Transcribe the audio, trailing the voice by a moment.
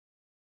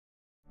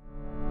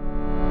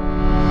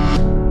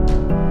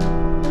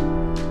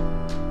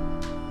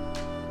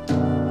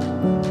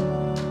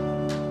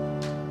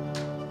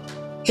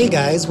Hey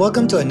guys,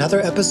 welcome to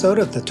another episode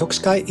of the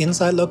Tokushikai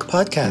Inside Look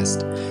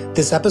podcast.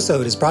 This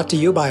episode is brought to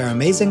you by our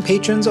amazing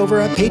patrons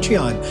over at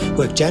Patreon,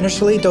 who have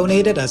generously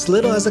donated as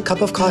little as a cup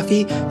of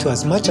coffee to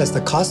as much as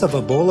the cost of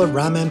a bowl of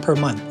ramen per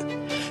month.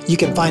 You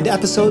can find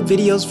episode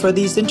videos for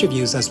these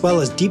interviews as well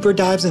as deeper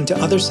dives into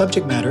other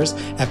subject matters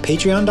at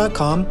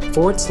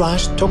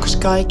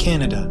patreon.com/Tokushikai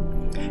Canada.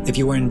 If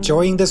you are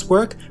enjoying this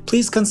work,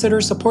 please consider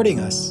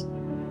supporting us.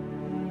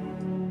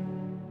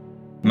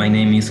 My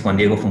name is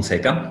Juandiego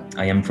Fonseca.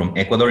 I am from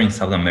Ecuador in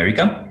South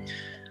America.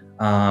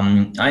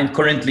 I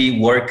currently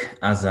work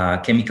as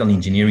a chemical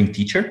engineering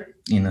teacher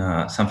in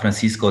San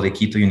Francisco de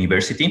Quito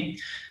University.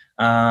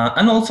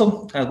 And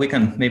also, we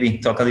can maybe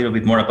talk a little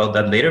bit more about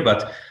that later,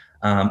 but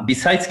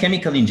besides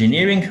chemical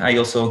engineering, I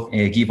also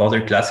give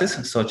other classes,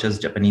 such as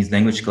Japanese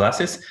language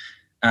classes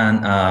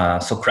and a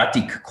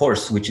Socratic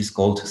course, which is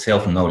called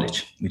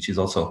Self-Knowledge, which is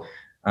also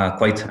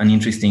quite an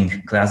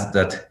interesting class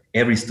that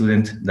every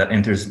student that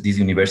enters this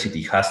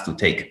university has to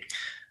take.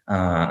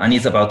 And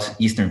it's about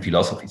Eastern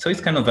philosophy. So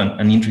it's kind of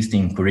an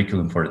interesting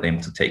curriculum for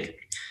them to take.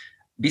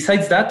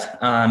 Besides that,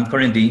 I'm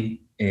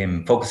currently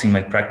focusing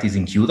my practice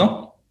in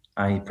Kyudo.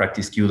 I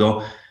practice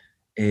Kyudo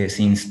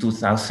since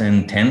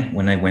 2010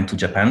 when I went to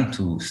Japan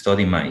to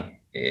study my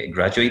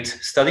graduate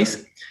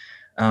studies.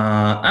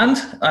 And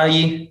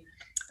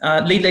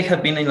lately I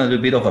have been in a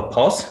little bit of a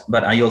pause,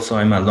 but I also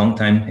am a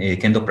long-time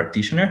Kendo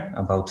practitioner,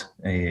 about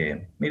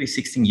maybe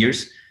 16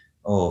 years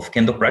of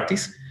Kendo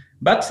practice.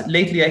 But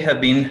lately I have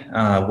been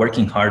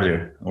working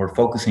harder or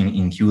focusing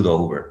in Kyudo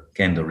over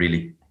Kendo,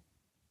 really.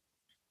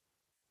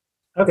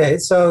 Okay,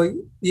 so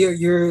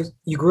you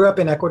grew up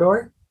in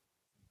Ecuador,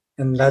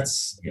 and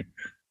that's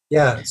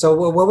yeah. So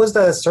what was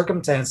the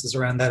circumstances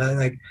around that?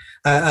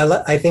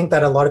 I think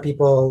that a lot of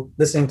people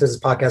listening to this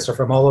podcast are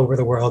from all over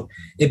the world.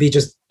 It'd be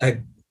just a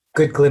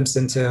good glimpse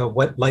into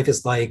what life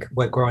is like,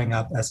 what growing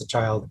up as a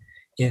child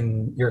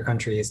in your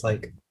country is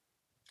like.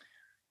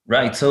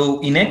 Right.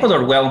 So in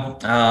Ecuador, well,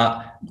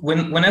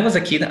 when I was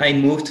a kid, I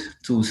moved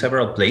to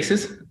several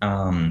places,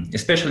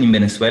 especially in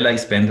Venezuela. I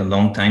spent a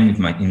long time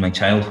in my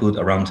childhood,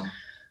 around,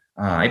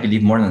 I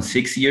believe, more than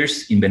 6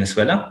 years in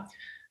Venezuela.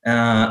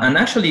 And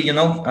actually,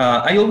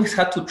 I always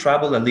had to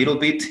travel a little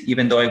bit,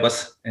 even though I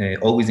was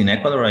always in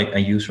Ecuador. I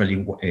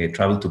usually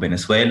traveled to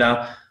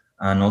Venezuela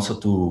and also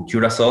to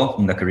Curacao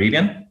in the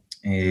Caribbean.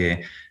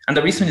 And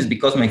the reason is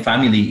because my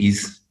family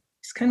is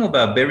kind of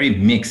a very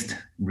mixed,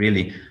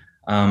 really.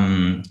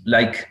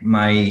 Like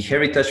my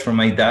heritage from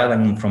my dad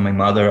and from my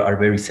mother are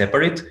very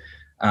separate.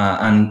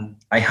 And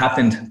I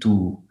happened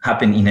to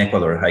happen in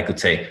Ecuador, I could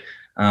say.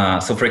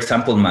 So for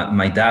example,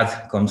 my dad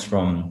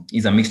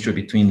is a mixture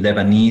between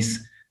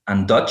Lebanese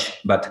and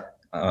Dutch, but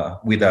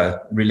with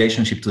a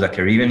relationship to the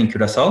Caribbean in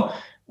Curacao,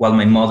 while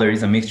my mother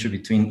is a mixture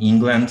between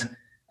England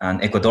and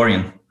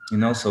Ecuadorian,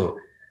 so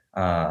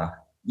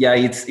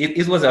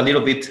it was a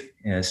little bit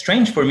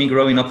strange for me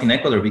growing up in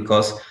Ecuador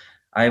because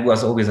I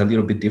was always a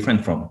little bit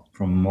different from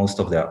most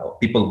of the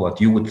people, what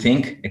you would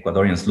think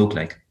Ecuadorians look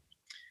like.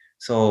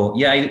 So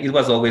it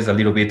was always a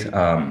little bit,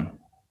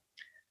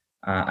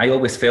 I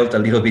always felt a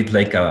little bit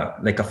like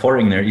a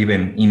foreigner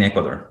even in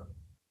Ecuador.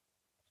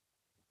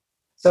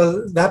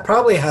 So that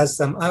probably has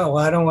some,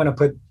 I don't want to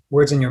put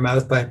words in your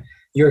mouth, but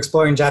you're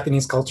exploring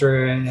Japanese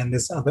culture and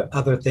this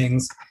other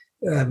things.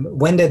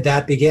 When did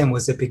that begin?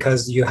 Was it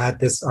because you had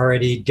this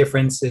already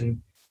difference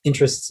in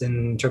interests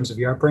in terms of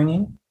your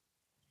upbringing?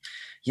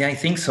 Yeah, I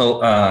think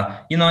so.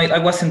 I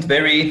wasn't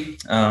very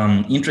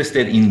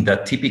interested in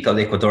the typical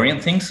Ecuadorian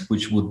things,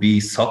 which would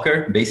be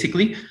soccer,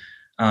 basically.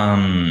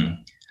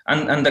 And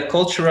the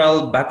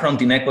cultural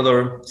background in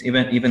Ecuador,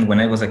 even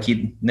when I was a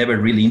kid, never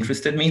really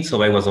interested me.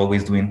 So I was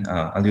always doing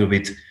a little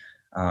bit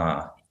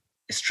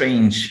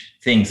strange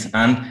things.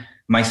 And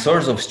my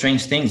source of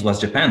strange things was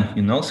Japan,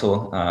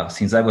 So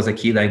since I was a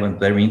kid, I was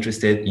very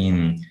interested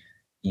in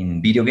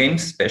video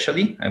games,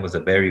 especially. I was a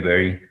very,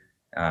 very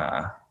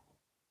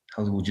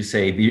how would you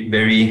say,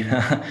 very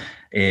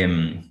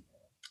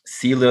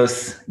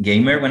zealous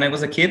gamer when I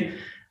was a kid.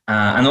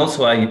 And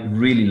also I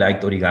really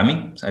liked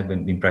origami. So I've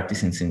been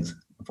practicing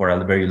for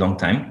a very long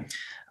time.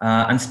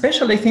 And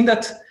especially I think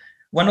that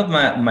one of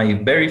my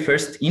very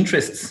first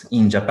interests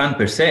in Japan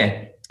per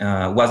se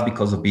was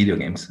because of video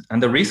games. And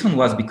the reason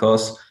was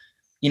because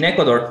in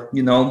Ecuador,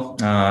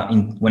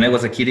 when I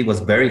was a kid, it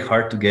was very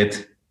hard to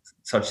get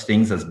such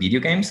things as video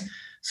games.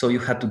 So you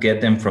had to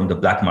get them from the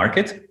black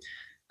market.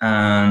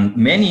 And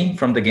many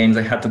from the games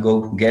I had to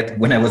go get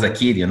when I was a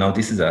kid.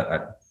 This is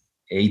a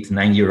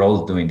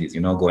 8-9-year-old doing this,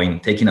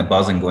 taking a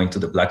bus and going to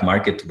the black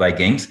market to buy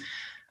games.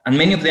 And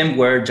many of them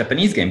were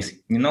Japanese games,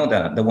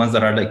 the ones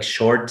that are like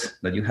short,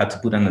 that you had to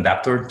put an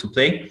adapter to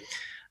play.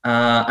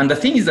 And the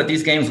thing is that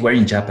these games were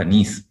in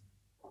Japanese.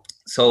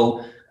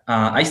 So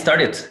I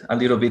started a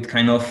little bit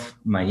kind of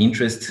my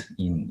interest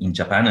in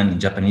Japan and in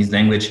Japanese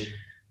language,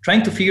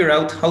 trying to figure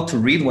out how to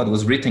read what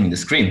was written in the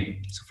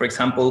screen. So for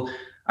example,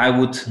 I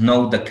would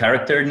know the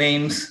character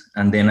names,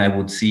 and then I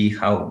would see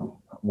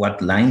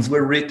what lines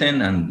were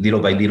written, and little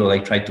by little I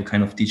tried to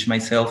kind of teach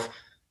myself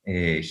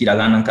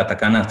hiragana and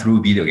katakana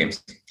through video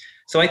games.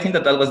 So I think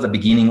that that was the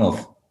beginning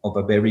of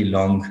a very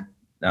long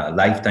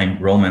lifetime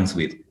romance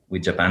with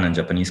Japan and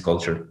Japanese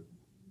culture.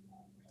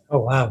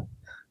 Oh, wow.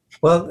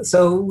 Well,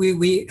 so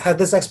we had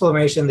this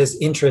exploration, this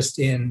interest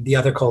in the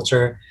other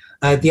culture.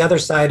 The other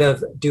side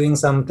of doing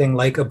something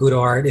like a Budo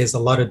art is a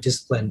lot of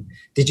discipline.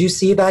 Did you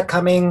see that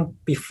coming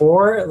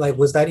before? Like,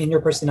 was that in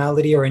your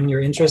personality or in your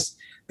interest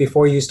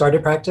before you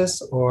started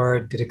practice, or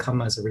did it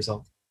come as a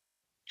result?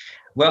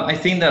 Well, I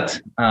think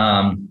that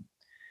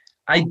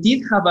I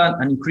did have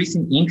an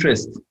increasing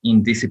interest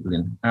in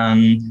discipline.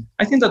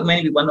 I think that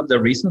maybe one of the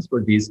reasons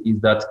for this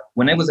is that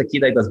when I was a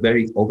kid, I was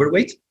very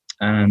overweight,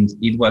 and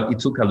it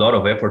took a lot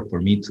of effort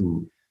for me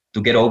to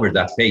get over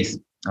that phase.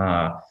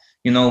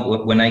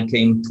 When I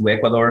came to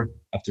Ecuador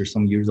after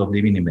some years of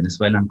living in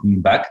Venezuela and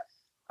coming back,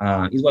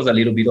 it was a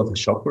little bit of a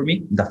shock for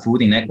me. The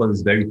food in Ecuador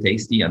is very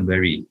tasty and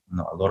very,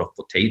 a lot of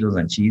potatoes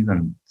and cheese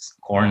and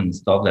corn and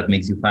stuff that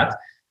makes you fat.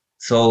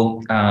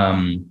 So,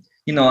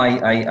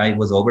 I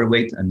was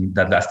overweight, and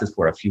that lasted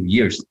for a few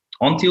years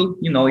until,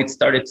 it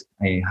started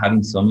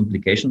having some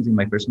implications in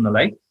my personal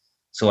life.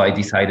 So I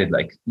decided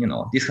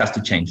this has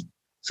to change.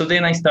 So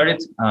then I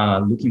started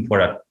looking for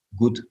a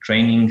good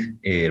training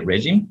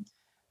regime.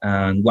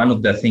 And one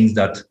of the things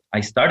that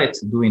I started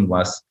doing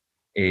was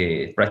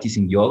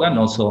practicing yoga and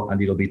also a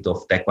little bit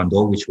of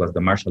Taekwondo, which was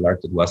the martial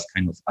art that was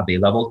kind of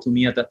available to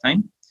me at that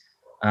time.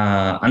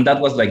 And that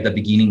was like the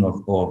beginning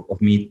of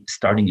me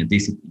starting a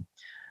discipline.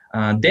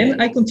 Then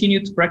I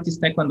continued to practice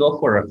Taekwondo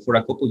for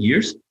a couple of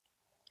years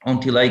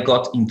until I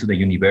got into the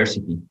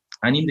university.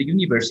 And in the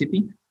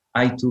university,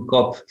 I took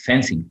up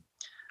fencing.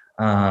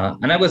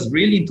 And I was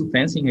really into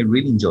fencing. I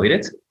really enjoyed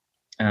it.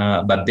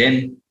 But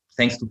then,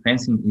 thanks to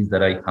fencing, is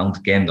that I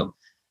found Kendo.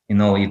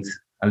 It's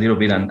a little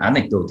bit an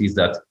anecdote is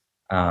that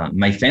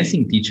my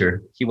fencing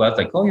teacher, he was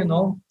like,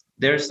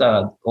 there's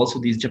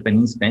also this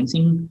Japanese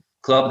fencing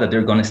club that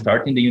they're going to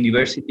start in the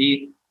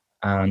university.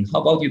 And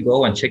how about you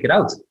go and check it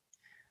out?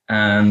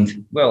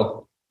 And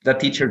well, that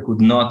teacher could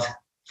not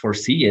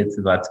foresee it,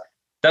 but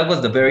that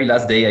was the very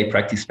last day I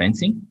practiced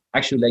fencing.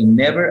 Actually, I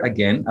never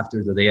again,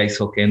 after the day I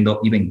saw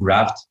Kendo, even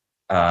grabbed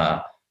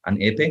an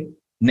epee,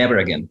 never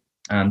again.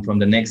 And from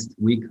the next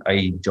week,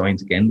 I joined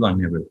Kendo.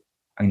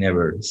 I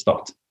never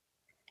stopped.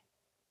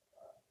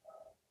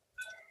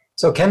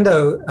 So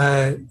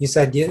Kendo, you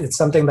said it's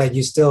something that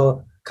you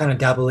still kind of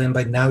dabble in,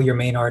 but now your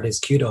main art is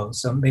Kyudo.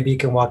 So maybe you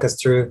can walk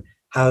us through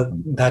how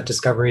that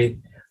discovery.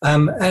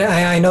 And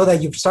I know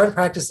that you've started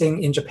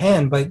practicing in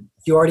Japan, but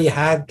you already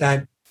had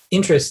that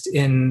interest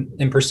in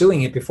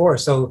pursuing it before.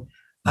 So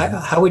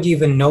how would you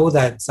even know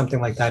that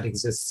something like that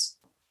exists?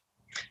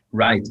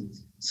 Right.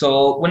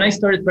 So when I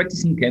started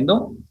practicing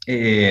Kendo,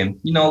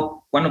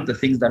 one of the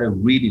things that I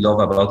really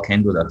love about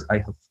Kendo that I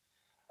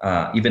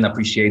have even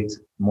appreciate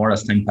more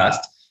as time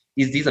passed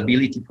is this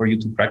ability for you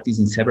to practice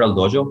in several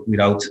dojo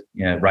without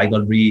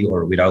rivalry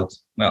or without,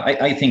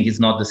 I think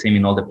it's not the same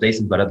in all the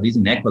places, but at least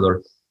in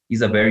Ecuador,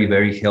 is a very,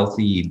 very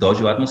healthy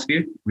dojo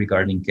atmosphere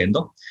regarding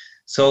Kendo.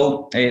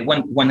 So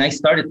when I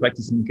started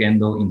practicing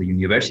Kendo in the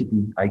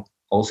university, I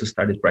also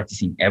started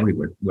practicing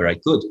everywhere where I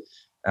could.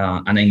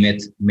 And I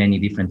met many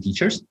different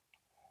teachers.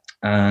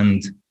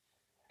 And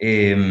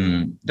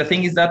the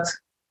thing is that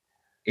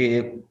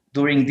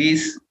during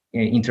these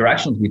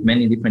interactions with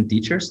many different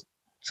teachers,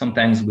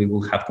 sometimes we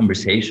will have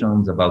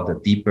conversations about the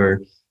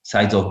deeper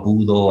sides of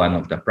Budo and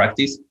of the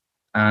practice.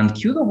 And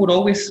Kyudo would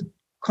always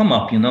come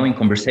up, in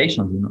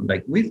conversations,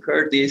 like we've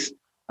heard this,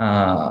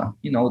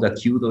 that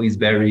Kyudo is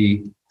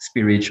very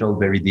spiritual,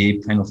 very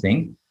deep kind of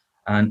thing.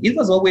 And it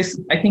was always,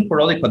 I think for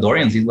all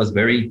Ecuadorians, it was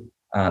very,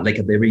 like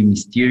a very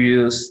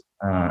mysterious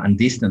and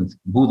distant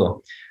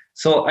Budo.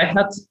 So I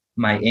had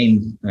my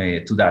aim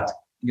to that.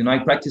 I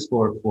practiced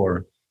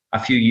for a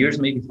few years,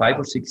 maybe 5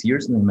 or 6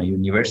 years in my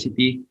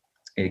university,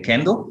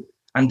 Kendo.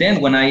 And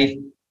then when I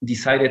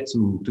decided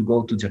to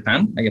go to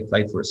Japan, I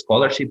applied for a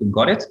scholarship and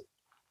got it.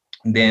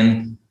 And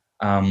then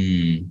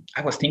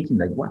I was thinking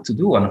like what to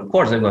do. And of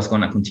course, I was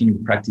going to continue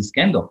to practice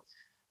Kendo.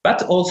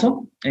 But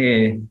also,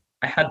 I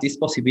had this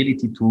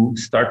possibility to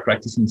start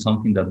practicing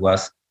something that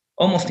was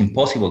almost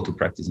impossible to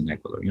practice in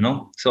Ecuador,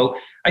 So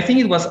I think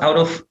it was out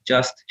of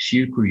just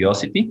sheer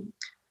curiosity,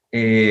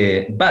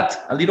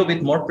 but a little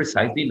bit more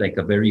precisely, like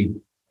a very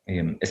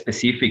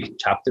specific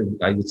chapter.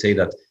 I would say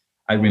that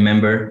I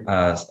remember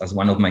as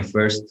one of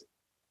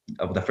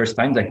the first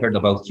times I heard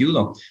about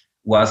Kyudo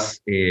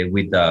was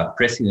with the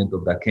president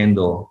of the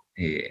Kendo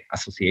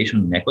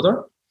Association in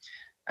Ecuador.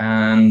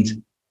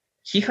 And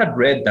he had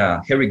read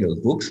the Herrigel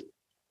books,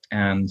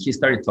 and he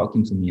started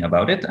talking to me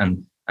about it.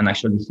 And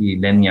actually, he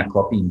lent me a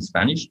copy in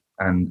Spanish,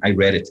 and I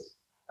read it.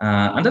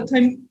 At that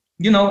time,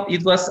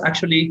 it was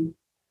actually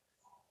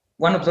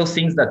one of those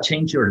things that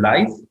change your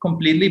life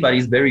completely, but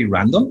it's very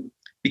random.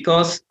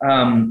 Because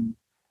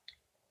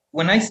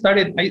when I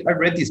started, I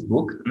read this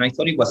book, and I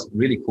thought it was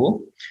really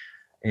cool.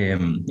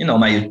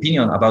 My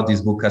opinion about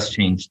this book has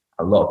changed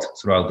a lot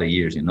throughout the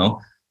years,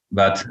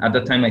 But at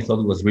the time, I thought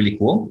it was really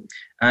cool.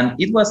 And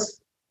it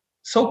was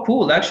so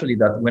cool, actually,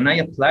 that when I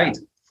applied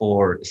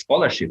for a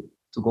scholarship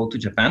to go to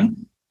Japan,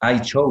 I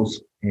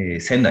chose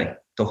Sendai.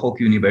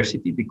 Tohoku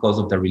University because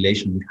of the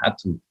relation we had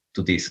to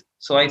this.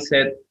 So I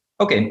said,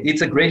 okay,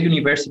 it's a great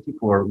university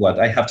for what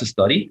I have to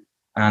study.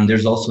 And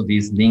there's also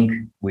this link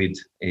with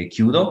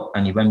Kyudo.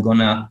 And if I'm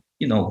gonna,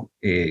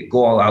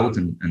 go all out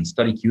and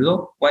study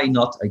Kyudo, why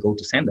not I go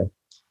to Sendai?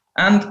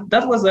 And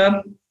that was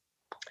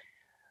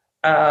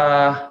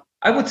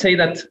I would say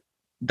that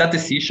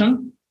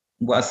decision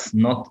was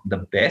not the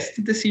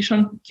best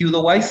decision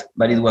Kyudo-wise,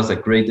 but it was a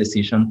great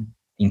decision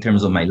in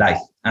terms of my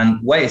life.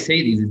 And why I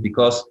say this is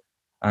because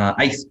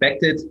I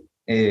expected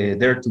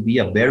there to be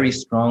a very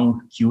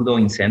strong Kyudo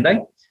in Sendai,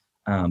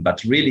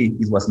 but really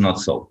it was not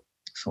so.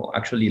 So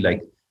actually,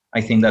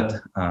 I think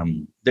that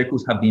there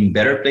could have been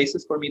better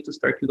places for me to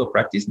start Kyudo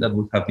practice that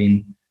would have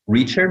been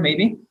richer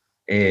maybe.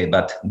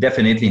 But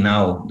definitely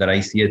now that I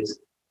see it,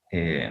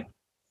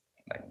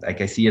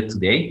 like I see it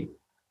today,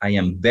 I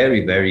am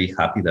very, very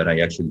happy that I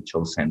actually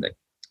chose Sendai,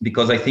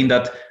 because I think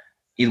that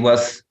it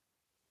was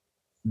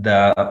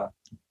a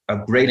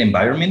great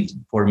environment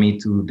for me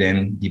to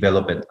then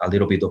develop a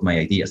little bit of my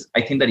ideas.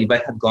 I think that if I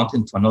had gone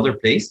to another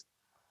place,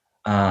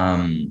 how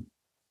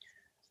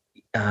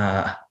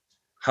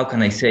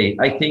can I say?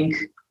 I think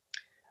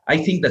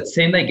that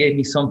Sendai gave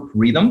me some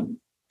freedom,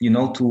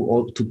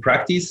 to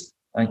practice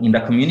in the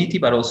community,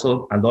 but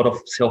also a lot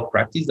of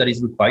self-practice that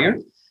is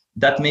required.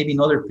 That maybe in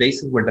other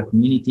places where the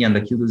community and the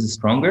Kyudo is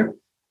stronger,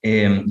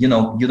 you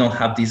don't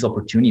have this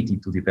opportunity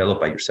to develop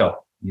by yourself.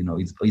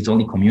 It's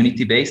only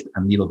community-based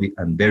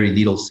and very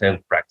little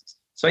self-practice.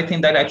 So I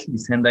think that actually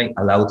Sendai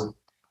allowed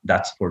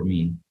that for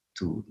me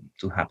to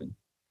happen.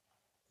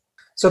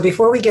 So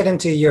before we get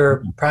into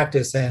your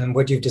practice and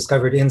what you've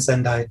discovered in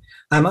Sendai,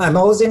 I'm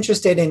always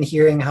interested in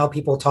hearing how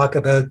people talk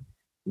about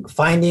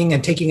finding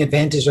and taking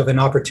advantage of an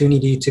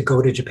opportunity to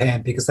go to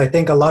Japan, because I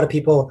think a lot of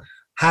people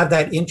have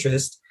that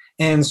interest.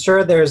 And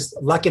sure, there's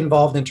luck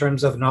involved in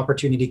terms of an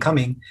opportunity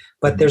coming,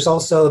 but there's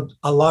also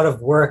a lot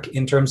of work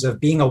in terms of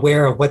being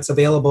aware of what's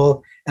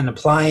available and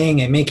applying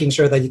and making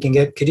sure that you can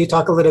get. Could you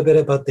talk a little bit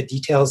about the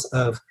details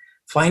of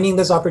finding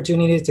this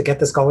opportunity to get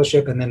the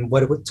scholarship and then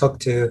what it took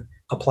to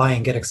apply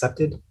and get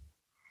accepted?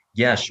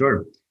 Yeah,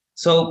 sure.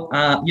 So,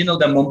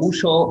 the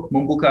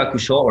Mombuka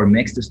Kusho or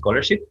Next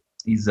Scholarship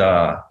is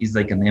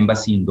like an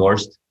embassy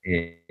endorsed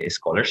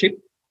scholarship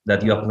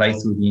that you apply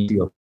through the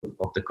University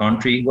of the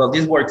country. Well,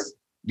 this works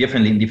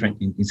differently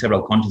in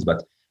several countries,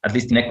 but at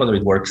least in Ecuador,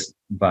 it works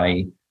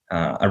by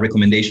a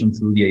recommendation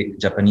through the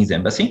Japanese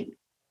embassy.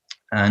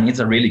 And it's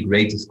a really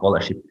great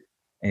scholarship.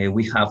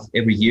 We have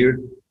every year,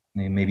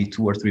 maybe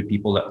 2 or 3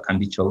 people that can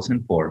be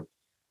chosen for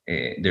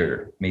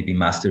their maybe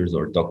master's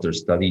or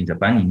doctor's study in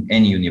Japan in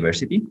any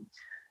university.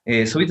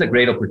 So it's a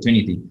great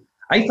opportunity.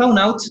 I found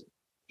out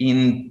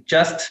in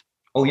just,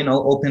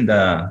 open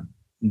the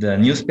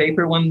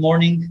newspaper one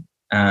morning,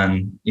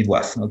 and it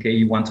was, okay,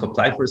 you want to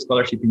apply for a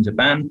scholarship in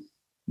Japan.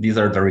 These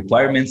are the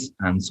requirements.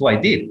 And so I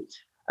did.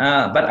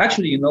 But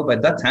actually, by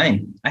that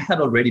time, I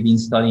had already been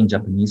studying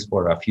Japanese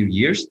for a few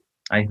years.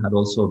 I had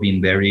also been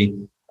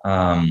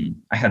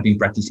I had been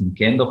practicing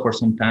Kendo for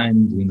some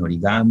time, doing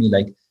origami.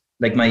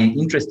 Like my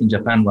interest in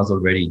Japan was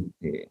already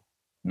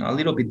a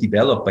little bit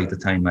developed by the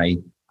time I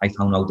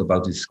found out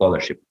about this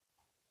scholarship.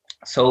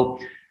 So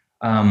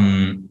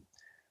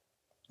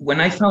when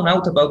I found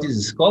out about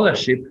this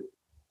scholarship,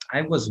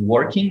 I was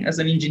working as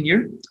an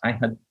engineer. I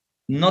had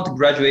not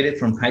graduated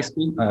from high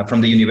school,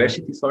 from the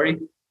university, sorry,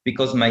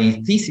 because my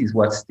thesis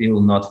was still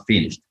not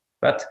finished.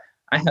 But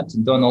I had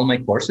done all my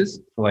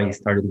courses, so I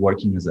started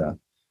working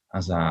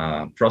as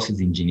a process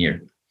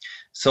engineer.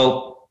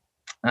 So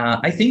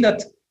I think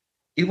that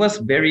it was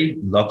very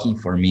lucky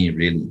for me,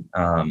 really.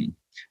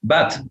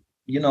 But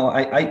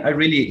I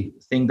really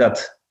think that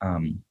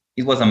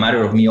it was a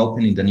matter of me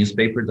opening the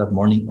newspaper that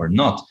morning or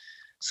not.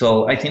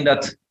 So I think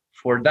that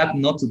for that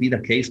not to be the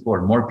case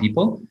for more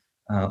people,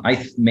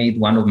 I've made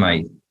one of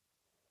my,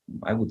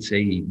 I would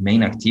say,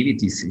 main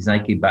activities is I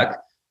came back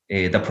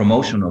the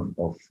promotion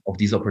of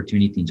this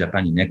opportunity in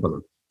Japan, in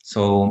Ecuador.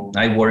 So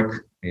I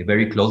work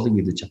very closely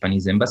with the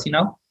Japanese embassy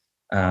now,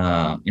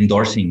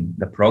 endorsing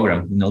the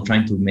program,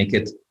 trying to make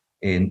it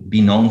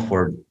be known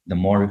for the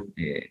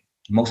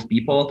most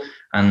people,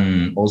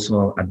 and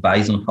also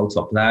advise on how to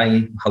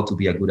apply, how to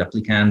be a good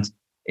applicant,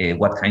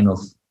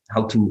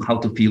 how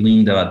to fill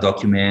in the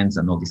documents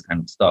and all this kind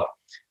of stuff.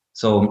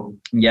 So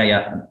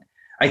yeah,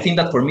 I think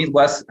that for me it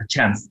was a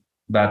chance.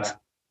 But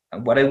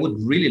what I would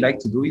really like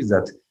to do is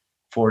that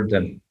for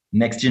the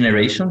next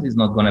generations, it's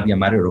not going to be a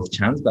matter of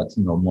chance, but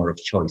more of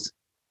choice.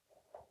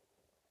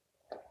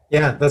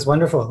 Yeah, that's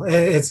wonderful.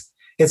 It's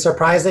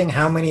surprising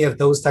how many of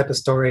those type of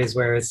stories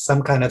where it's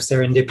some kind of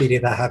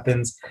serendipity that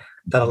happens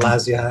that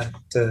allows you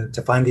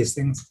to find these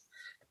things.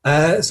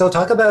 So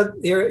talk about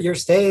your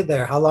stay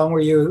there. How long were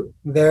you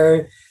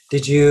there?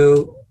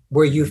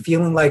 Were you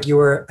feeling like you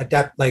were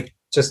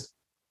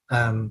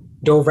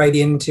dove right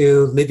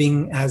into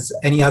living as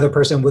any other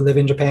person would live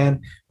in Japan?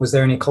 Was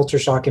there any culture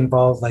shock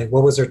involved? Like,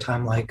 what was your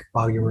time like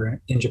while you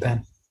were in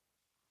Japan?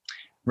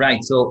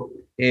 Right. So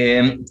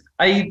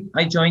I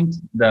joined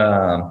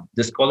the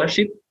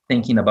scholarship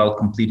thinking about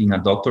completing a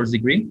doctor's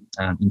degree.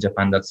 In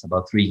Japan, that's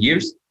about 3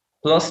 years.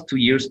 plus 2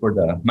 years for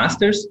the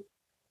master's,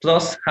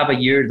 plus have a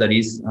year that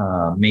is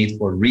made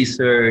for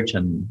research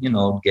and,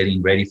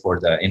 getting ready for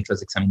the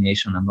entrance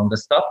examination and all that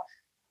stuff.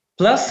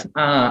 Plus,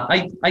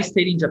 I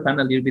stayed in Japan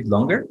a little bit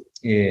longer.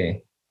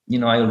 I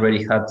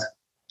already had,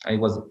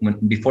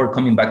 before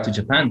coming back to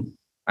Japan,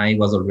 I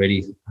was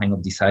already kind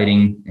of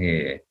deciding,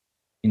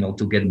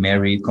 to get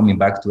married, coming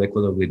back to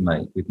Ecuador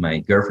with my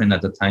girlfriend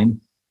at the time,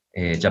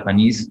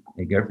 Japanese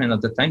girlfriend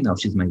at the time. Now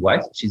she's my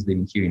wife. She's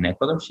living here in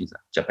Ecuador. She's a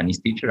Japanese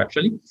teacher,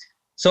 actually.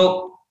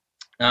 So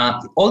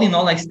all in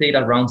all, I stayed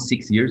around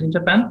 6 years in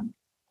Japan.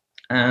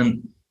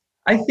 And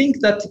I think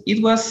that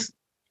it was,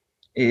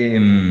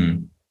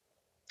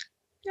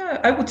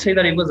 I would say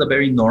that it was a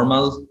very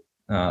normal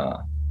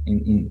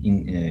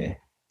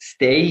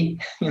stay,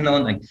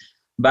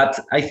 but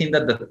I think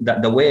that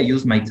the way I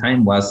used my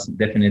time was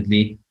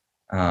definitely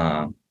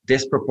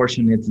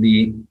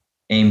disproportionately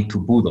aimed to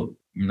Budo.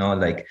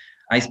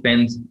 I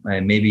spent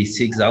maybe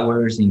 6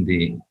 hours in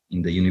the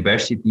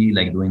university,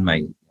 like doing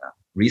my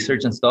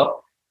research and stuff.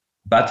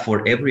 But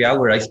for every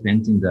hour I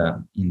spent in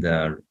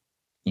the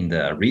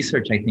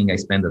research, I think I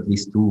spent at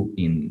least 2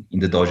 in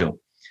the dojo.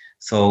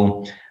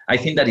 So I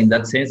think that in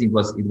that sense, it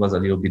was a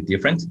little bit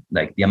different.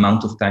 Like the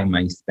amount of time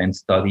I spent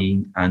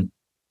studying and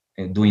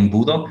doing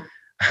Budo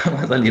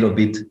was a little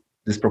bit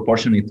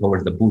disproportionate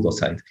towards the Budo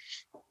side.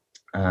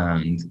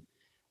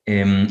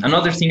 And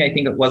another thing I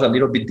think was a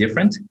little bit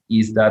different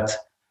is that,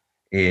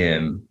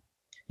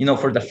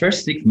 for the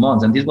first 6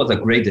 months, and this was a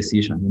great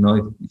decision,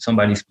 if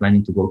somebody is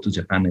planning to go to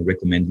Japan, I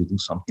recommend you do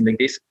something like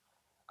this.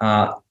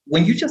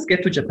 When you just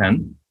get to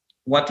Japan,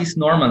 what is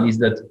normal is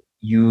that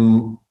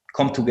you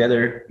come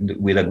together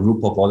with a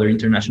group of other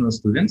international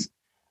students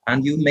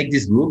and you make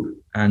this group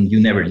and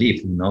you never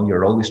leave.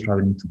 You're always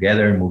traveling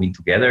together, moving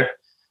together.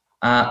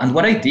 And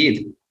what I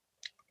did,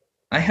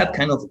 I had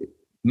kind of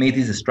made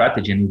this a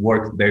strategy and it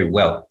worked very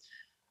well.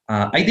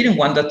 I didn't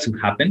want that to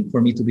happen,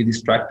 for me to be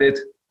distracted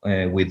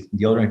with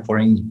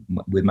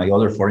my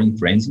other foreign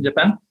friends in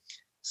Japan.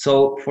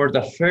 So for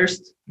the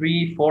first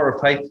 3, 4, or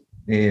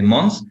 5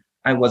 months,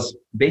 I was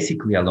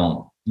basically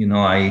alone.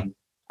 I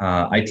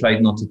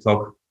tried not to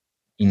talk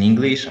in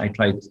English. I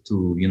tried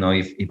to,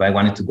 if I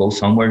wanted to go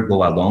somewhere,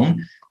 go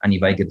alone. And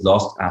if I get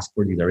lost, ask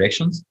for the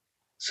directions.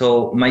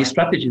 So my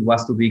strategy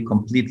was to be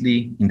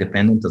completely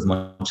independent as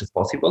much as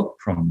possible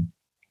from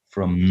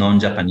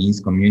non-Japanese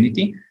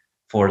community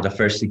for the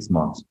first 6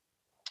 months.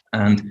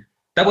 And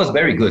that was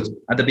very good.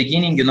 At the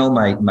beginning,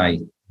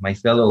 my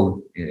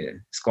fellow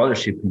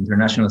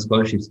international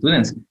scholarship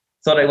students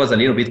thought I was a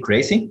little bit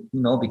crazy,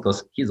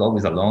 because he's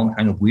always alone,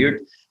 kind of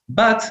weird.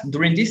 But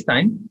during this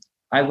time,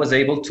 I was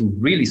able to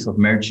really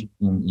submerge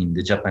in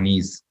the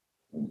Japanese,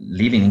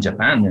 living in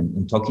Japan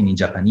and talking in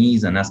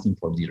Japanese and asking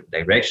for the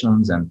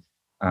directions and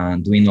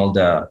doing all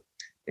the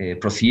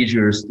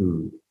procedures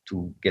to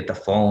get the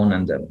phone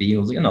and the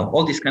bills,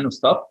 all this kind of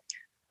stuff.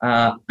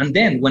 And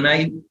then when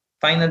I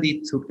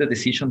finally took the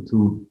decision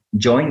to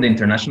join the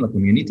international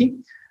community,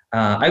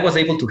 I was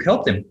able to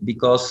help them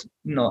because,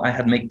 I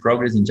had made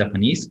progress in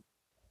Japanese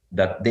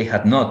that they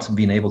had not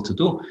been able to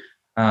do.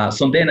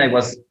 So then it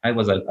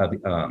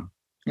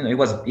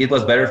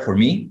was better for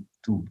me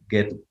to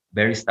get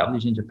very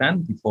established in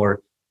Japan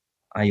before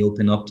I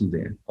open up to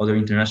the other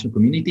international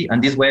community.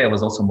 And this way I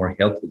was also more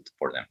helpful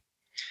for them.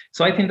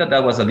 So I think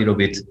that was a little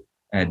bit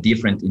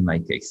different in my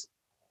case.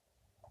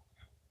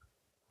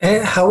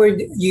 And how were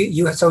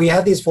you? So you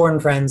had these foreign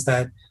friends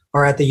that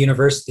are at the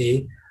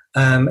university,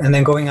 and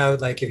then going out,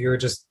 like if you were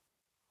just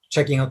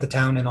checking out the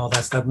town and all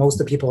that stuff, most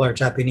of the people are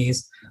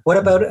Japanese. What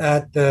about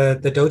at the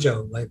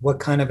dojo? Like what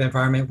kind of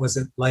environment was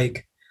it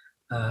like?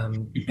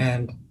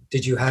 And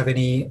did you have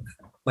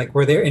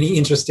were there any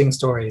interesting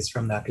stories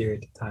from that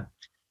period of time?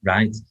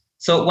 Right.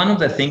 So one of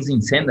the things in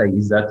Sendai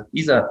is that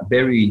it's a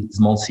very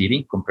small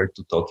city compared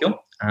to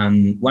Tokyo.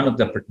 And one of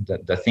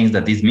the things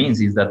that this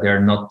means is that there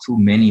are not too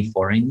many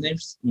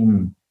foreigners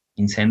in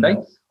Sendai.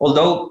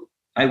 Although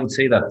I would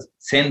say that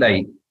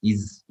Sendai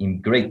is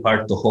in great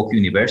part Tohoku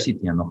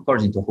University. And of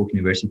course, in Tohoku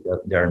University,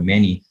 there are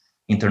many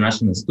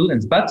international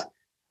students. But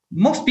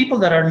most people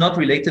that are not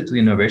related to the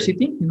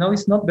university,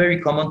 it's not very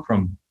common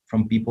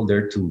from people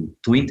there to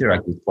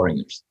interact with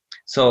foreigners.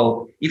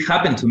 So it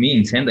happened to me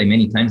in Sendai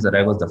many times that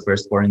I was the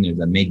first foreigner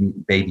that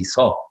made baby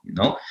saw,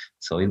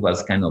 So it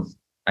was kind of,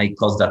 I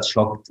caused that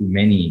shock to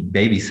many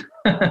babies.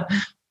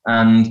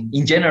 And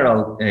in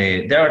general,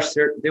 there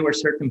were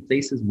certain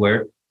places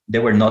where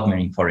there were not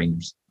many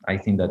foreigners. I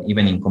think that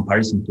even in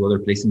comparison to other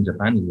places in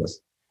Japan, it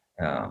was,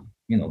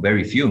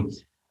 very few.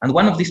 And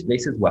one of these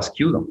places was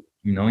Kyudo,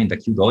 in the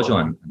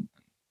Kyudojo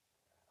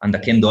and the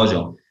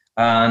Kendo.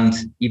 And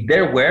if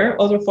there were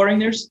other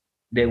foreigners,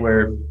 they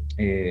were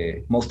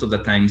most of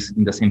the times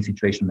in the same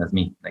situation as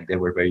me. Like they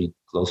were very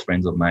close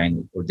friends of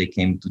mine, or they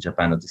came to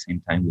Japan at the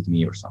same time with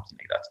me or something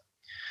like that.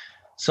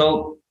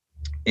 So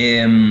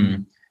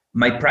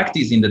my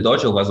practice in the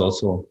dojo was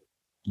also,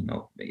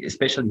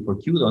 especially for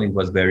Kyudo, it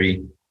was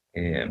very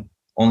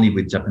only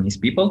with Japanese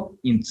people,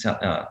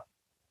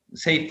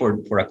 say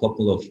for a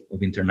couple of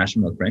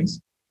international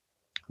friends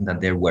that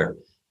there were.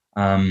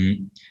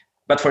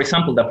 But for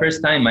example, the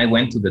first time I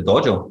went to the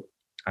dojo,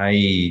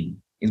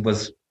 it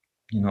was,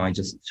 I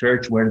just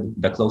searched where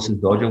the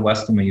closest dojo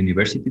was to my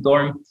university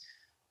dorm,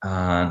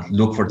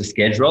 look for the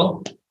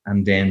schedule,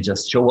 and then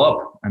just show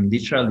up and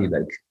literally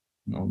like,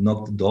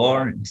 knock the door.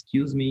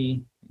 Excuse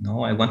me,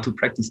 I want to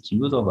practice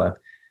Kyudo, but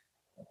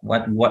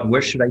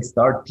where should I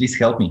start? Please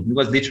help me. It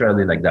was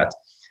literally like that.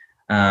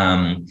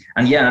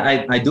 And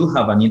yeah, I do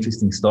have an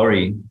interesting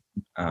story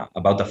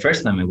about the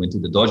first time I went to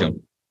the dojo.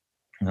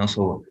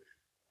 So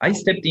I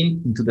stepped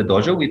into the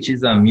dojo, which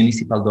is a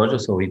municipal dojo,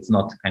 so it's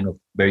not kind of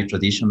very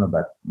traditional,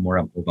 but more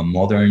of a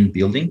modern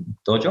building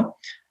dojo.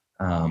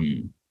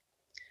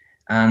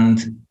 And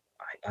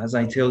as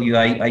I tell you,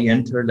 I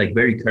entered like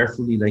very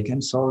carefully, like,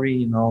 I'm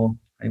sorry,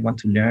 I want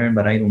to learn,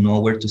 but I don't know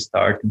where to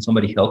start. Can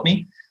somebody help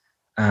me?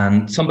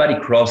 And somebody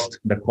crossed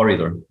the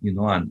corridor,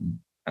 and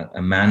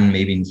a man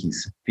maybe in his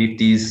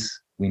 50s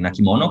with a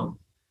kimono.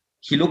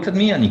 He looked at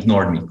me and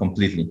ignored me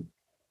completely.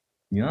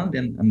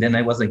 And then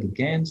I was like,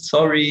 again,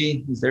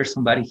 sorry, is there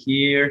somebody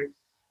here?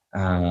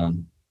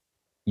 And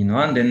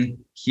then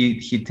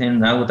he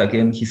turned out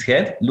again his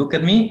head, looked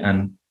at me, and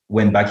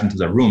went back into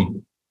the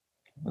room.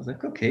 I was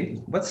like, okay,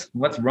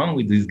 what's wrong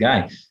with this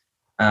guy?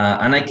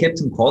 And I kept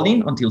on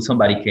calling until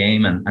somebody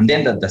came, and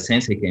then the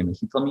sensei came, and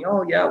he told me,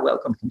 oh yeah,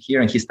 welcome, come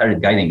here, and he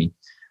started guiding me.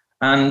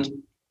 And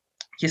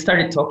he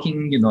started talking,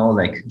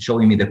 like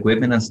showing me the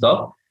equipment and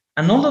stuff.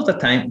 And all of the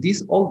time,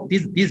 this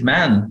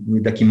man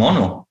with the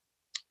kimono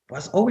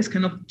was always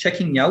kind of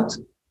checking me out,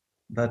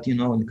 but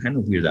kind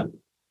of with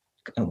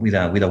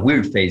a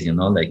weird face,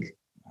 like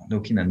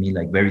looking at me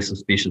like very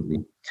suspiciously.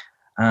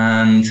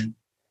 And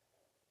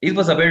it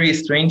was a very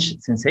strange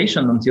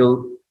sensation until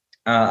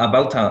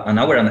about an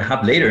hour and a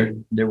half later,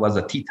 there was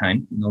a tea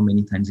time.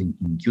 Many times in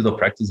Kyudo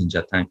practice in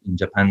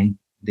Japan,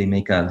 they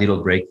make a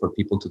little break for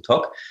people to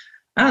talk.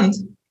 And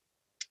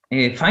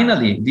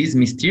finally, this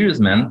mysterious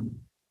man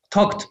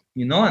talked,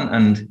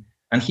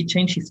 and he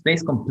changed his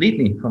face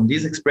completely from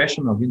this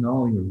expression of,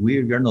 you're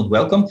weird, you're not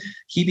welcome.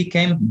 He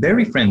became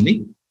very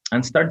friendly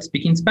and started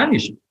speaking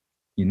Spanish.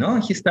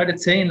 He started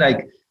saying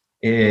like,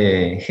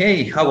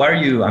 hey, how are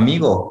you,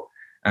 amigo?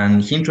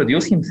 And he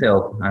introduced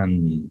himself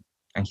and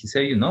he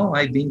said,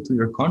 I've been to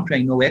your country,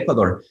 I know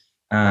Ecuador.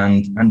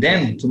 And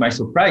then to my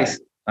surprise,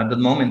 at that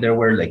moment, there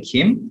were like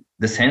him,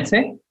 the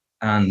sensei,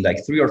 and like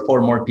 3 or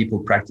 4 more people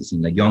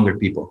practicing, like younger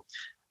people.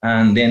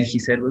 And then he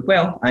said,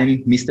 well,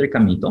 I'm Mr.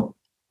 Kamito.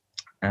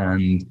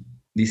 And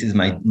this is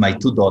my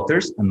 2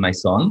 daughters and my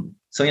son.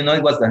 So,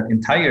 it was the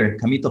entire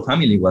Kamito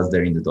family was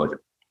there in the dojo.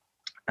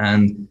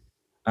 And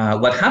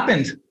what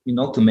happened,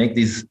 to make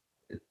this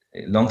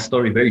long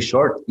story very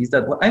short, is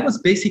that I was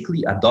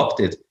basically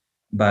adopted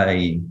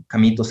by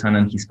Kamito-san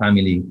and his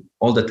family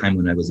all the time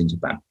when I was in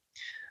Japan.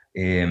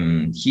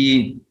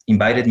 He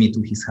invited me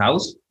to his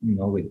house.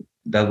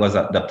 That was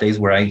the place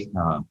where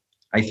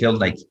I felt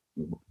like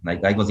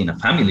I was in a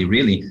family,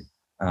 really.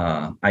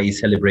 I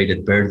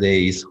celebrated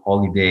birthdays,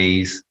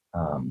 holidays,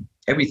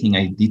 everything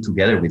I did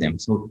together with them.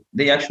 So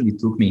they actually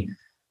took me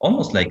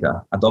almost like an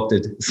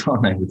adopted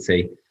son, I would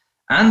say.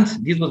 And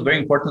this was very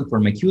important for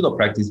my Kyudo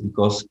practice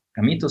because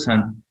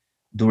Kamito-san,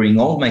 during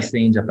all my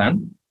stay in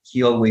Japan,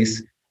 he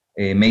always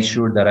made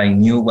sure that I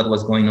knew what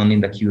was going on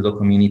in the Kyudo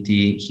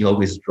community. He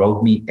always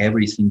drove me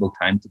every single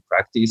time to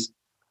practice.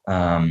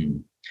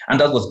 And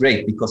that was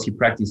great because he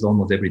practiced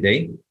almost every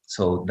day.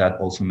 So that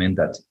also meant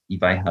that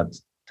if I had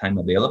time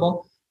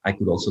available, I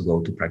could also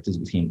go to practice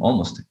with him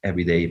almost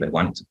every day if I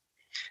wanted to.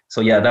 So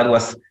yeah,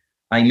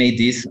 I made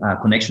this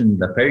connection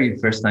the very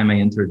first time I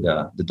entered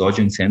the dojo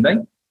in Sendai.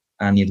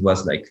 And it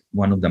was like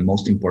one of the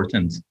most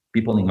important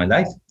people in my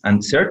life,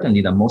 and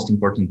certainly the most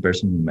important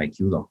person in my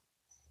Kyudo.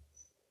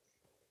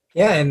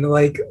 Yeah, and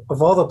like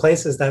of all the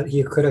places that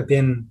he could have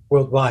been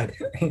worldwide,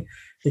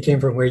 he came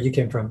from where you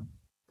came from.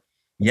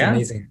 It's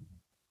amazing.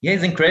 Yeah,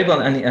 it's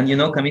incredible. And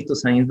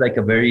Kamito-san is like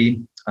a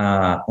very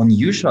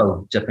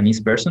unusual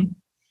Japanese person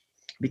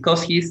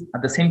because he's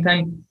at the same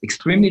time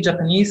extremely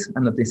Japanese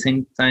and at the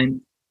same time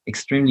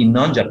extremely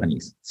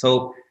non-Japanese.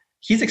 So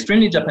he's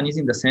extremely Japanese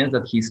in the sense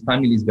that his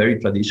family is very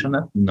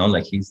traditional,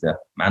 like he's the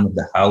man of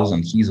the house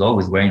and he's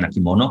always wearing a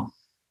kimono.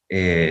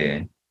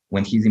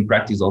 When he's in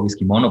practice, always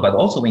kimono, but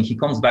also when he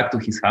comes back to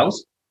his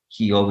house,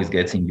 he always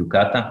gets in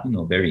yukata,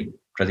 very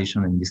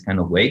traditional in this kind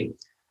of way.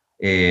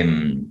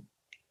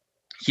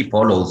 He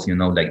follows,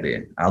 like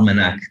the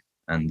almanac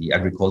and the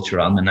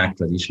agricultural almanac,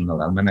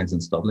 traditional almanacs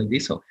and stuff like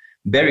this. So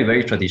very,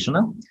 very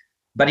traditional.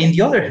 But in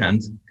the other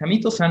hand,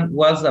 Kamito-san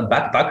was a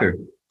backpacker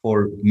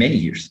for many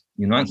years,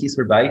 and he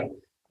survived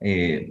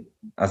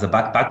as a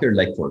backpacker,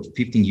 like for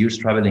 15 years,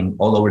 traveling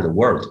all over the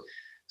world.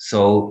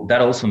 So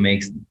that also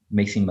makes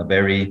him a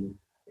very,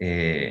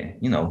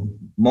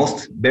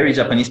 most very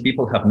Japanese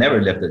people have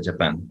never left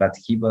Japan, but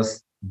he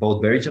was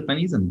both very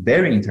Japanese and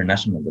very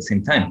international at the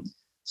same time.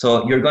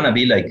 So you're going to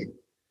be like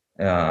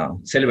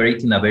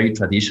celebrating a very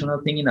traditional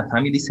thing in a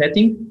family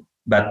setting,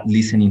 but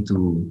listening to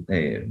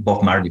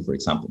Bob Marley, for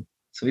example.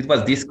 So it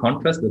was this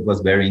contrast that was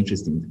very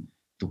interesting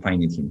to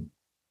find in him.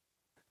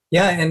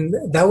 Yeah, and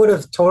that would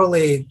have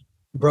totally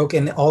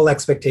broken all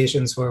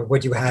expectations for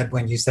what you had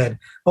when you said,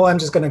 "Oh, I'm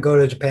just going to go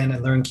to Japan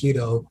and learn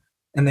Kyudo,"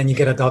 and then you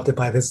get adopted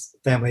by this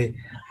family.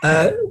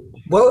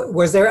 Well,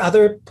 was there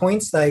other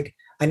points like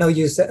I know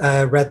you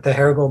read the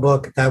Haribo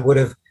book that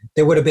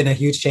there would have been a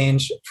huge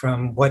change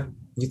from what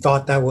you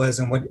thought that was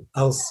and what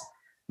else?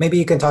 Maybe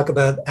you can talk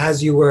about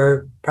as you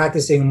were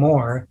practicing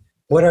more.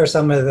 What are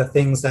some of the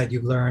things that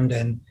you learned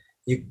and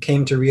you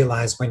came to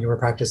realize when you were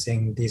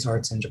practicing these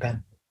arts in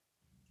Japan?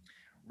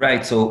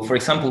 Right. So, for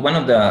example,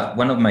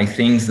 one of my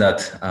things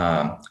that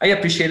I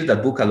appreciated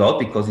that book a lot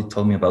because it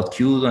told me about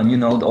Kyudo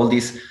and all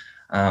this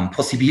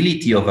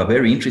possibility of a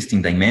very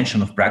interesting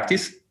dimension of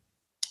practice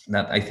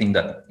that I think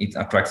that it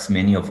attracts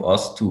many of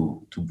us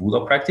to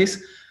Budo practice.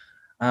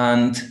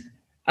 And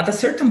at a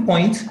certain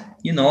point,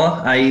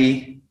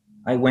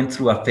 I went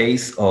through a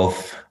phase of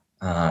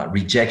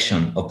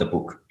rejection of the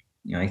book.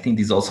 I think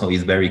this also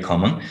is very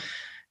common,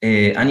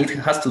 and it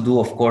has to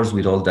do, of course,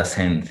 with all the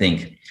Zen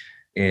thing.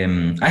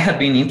 I had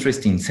been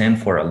interested in Zen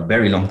for a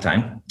very long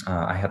time.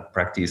 I had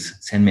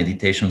practiced Zen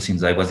meditation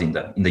since I was in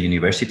the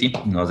university.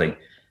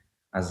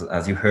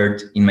 As you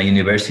heard, in my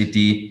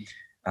university,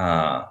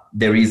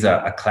 there is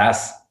a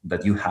class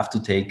that you have to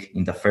take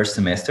in the first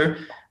semester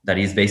that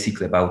is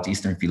basically about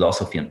Eastern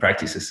philosophy and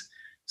practices.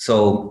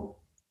 So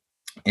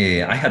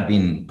I had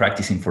been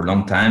practicing for a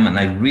long time, and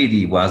I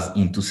really was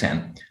into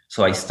Zen.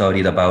 So I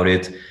studied about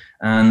it,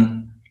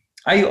 and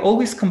I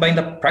always combine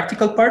the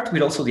practical part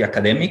with also the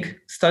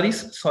academic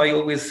studies. So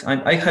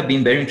I have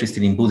been very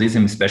interested in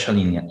Buddhism,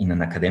 especially in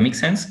an academic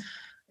sense,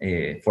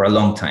 for a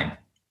long time.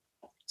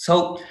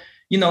 So,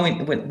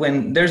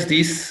 when there's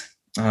this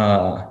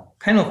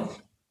kind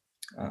of,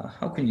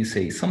 how can you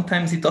say,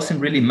 sometimes it doesn't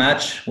really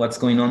match what's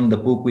going on in the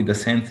book with the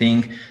same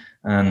thing.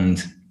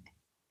 And,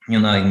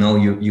 I know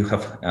you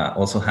have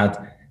also had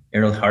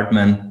Errol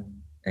Hartman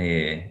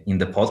in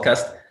the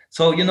podcast.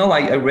 So,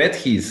 I read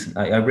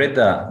I read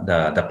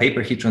the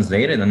paper he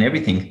translated and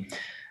everything.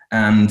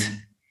 And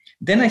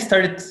then I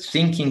started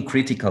thinking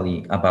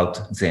critically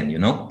about Zen,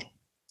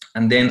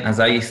 And then as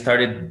I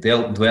started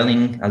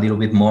dwelling a little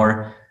bit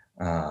more,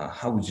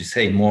 how would you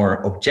say,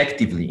 more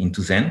objectively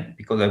into Zen,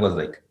 because I was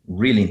like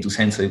really into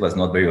Zen, so it was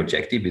not very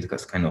objective. It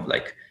was kind of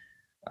like,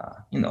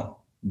 a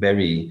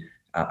very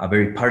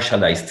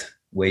partialized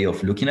way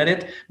of looking at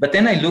it. But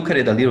then I look at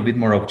it a little bit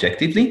more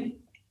objectively.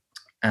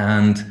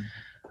 And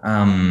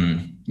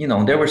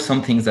there were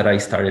some things that I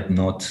started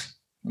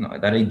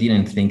that I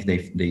didn't think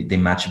they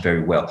matched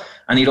very well.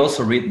 And it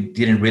also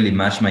didn't really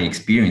match my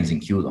experience in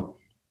Kyudo.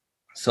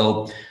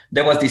 So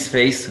there was this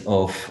phase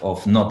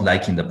of not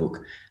liking the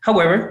book.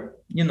 However,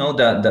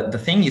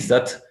 the thing is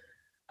that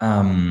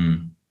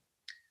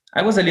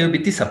I was a little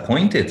bit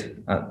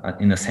disappointed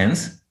in a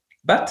sense,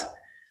 but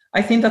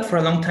I think that for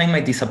a long time,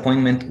 my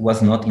disappointment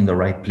was not in the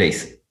right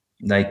place.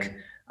 Like,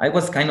 I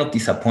was kind of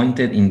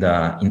disappointed in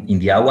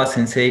the Awa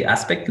Sensei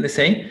aspect, let's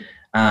say.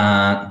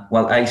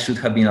 Well, I should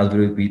have been a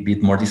little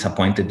bit more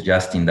disappointed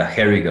just in the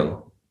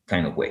Herigal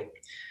kind of way.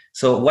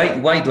 So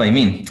why do I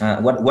mean?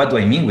 What do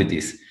I mean with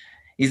this?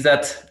 Is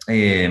that,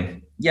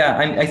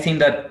 I think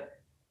that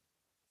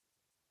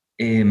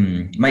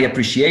my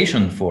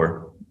appreciation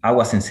for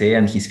Awa Sensei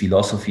and his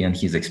philosophy and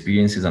his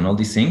experiences and all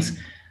these things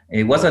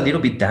was a little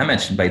bit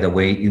damaged by the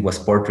way it was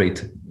portrayed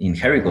in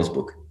Herigal's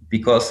book.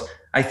 Because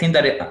I think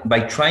that by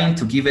trying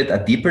to give it a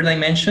deeper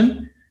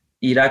dimension,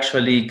 it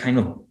actually kind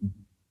of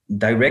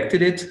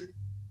directed it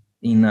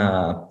in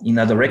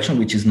a direction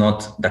which is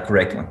not the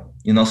correct one.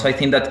 So I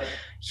think that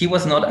he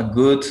was not a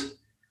good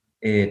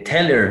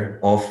teller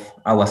of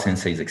Awa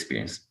Sensei's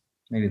experience.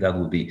 Maybe that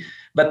would be.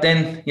 But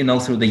then,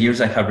 through the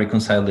years, I have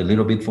reconciled a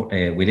little bit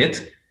with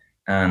it.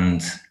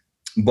 And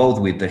both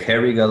with the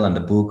Herigal and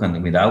the book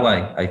and with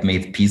Awa, I've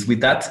made peace with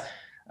that.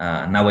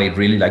 Now I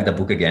really like the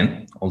book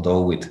again,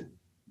 although with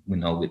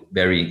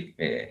very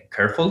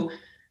careful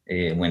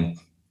when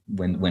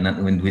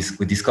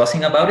we're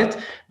discussing about it.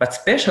 But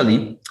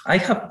especially, I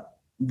have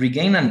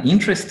regained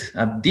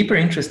a deeper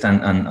interest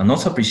and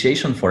also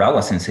appreciation for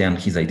Awa Sensei and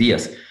his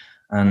ideas.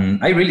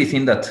 And I really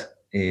think that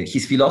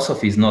his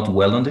philosophy is not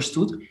well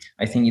understood.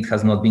 I think it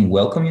has not been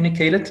well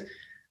communicated.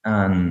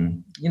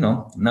 And,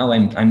 now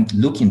I'm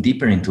looking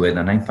deeper into it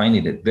and I'm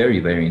finding it very,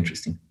 very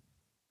interesting.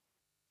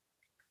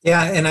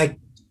 Yeah, and I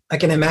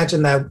can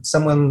imagine that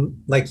someone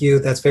like you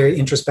that's very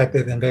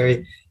introspective and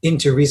very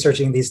into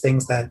researching these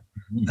things that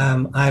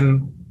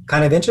I'm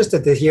kind of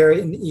interested to hear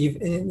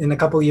in a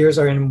couple of years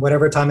or in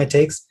whatever time it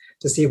takes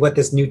to see what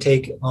this new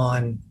take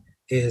on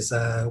his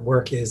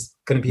work is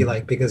going to be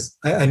like, because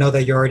I know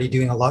that you're already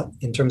doing a lot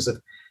in terms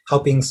of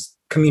helping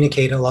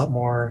communicate a lot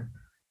more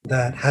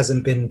that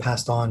hasn't been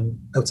passed on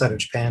outside of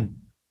Japan.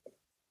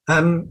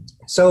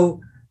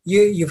 So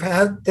you've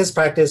had this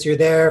practice, you're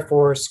there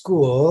for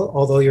school,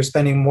 although you're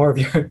spending more of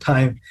your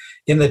time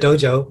in the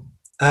dojo.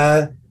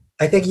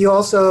 I think you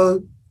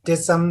also did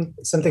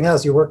something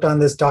else. You worked on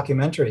this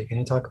documentary. Can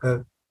you talk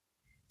about?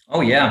 Oh,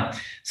 yeah.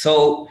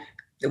 So,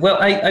 well,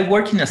 I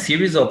work in a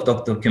series of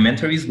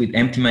documentaries with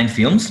Empty Mind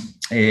Films.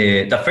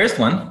 The first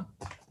one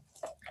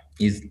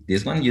is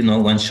this one, you know,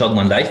 One Shot,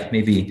 One Life.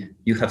 Maybe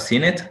you have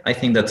seen it. I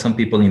think that some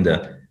people in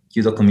the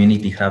Kyudo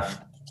community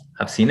have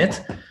seen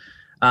it.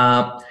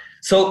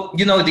 So,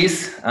 you know,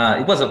 this,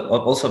 it was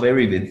also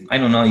very, I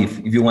don't know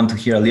if you want to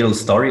hear a little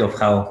story of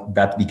how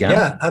that began.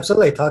 Yeah,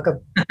 absolutely. Talk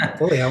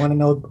fully. I want to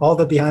know all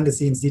the behind the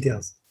scenes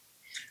details.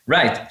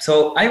 Right.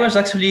 So I was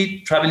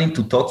actually traveling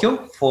to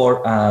Tokyo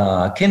for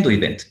a Kendo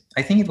event.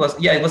 I think it was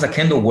a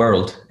Kendo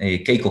World,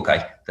 a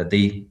Keikokai that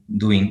they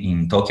doing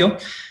in Tokyo.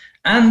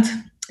 And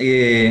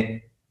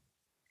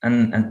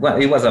well,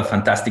 it was a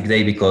fantastic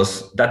day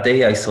because that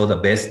day I saw the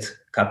best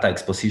kata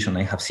exposition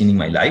I have seen in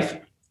my life.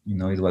 You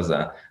know, it was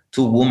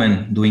two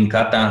women doing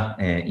kata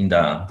in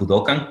the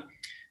Budokan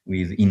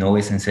with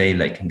Inoue Sensei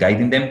like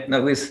guiding them.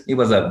 It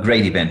was a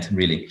great event,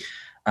 really.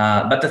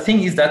 But the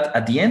thing is that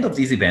at the end of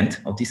this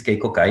event, of this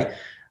Keikokai,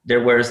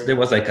 there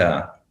was like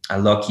a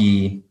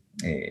lucky,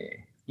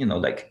 you know,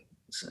 like,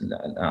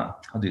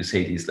 how do you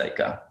say this? Like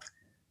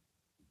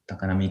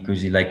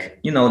Takanamikuji, like,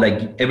 you know,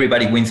 like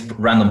everybody wins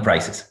random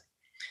prizes,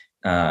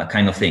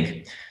 kind of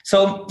thing.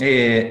 So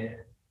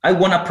I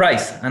won a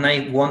prize and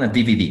I won a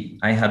DVD.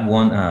 I had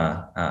won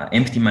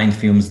Empty Mind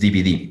Films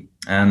DVD.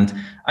 And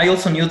I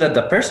also knew that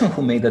the person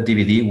who made the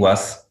DVD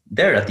was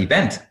there at the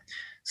event.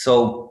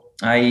 So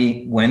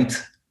I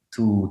went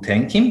to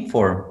thank him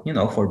for, you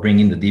know, for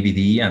bringing the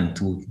DVD and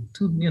to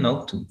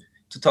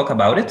talk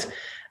about it.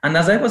 And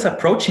as I was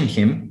approaching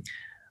him,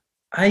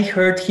 I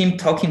heard him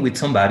talking with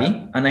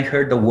somebody, and I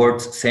heard the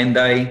words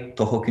Sendai,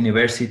 Tohoku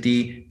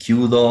University,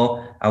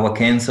 Kyudo,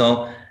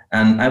 Awakenso,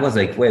 and I was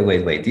like,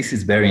 wait, this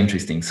is very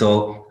interesting.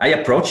 So I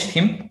approached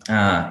him,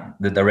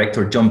 the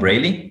director John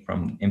Braley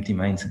from Empty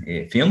Minds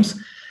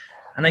Films,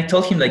 and I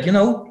told him, like, you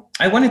know,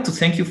 I wanted to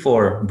thank you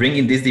for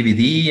bringing this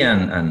DVD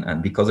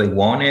and because I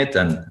won it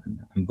and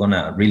I'm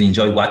gonna really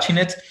enjoy watching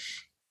it.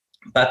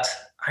 But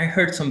I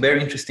heard some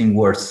very interesting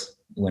words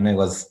when I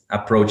was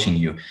approaching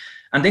you.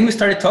 And then we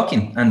started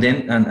talking, and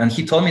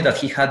he told me that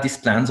he had these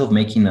plans of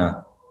making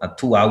a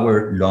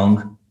 2-hour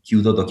long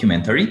Kyudo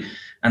documentary,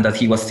 and that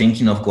he was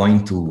thinking of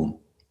going to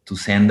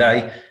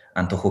Sendai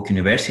and Tohoku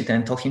University.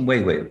 And I told him,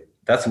 wait,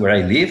 that's where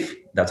I live,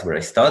 that's where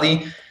I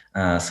study,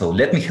 so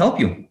let me help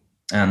you.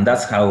 And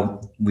that's how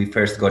we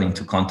first got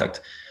into contact.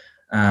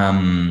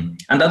 And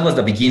that was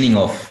the beginning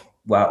of,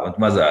 wow, it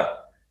was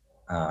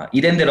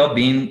it ended up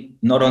being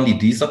not only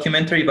this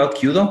documentary about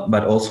Kyudo,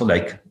 but also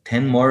like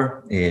 10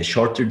 more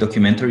shorter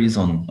documentaries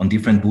on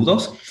different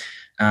budos.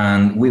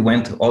 And we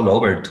went all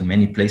over to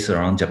many places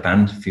around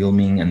Japan,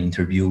 filming and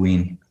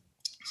interviewing.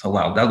 So,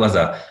 wow, that was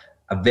a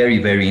very,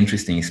 very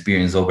interesting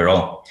experience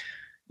overall.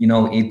 You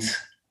know, it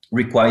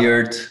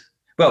required,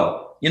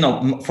 well, you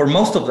know, for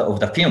most of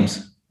the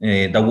films,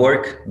 the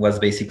work was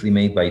basically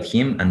made by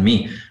him and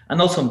me.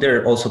 And also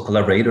there are also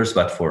collaborators,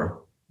 but for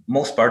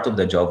most part of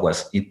the job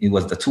it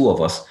was the two of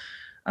us.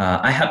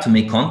 I had to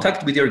make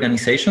contact with the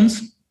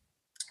organizations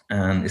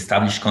and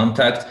establish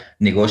contact,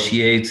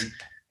 negotiate,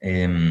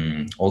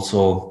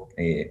 also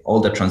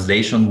all the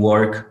translation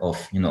work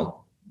of, you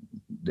know,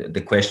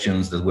 the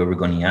questions that we were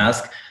going to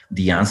ask,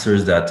 the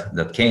answers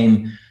that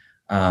came.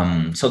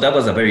 So that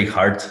was a very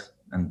hard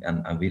and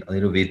a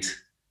little bit,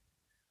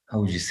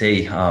 how would you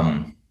say,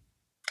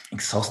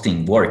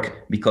 exhausting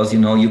work, because, you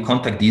know, you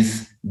contact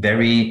these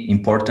very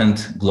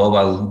important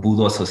global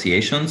Budo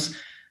associations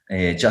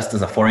just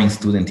as a foreign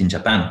student in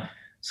Japan.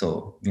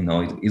 So, you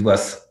know, it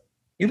was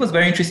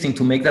very interesting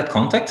to make that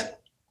contact.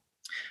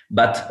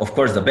 But of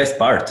course, the best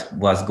part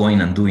was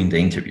going and doing the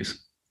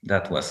interviews.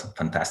 That was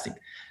fantastic.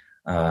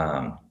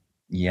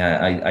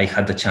 I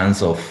had the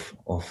chance of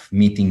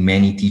meeting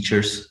many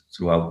teachers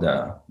throughout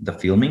the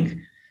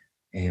filming.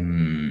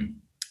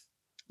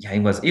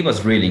 It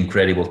was really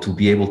incredible to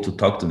be able to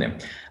talk to them.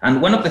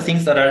 And one of the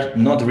things that are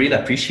not really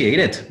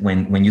appreciated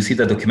when you see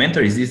the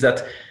documentaries is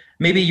that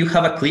maybe you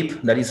have a clip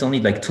that is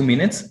only like 2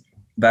 minutes,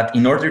 but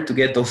in order to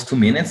get those 2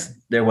 minutes,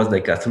 there was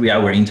like a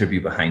 3-hour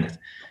interview behind it.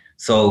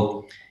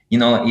 So, you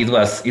know, it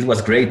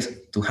was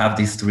great to have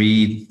these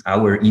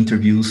 3-hour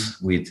interviews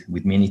with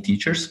many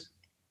teachers.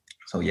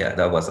 So yeah,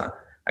 that was a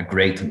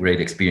great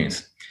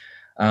experience.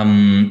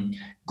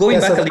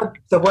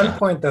 The one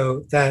point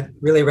though that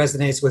really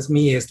resonates with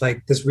me is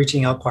like this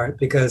reaching out part,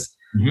 because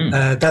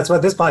that's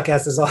what this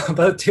podcast is all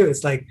about too.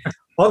 It's like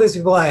all these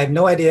people I had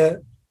no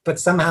idea, but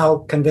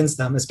somehow convinced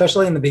them,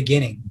 especially in the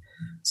beginning.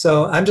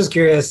 So I'm just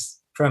curious,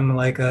 from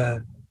like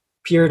a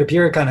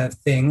peer-to-peer kind of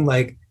thing,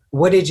 like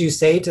what did you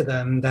say to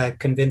them that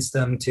convinced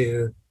them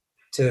to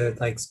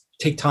like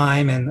take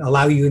time and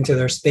allow you into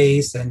their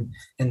space and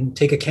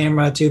take a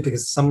camera too,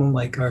 because some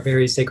like are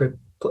very sacred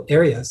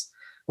areas.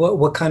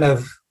 What kind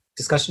of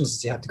discussions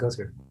do you have to go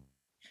through?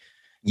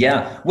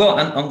 Yeah, well,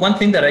 and one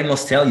thing that I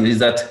must tell you is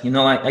that, you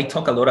know, I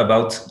talk a lot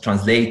about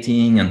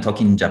translating and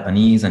talking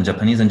Japanese,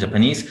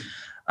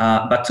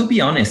 but to be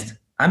honest,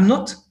 I'm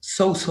not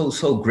so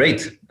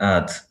great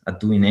at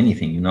doing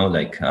anything, you know,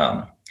 like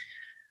I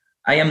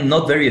am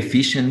not a very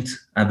efficient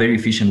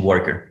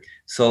worker.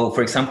 So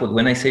for example,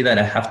 when I say that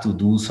I have to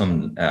do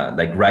some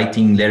like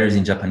writing letters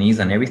in Japanese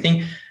and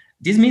everything,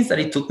 this means that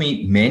it took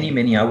me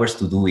many hours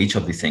to do each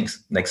of these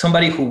things. Like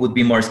somebody who would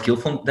be more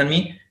skillful than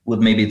me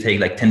would maybe take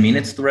like 10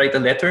 minutes to write a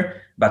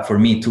letter, but for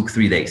me it took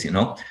 3 days, you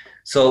know?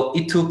 So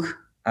it took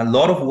a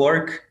lot of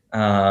work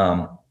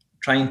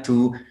trying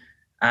to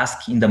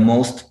ask in the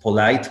most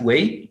polite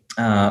way,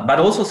 but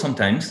also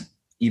sometimes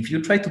if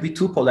you try to be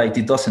too polite,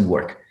 it doesn't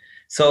work.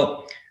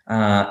 So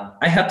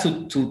I had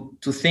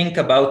to think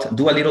about,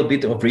 do a little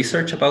bit of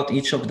research about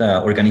each of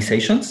the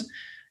organizations,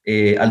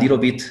 a little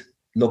bit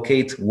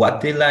locate what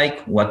they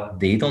like, what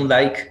they don't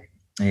like,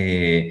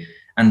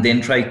 and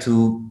then try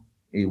to,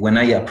 when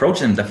I approach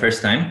them the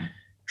first time,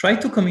 try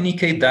to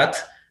communicate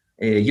that,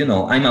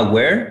 I'm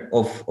aware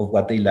of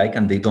what they like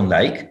and they don't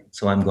like.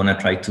 So I'm going to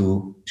try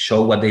to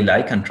show what they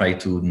like and try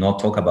to not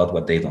talk about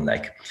what they don't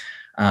like.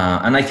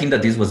 And I think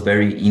that this was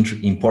very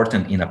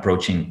important in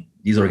approaching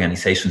these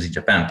organizations in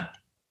Japan.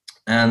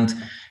 And,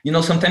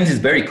 sometimes it's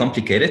very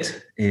complicated.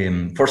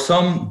 For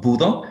some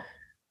Budo,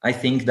 I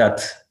think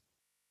that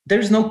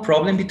there's no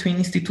problem between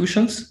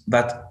institutions,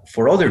 but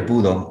for other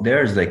Budo,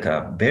 there's like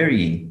a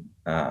very,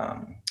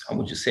 how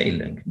would you say,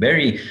 like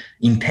very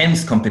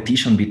intense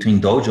competition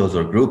between dojos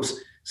or groups.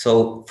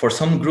 So for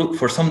some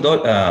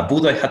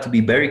Budo, I had to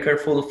be very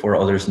careful. For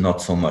others,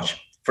 not so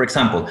much. For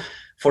example,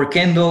 for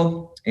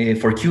Kendo,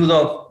 for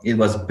Kyudo, it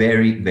was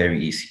very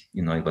easy.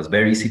 It was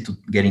very easy to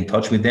get in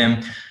touch with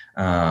them.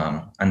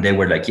 And they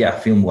were like, yeah,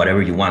 film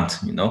whatever you want,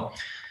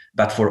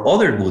 But for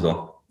other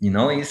Budo,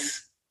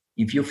 is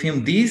if you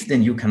film this,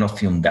 then you cannot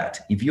film that.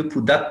 If you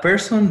put that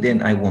person,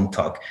 then I won't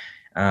talk.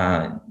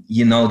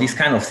 This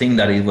kind of thing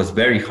that it was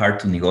very hard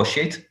to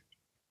negotiate.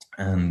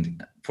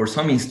 And for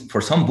some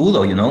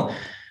Budo,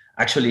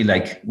 actually,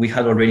 like we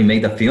had already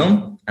made a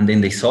film and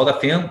then they saw the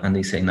film and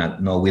they say,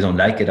 no, we don't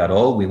like it at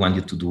all. We want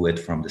you to do it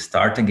from the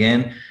start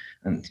again.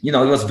 And, it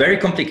was very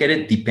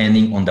complicated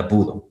depending on the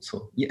Budo.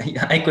 So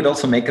yeah, I could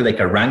also make like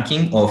a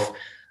ranking of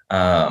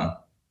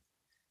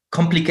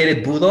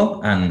complicated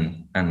Budo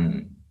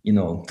and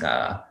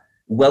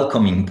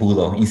welcoming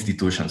Budo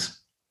institutions.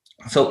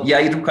 So yeah,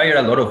 it required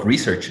a lot of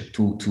research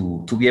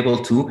to be able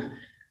to,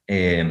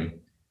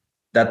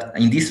 that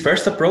in this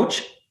first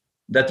approach,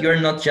 that you're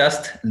not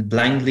just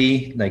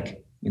blindly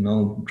like,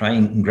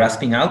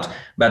 grasping out,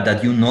 but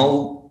that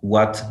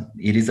what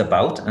it is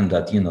about and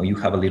that, you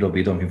have a little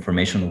bit of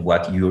information of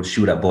what you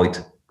should avoid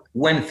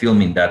when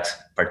filming that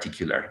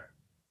particular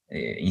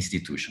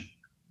institution.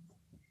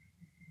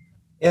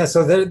 Yeah,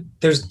 so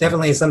there's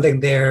definitely something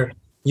there.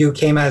 You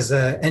came as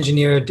an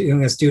engineer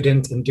doing a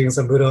student and doing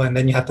some Budo, and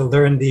then you have to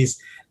learn these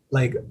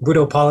like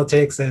Budo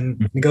politics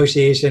and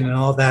negotiation and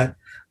all that.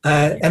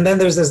 And then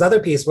there's this other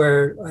piece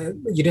where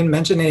you didn't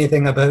mention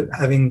anything about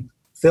having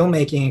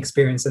filmmaking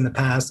experience in the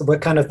past.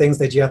 What kind of things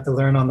did you have to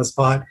learn on the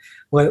spot?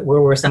 What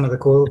were some of the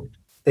cool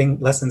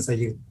lessons that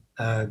you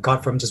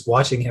got from just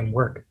watching him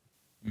work?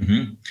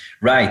 Mm-hmm.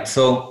 Right.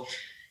 So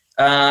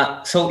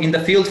in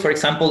the field, for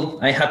example,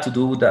 I had to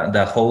do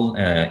the whole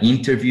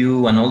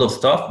interview and all those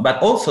stuff,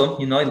 but also,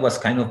 it was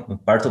kind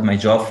of part of my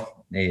job,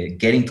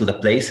 getting to the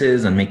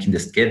places and making the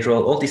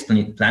schedule. All this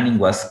planning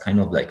was kind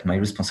of like my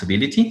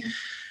responsibility.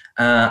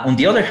 On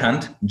the other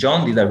hand,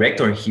 John, the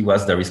director, he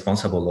was the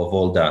responsible of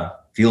all the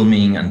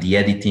filming and the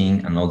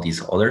editing and all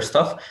this other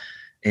stuff.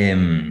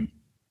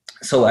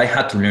 So I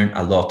had to learn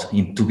a lot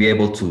to be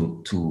able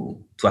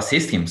to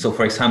assist him. So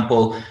for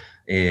example,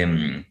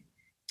 I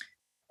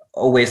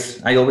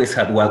always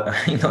had,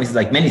 it's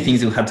like many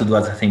things you have to do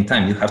at the same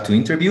time. You have to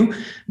interview,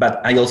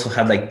 but I also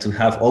had like to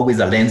have always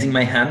a lens in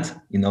my hand,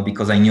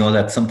 because I know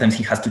that sometimes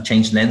he has to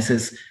change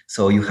lenses.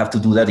 So you have to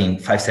do that in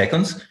 5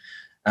 seconds.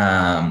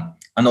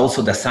 And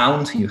also the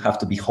sound, you have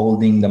to be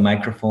holding the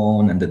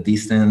microphone and the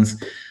distance,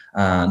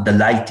 the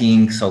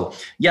lighting. So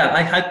yeah,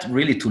 I had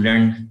really to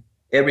learn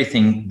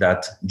everything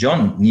that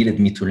John needed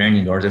me to learn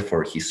in order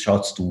for his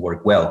shots to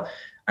work well.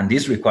 And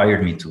this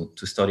required me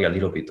to study a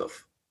little bit of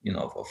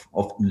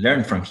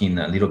learn from him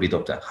a little bit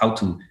of how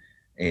to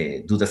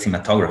do the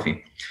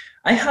cinematography.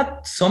 I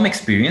had some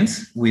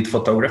experience with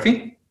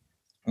photography.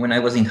 When I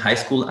was in high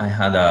school, I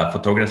had a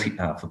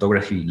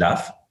photography lab,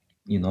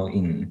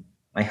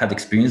 I had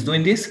experience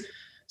doing this.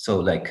 So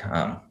like,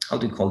 how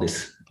do you call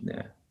this?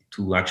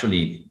 To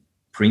actually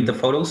print the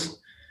photos.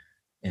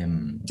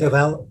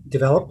 Develop?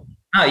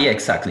 Yeah,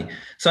 exactly.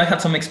 So I had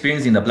some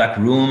experience in the black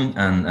room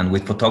and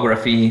with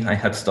photography. I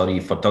had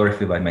studied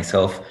photography by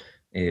myself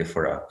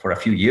for a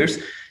few years.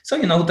 So,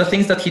 the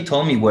things that he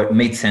told me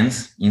made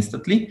sense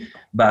instantly,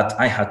 but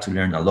I had to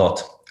learn a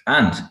lot.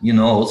 And,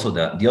 also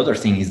the other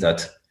thing is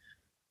that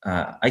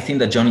I think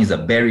that John is a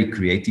very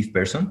creative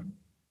person,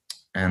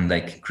 and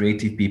like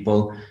creative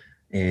people,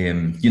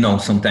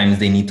 sometimes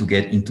they need to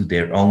get into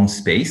their own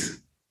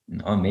space,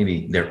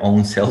 maybe their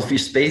own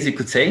selfish space, you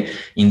could say,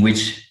 in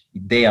which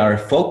they are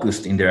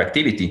focused in their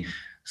activity.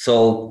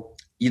 So,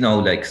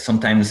 like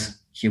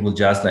sometimes he will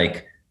just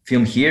like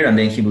film here and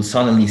then he will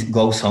suddenly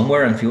go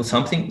somewhere and film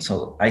something.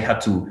 So I had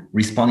to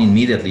respond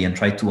immediately and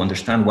try to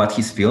understand what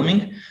he's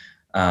filming,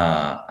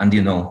 and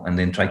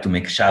then try to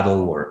make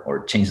shadow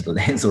or change the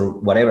lens or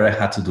whatever I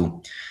had to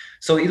do.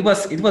 So it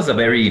was a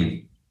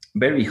very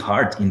very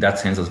hard in that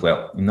sense as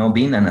well. You know,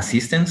 being an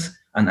assistant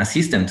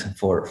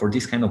for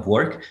this kind of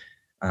work,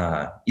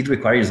 it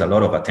requires a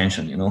lot of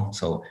attention, you know.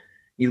 So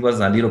it was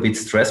a little bit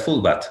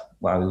stressful, but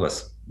wow, it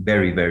was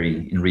very,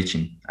 very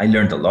enriching. I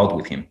learned a lot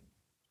with him.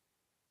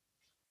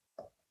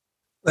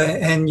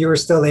 And you were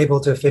still able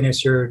to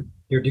finish your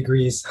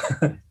degrees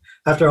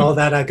after all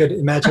that. I could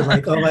imagine,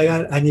 like, oh my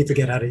God, I need to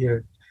get out of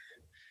here.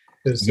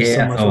 There's just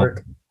so much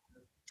work.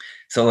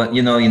 So,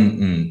 you know,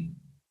 in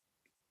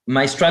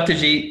my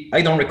strategy,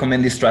 I don't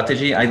recommend this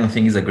strategy. I don't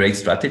think it's a great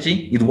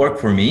strategy. It worked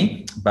for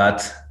me,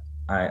 but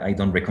I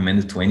don't recommend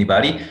it to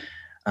anybody.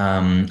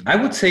 I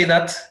would say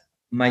that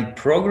my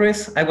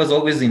progress, I was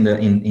always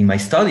in my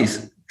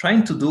studies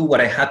trying to do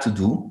what I had to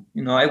do.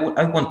 You know,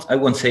 I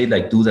won't say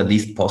like do the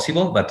least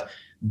possible, but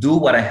do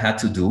what I had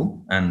to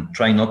do and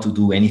try not to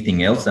do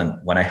anything else than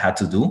what I had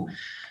to do.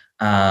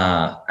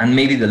 And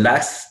maybe the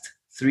last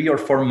 3 or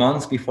 4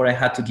 months before I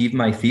had to give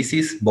my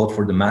thesis, both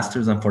for the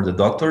masters and for the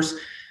doctors,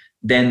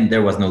 then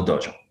there was no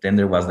dojo. Then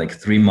there was like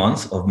 3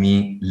 months of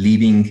me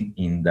living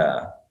in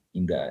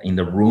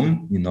the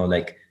room, you know,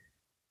 like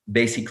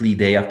basically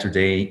day after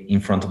day in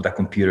front of the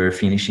computer,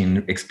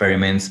 finishing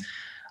experiments.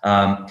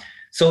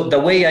 So the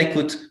way I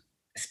could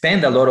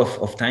spend a lot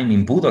of time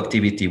in Budo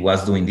activity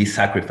was doing this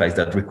sacrifice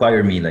that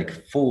required me like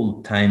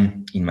full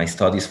time in my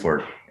studies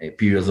for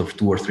periods of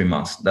 2 or 3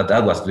 months.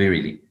 That was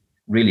really,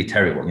 really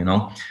terrible, you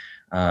know.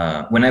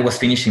 When I was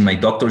finishing my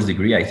doctor's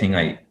degree, I think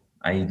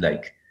I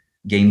like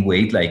gained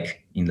weight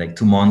like in like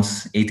 2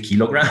 months, 8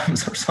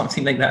 kilograms or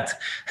something like that.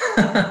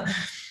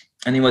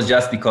 And it was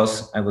just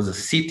because I was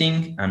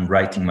sitting and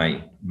writing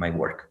my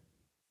work.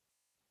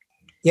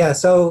 Yeah.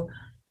 So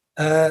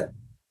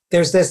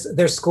there's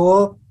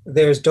school,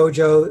 there's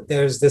dojo,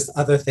 there's this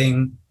other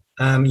thing.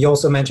 You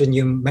also mentioned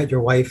you met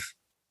your wife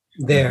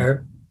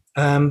there.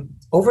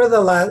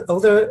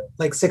 Over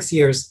like 6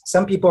 years,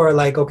 some people are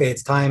like, okay,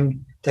 it's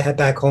time to head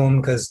back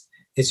home because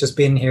it's just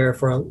been here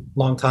for a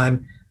long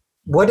time.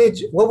 What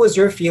was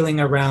your feeling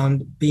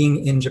around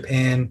being in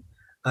Japan,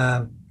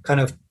 kind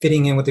of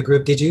fitting in with the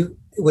group?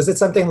 Was it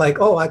something like,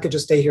 oh, I could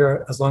just stay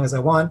here as long as I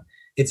want,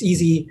 it's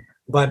easy,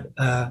 but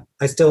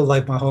I still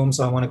like my home,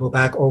 so I want to go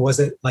back? Or was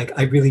it like,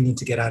 I really need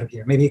to get out of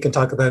here? Maybe you can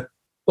talk about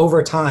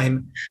over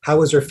time, how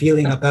was your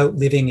feeling about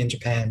living in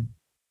Japan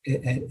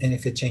and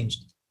if it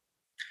changed?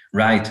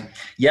 Right.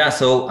 Yeah.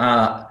 So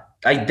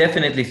I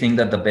definitely think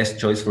that the best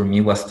choice for me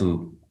was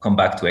to come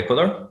back to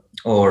Ecuador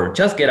or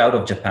just get out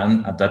of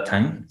Japan at that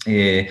time.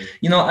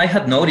 You know, I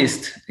had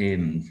noticed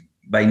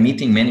by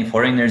meeting many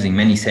foreigners in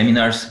many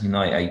seminars, you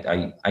know,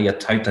 I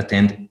tried to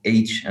attend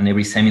each and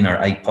every seminar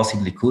I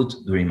possibly could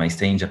during my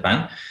stay in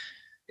Japan.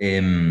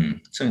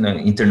 So, you know,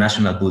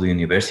 international Budo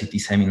University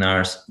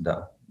seminars,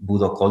 the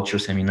Budo culture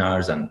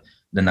seminars, and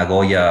the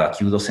Nagoya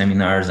Kyudo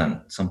seminars,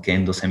 and some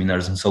Kendo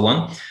seminars, and so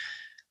on.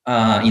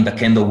 In the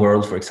Kendo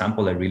world, for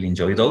example, I really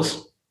enjoy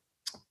those.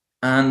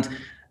 And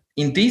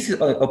in these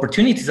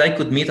opportunities, I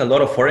could meet a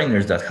lot of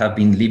foreigners that have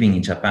been living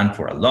in Japan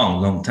for a long,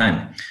 long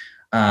time.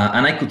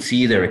 And I could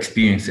see their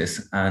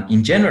experiences. And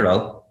in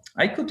general,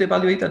 I could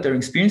evaluate that their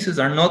experiences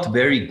are not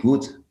very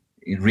good,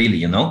 really,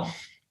 you know.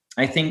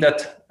 I think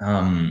that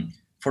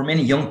for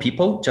many young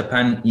people,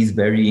 Japan is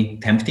very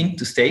tempting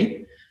to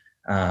stay.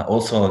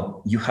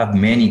 Also, you have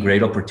many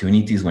great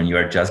opportunities when you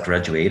are just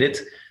graduated.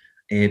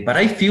 But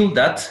I feel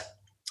that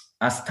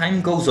as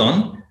time goes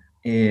on,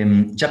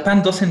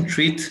 Japan doesn't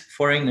treat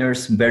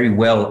foreigners very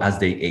well as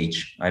they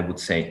age, I would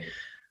say.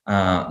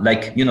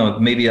 Like, you know,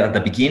 maybe at the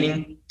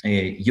beginning,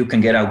 you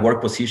can get a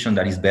work position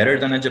that is better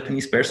than a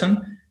Japanese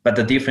person, but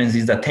the difference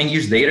is that 10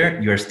 years later,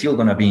 you're still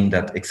going to be in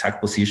that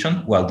exact position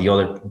while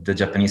the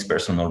Japanese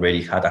person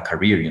already had a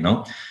career, you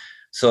know?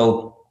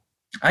 So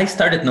I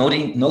started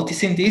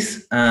noticing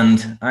this,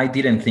 and I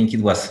didn't think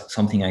it was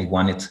something I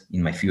wanted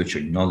in my future,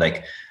 you know,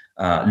 like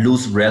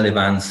lose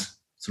relevance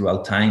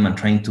throughout time and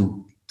trying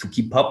to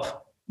keep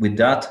up with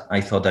that.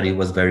 I thought that it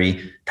was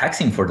very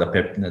taxing for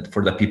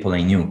the people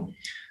I knew.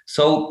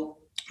 So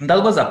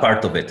that was a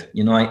part of it.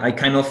 You know, I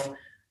kind of,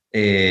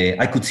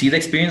 I could see the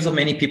experience of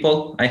many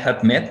people I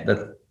had met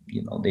that,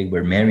 you know, they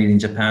were married in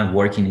Japan,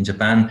 working in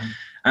Japan.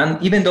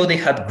 And even though they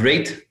had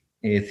great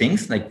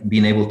things like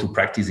being able to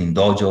practice in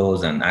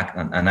dojos and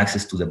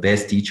access to the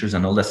best teachers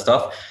and all that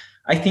stuff,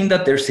 I think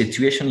that their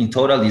situation in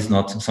total is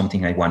not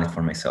something I wanted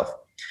for myself.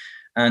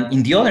 And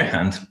in the other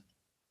hand,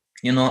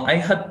 you know, I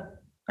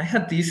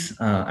had this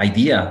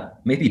idea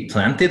maybe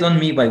planted on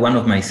me by one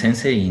of my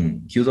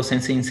Kyudo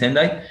sensei in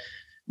Sendai,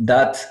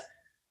 that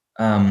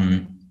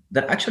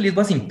actually it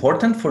was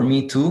important for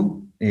me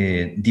to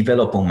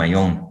develop on my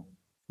own.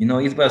 You know,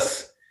 it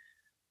was,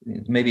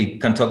 maybe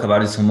can talk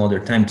about it some other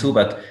time too,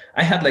 but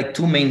I had like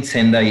 2 main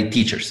Sendai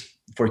teachers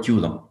for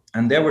Kyudo,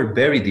 and they were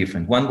very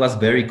different. One was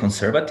very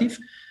conservative,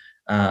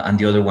 and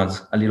the other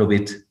was a little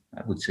bit,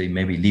 I would say,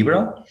 maybe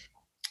liberal.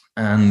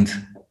 And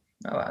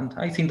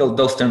I think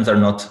those terms are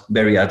not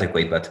very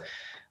adequate, but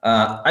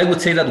I would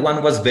say that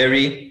one was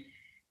very,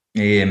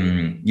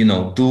 you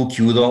know, do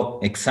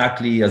Kyudo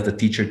exactly as the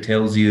teacher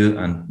tells you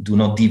and do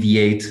not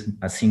deviate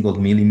a single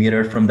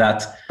millimeter from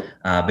that.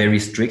 very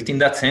strict in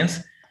that sense.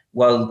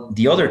 While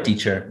the other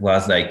teacher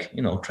was like,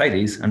 try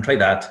this and try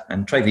that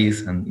and try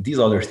this and this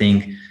other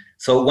thing.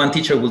 So one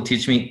teacher will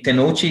teach me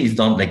tenouchi is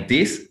done like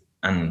this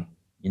and,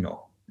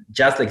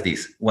 just like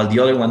this. While the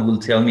other one will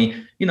tell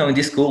me, in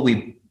this school,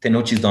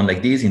 tenouchi is done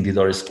like this, in this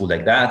other school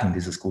like that, in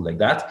this school like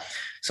that.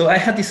 So I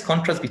had this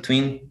contrast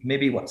between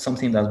maybe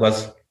something that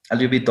was a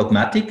little bit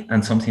dogmatic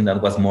and something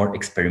that was more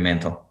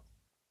experimental.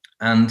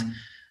 And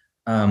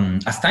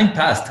as time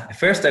passed, at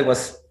first I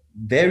was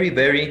very,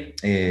 very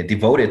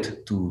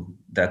devoted to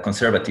the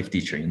conservative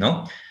teacher,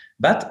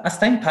 But as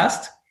time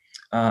passed,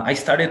 I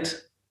started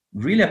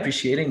really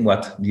appreciating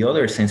what the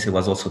other sensei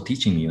was also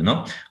teaching me,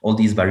 all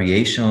these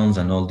variations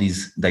and all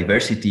this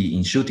diversity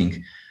in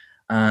shooting.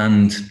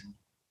 And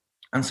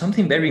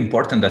something very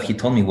important that he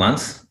told me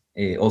once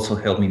also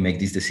helped me make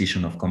this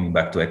decision of coming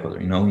back to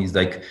Ecuador, is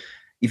like,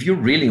 if you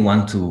really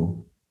want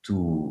to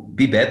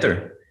be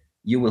better,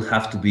 you will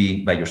have to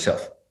be by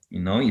yourself.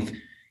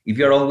 If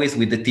you're always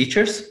with the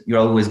teachers, you're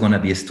always going to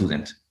be a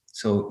student.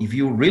 So if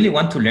you really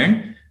want to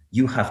learn,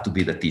 you have to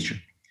be the teacher.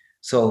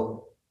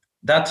 So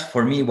that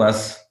for me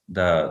was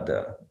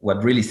the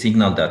what really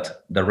signaled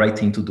that the right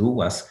thing to do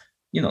was,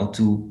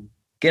 to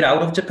get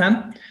out of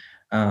Japan.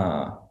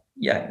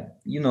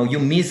 You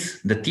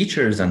miss the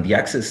teachers and the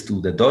access to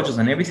the dojos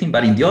and everything.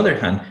 But on the other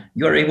hand,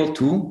 you are able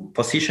to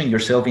position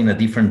yourself in a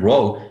different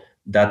role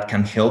that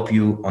can help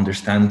you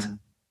understand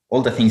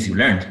all the things you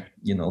learned,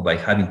 by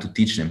having to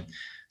teach them.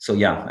 So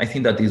yeah, I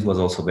think that this was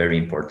also very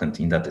important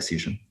in that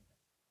decision.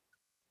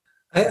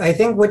 I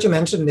think what you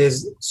mentioned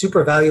is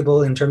super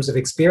valuable in terms of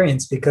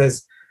experience,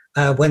 because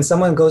when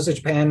someone goes to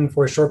Japan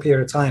for a short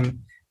period of time,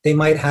 they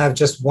might have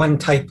just one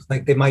type,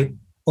 like they might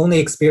only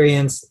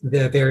experience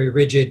the very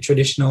rigid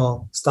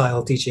traditional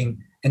style teaching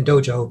and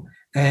dojo,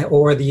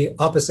 or the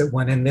opposite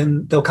one. And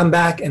then they'll come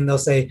back and they'll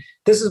say,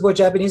 this is what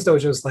Japanese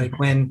dojo is like,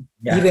 when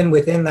even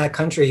within that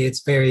country,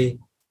 it's very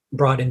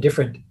broad and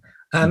different.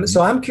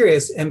 So I'm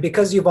curious, and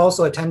because you've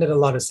also attended a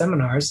lot of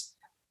seminars,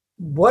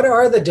 what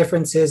are the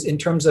differences in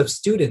terms of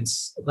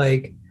students,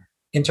 like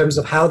in terms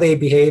of how they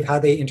behave, how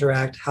they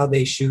interact, how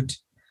they shoot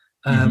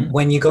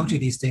when you go to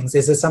these things?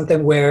 Is it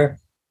something where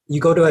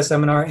you go to a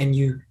seminar and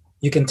you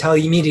can tell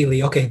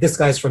immediately, okay, this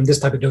guy's from this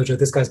type of dojo,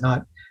 this guy's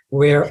not,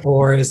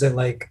 or is it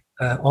like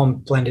all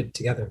blended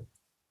together?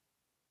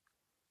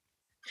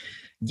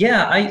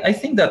 Yeah, I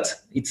think that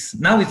it's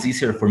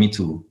easier for me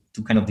to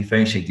kind of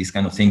differentiate this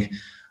kind of thing.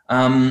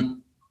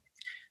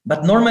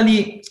 But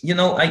normally,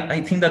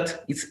 I think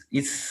that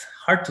it's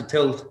hard to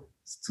tell,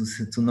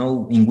 to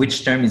know in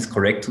which term is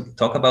correct to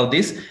talk about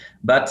this.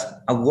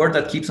 But a word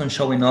that keeps on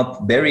showing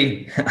up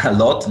a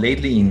lot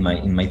lately in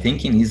my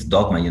thinking is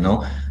dogma.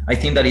 I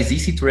think that it's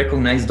easy to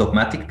recognize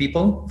dogmatic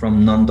people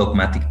from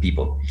non-dogmatic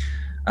people,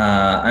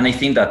 and I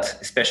think that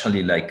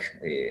especially like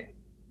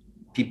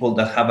people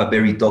that have a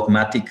very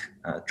dogmatic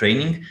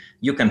training,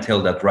 you can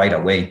tell that right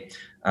away.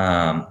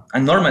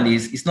 And normally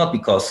it's not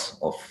because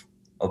of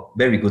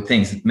very good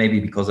things. It may be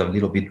because of a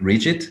little bit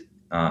rigid,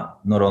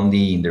 not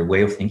only in their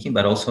way of thinking,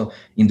 but also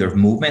in their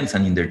movements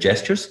and in their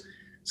gestures.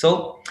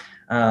 So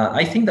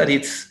I think that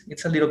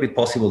it's a little bit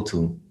possible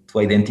to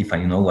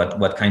identify,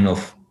 what kind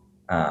of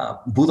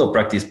Budo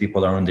practice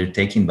people are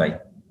undertaking by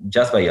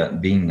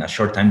being a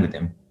short time with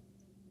them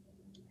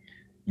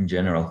in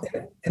general.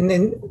 And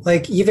then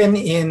like even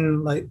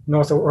in like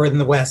North or in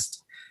the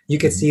West, you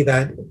could see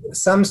that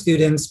some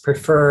students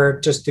prefer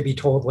just to be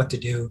told what to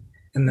do,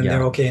 and then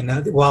they're okay. And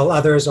while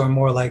others are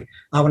more like,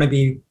 I want to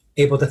be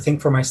able to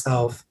think for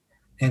myself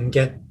and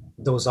get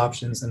those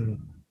options, and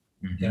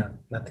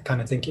that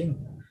kind of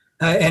thinking.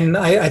 And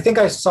I think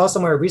I saw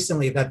somewhere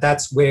recently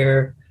that's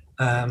where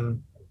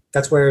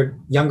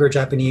younger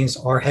Japanese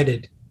are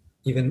headed,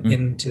 even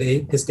in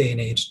this day and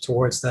age,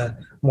 towards the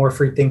more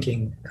free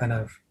thinking kind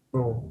of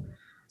role.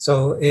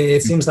 So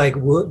it seems like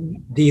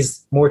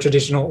these more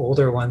traditional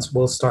older ones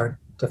will start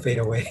to fade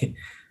away.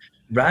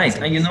 Right.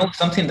 And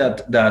something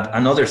that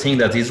another thing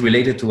that is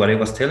related to what I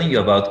was telling you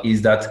about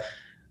is that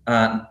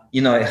I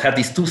have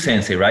these two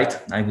sensei, right?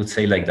 I would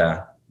say like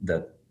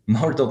the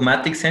more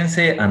dogmatic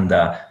sensei and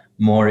the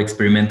more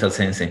experimental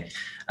sensei.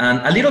 And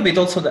a little bit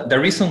also the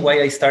reason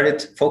why I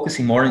started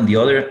focusing more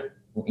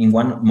in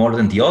one more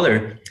than the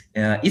other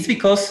is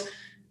because,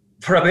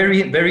 for a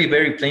very, very,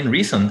 very plain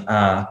reason,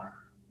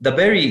 the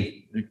very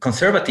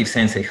conservative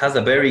sensei has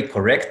a very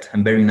correct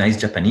and very nice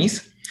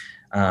Japanese,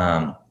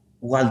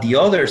 while the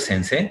other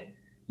sensei,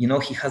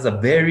 he has a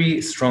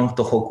very strong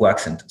Tohoku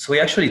accent. So it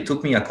actually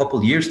took me a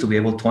couple years to be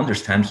able to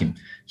understand him.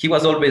 He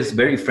was always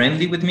very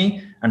friendly with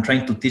me and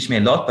trying to teach me a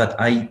lot, but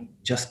I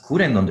just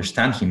couldn't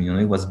understand him.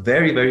 It was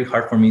very, very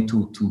hard for me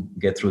to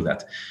get through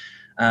that.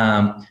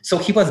 So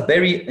he was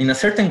in a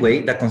certain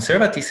way, the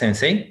conservative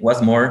sensei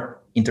was more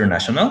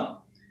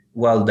international,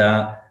 while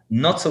the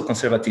not so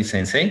conservative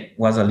sensei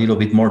was a little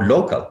bit more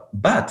local.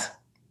 But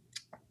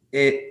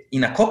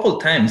in a couple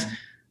times,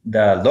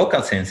 the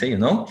local sensei,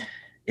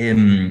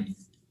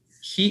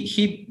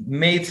 he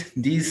made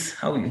this,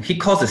 he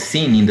caused a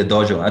scene in the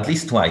dojo at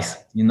least twice,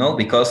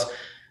 because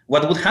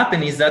what would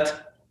happen is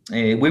that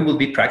we will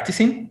be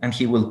practicing, and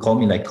he will call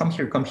me like, come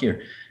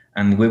here.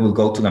 And we will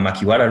go to the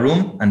Makiwara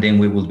room, and then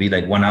we will be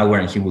like 1 hour,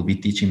 and he will be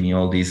teaching me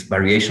all these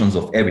variations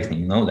of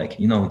everything,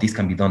 this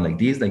can be done like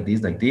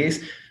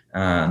this.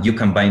 You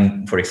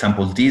combine, for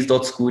example, this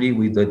dot scuri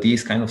with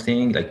this kind of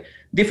thing, like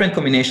different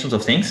combinations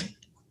of things.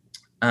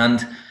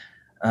 And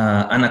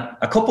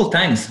a couple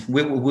times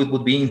we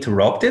would be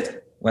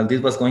interrupted while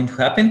this was going to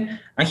happen.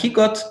 And he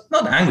got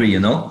not angry,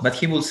 but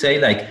he will say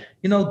like,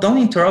 don't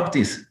interrupt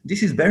this.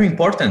 This is very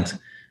important.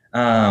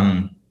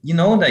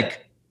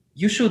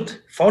 You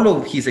should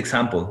follow his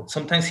example.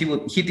 Sometimes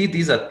he did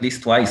this at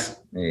least twice,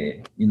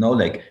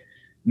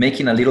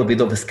 making a little bit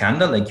of a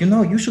scandal. Like,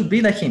 you should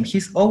be like him.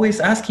 He's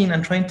always asking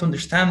and trying to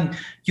understand.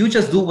 You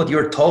just do what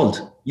you're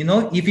told.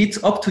 If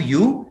it's up to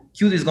you,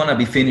 Kyudo is going to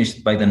be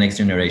finished by the next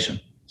generation.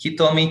 He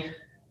told me,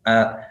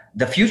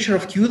 the future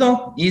of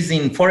Kyudo is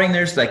in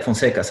foreigners like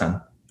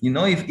Fonseca-san.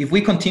 If we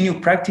continue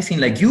practicing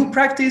like you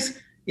practice,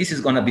 this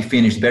is going to be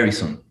finished very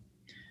soon.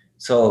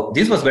 So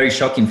this was very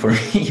shocking for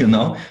me,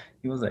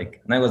 He was like,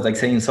 and I was like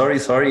saying, sorry,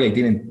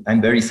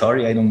 I'm very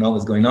sorry. I don't know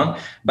what's going on.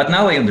 But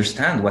now I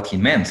understand what he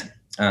meant.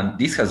 And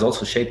this has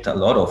also shaped a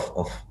lot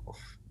of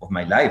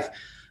my life.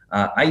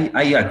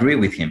 I agree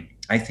with him.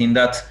 I think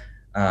that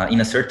in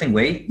a certain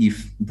way,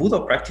 if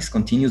Budo practice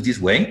continues this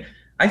way,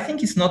 I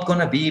think it's not going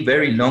to be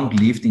very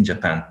long-lived in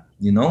Japan,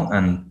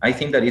 and I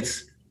think that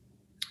it's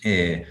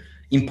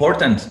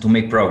important to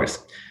make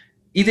progress.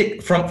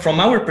 From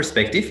our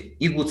perspective,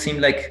 it would seem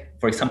like,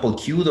 for example,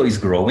 Kyudo is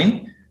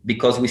growing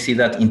because we see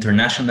that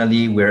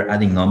internationally we're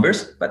adding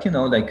numbers, but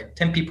like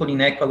 10 people in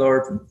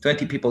Ecuador,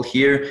 20 people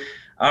here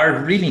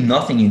are really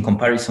nothing in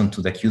comparison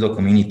to the Kyudo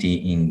community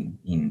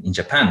in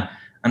Japan.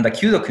 And the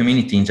Kyudo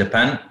community in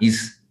Japan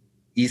is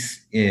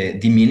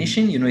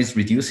diminishing, is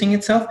reducing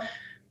itself.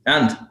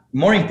 And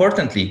more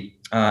importantly,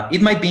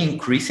 it might be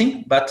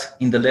increasing, but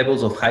in the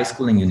levels of high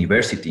school and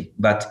university.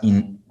 But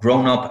in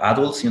grown-up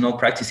adults,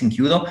 practicing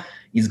Kyudo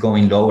is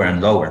going lower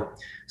and lower.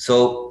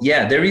 So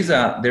yeah, there is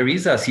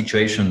a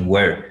situation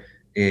where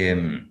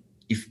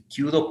if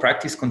Kyudo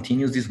practice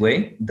continues this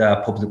way, the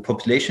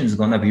population is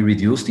going to be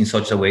reduced in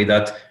such a way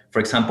that, for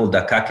example,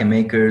 the kake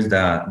makers,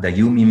 the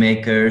yumi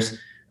makers,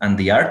 and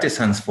the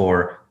artisans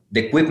for the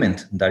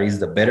equipment that is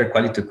the better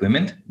quality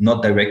equipment,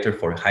 not directed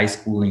for high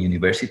school and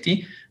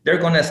university, they're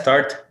going to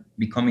start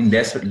becoming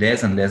less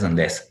and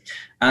less.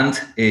 And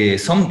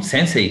some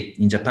sensei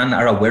in Japan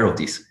are aware of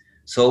this.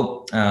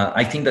 So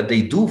I think that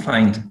they do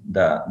find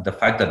the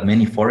fact that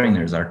many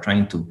foreigners are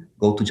trying to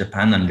go to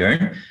Japan and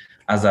learn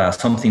as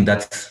something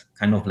that's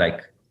kind of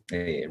like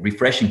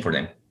refreshing for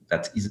them.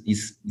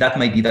 That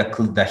might be the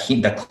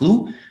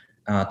clue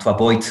to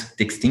avoid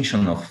the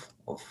extinction of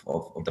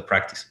the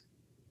practice.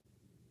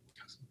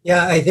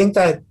 Yeah, I think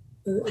that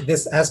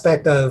this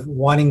aspect of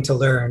wanting to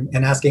learn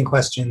and asking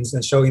questions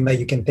and showing that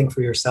you can think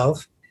for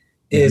yourself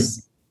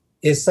is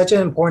such an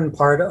important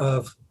part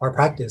of our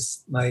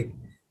practice. Like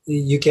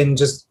you can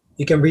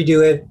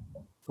redo it.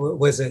 What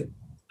was it?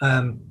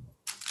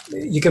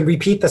 You can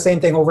repeat the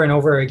same thing over and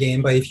over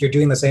again, but if you're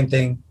doing the same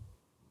thing,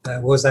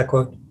 what was that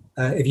quote?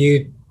 If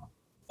you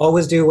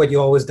always do what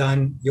you always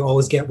done, you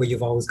always get what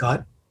you've always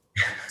got.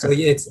 So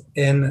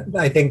and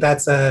I think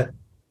that's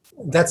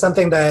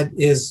something that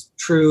is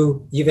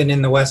true even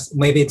in the West.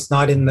 Maybe it's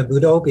not in the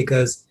Budo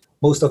because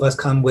most of us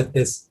come with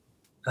this,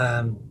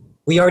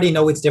 we already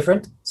know it's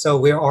different. So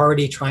we're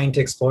already trying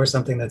to explore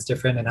something that's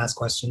different and ask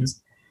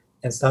questions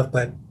and stuff.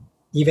 But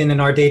even in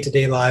our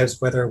day-to-day lives,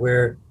 whether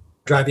we're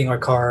driving our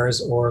cars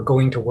or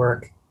going to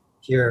work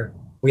here,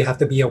 we have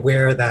to be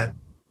aware that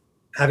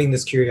having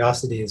this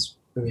curiosity is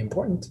really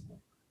important.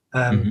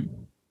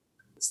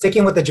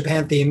 Sticking with the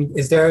Japan theme,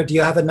 do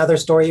you have another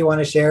story you want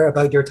to share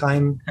about your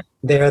time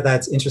there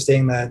that's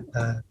interesting?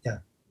 Yeah.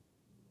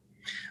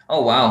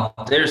 Oh wow,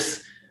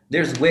 there's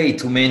way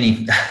too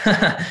many,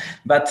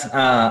 but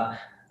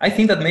I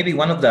think that maybe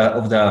one of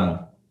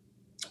the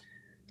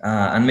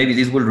and maybe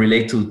this will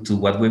relate to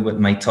what we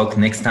might talk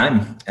next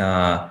time.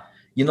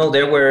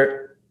 There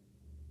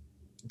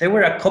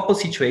were a couple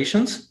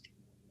situations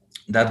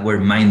that were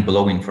mind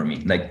blowing for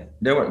me. Like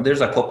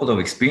there's a couple of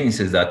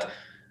experiences that.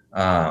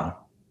 I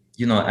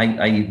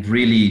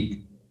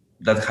really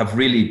have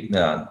really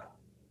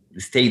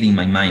stayed in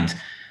my mind.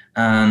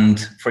 And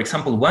for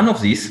example, one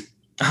of these,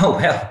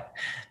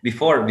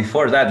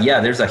 before that, yeah,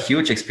 there's a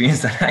huge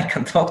experience that I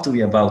can talk to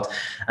you about.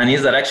 And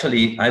is that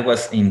actually I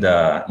was in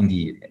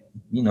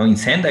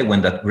Sendai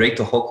when that Great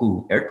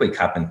Tohoku earthquake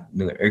happened,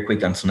 the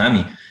earthquake and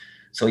tsunami.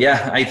 So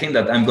yeah, I think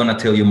that I'm going to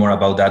tell you more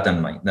about that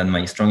than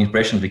my strong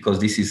impressions, because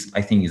this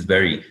I think is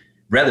very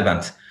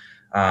relevant.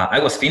 I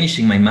was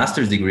finishing my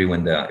master's degree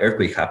when the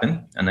earthquake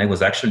happened, and I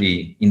was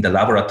actually in the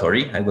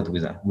laboratory. I was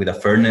with a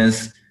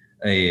furnace,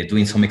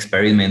 doing some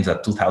experiments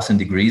at 2,000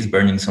 degrees,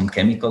 burning some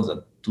chemicals at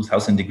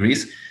 2,000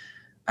 degrees,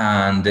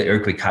 and the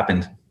earthquake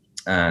happened.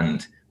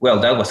 And well,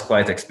 that was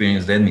quite an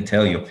experience, let me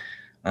tell you.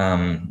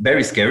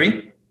 Very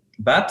scary,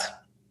 but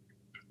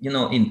in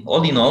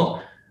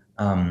all,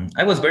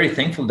 I was very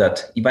thankful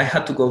that if I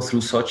had to go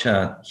through such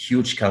a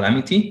huge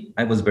calamity,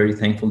 I was very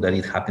thankful that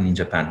it happened in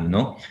Japan, you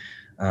know.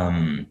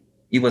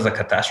 It was a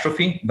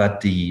catastrophe,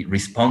 but the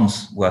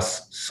response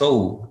was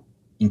so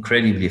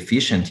incredibly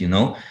efficient, you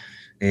know,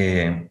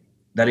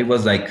 that it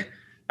was like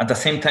at the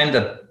same time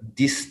that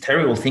this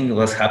terrible thing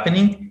was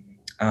happening,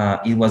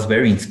 it was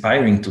very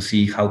inspiring to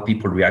see how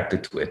people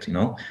reacted to it, you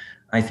know.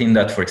 I think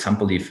that, for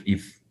example,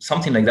 if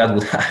something like that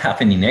would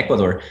happen in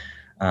Ecuador,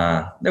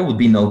 there would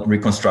be no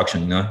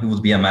reconstruction, you know. It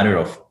would be a matter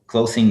of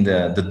closing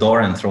the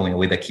door and throwing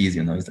away the keys,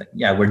 you know. It's like,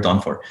 yeah, we're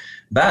done for.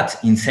 But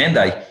in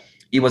Sendai,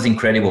 it was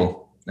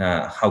incredible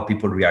how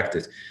people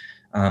reacted.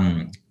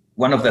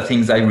 One of the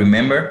things I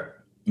remember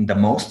the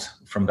most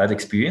from that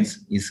experience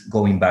is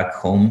going back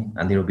home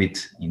a little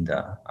bit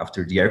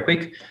after the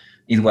earthquake.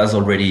 It was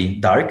already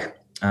dark.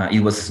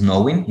 It was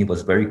snowing. It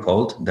was very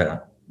cold.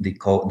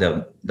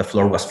 The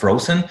floor was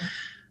frozen.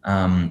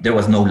 There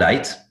was no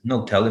light,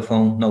 no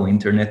telephone, no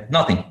internet,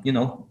 nothing. You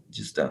know,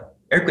 just the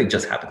earthquake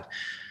just happened.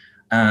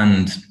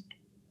 And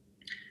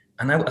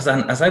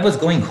as I was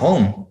going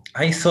home,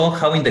 I saw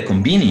how in the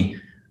conveni,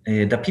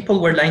 the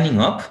people were lining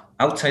up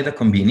outside the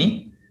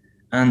conveni,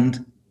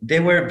 and they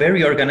were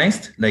very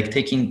organized, like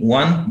taking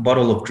one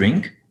bottle of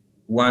drink,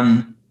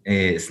 one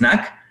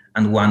snack,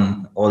 and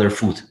one other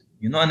food.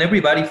 You know, and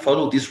everybody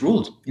followed these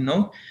rules. You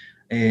know,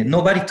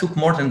 nobody took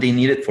more than they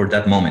needed for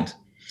that moment.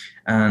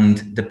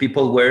 And the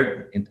people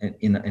were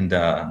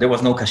there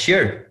was no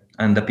cashier,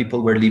 and the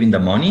people were leaving the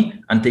money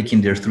and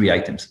taking their 3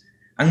 items.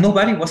 And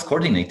nobody was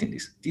coordinating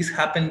this. This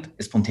happened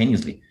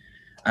spontaneously.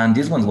 And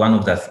this was one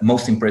of the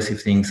most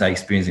impressive things I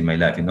experienced in my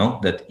life, you know,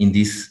 that in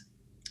this,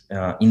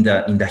 in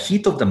the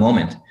heat of the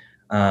moment,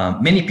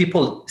 many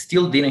people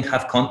still didn't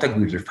have contact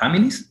with their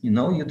families. You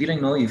know, you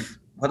didn't know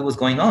what was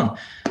going on.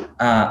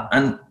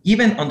 And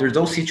even under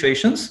those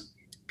situations,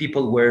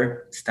 people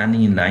were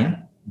standing in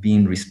line,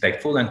 being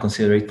respectful and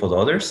considerate for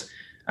others,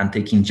 and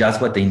taking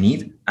just what they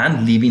need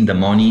and leaving the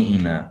money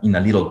in a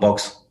little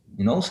box,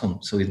 you know,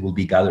 so it will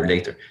be gathered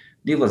later.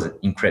 It was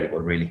incredible,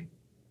 really.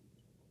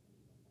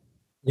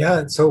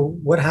 Yeah. So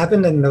what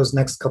happened in those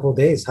next couple of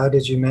days? How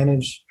did you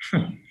manage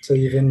to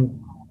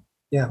even,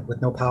 with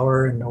no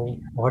power and no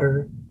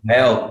water?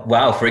 Well,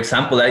 wow. For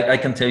example, I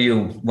can tell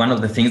you one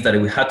of the things that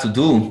we had to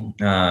do.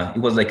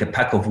 It was like a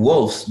pack of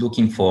wolves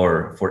looking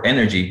for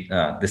energy,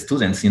 the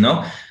students, you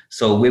know.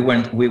 So we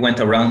went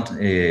around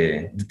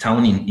the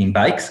town in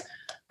bikes,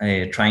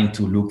 trying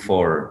to look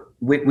for.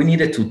 We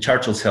needed to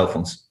charge our cell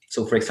phones.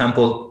 So, for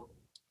example,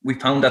 we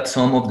found that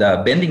some of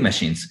the vending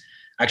machines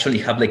actually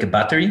have like a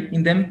battery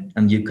in them,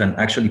 and you can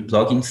actually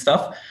plug in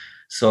stuff.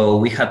 So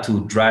we had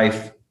to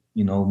drive,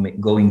 you know,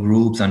 go in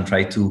groups and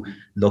try to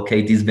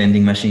locate these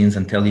vending machines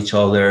and tell each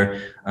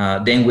other.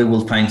 Then we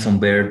will find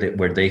somewhere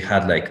where they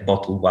had like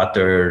bottled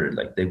water,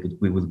 like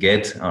we would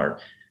get, or,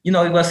 you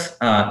know, it was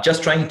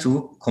just trying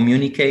to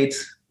communicate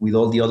with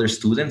all the other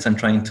students and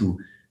trying to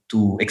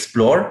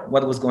explore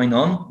what was going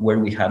on, where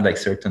we had like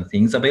certain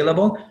things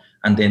available,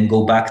 and then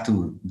go back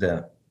to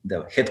the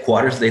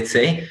headquarters, let's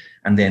say,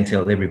 and then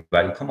tell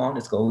everybody, come on,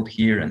 let's go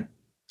here. And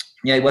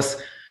yeah,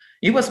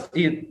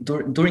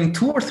 during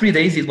 2 or 3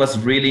 days, it was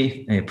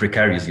really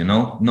precarious, you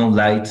know, no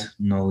light,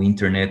 no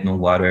internet, no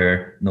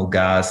water, no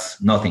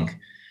gas, nothing.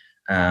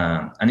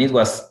 And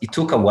it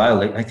took a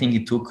while. I think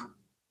it took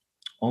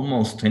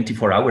almost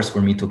 24 hours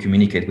for me to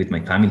communicate with my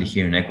family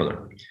here in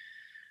Ecuador.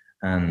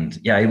 And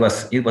yeah, it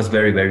was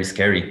very, very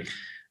scary.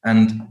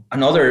 And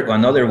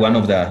another one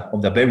of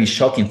the very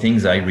shocking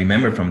things I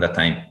remember from that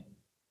time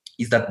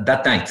is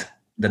that night,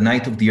 the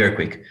night of the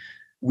earthquake,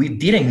 we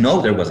didn't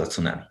know there was a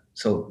tsunami.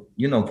 So,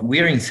 you know,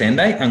 we're in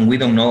Sendai and we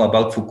don't know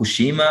about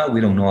Fukushima.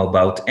 We don't know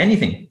about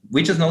anything.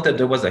 We just know that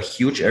there was a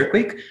huge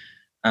earthquake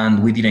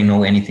and we didn't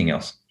know anything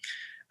else.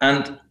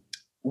 And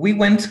we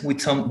went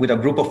with a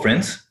group of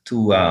friends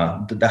to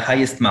the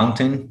highest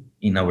mountain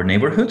in our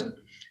neighborhood.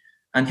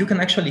 And you can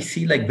actually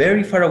see like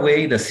very far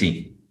away the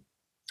sea.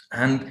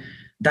 And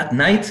that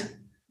night,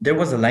 there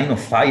was a line of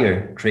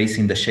fire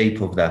tracing the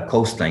shape of the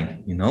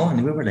coastline, you know,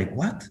 and we were like,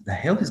 what the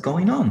hell is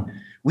going on?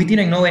 We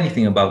didn't know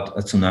anything about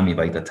a tsunami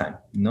by that time.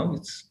 You know,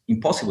 it's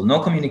impossible, no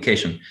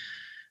communication.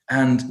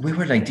 And we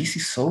were like, this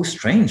is so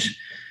strange.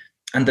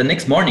 And the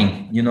next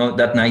morning, you know,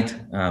 that night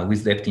we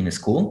slept in a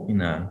school, in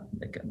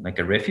like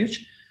a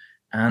refuge.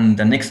 And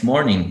the next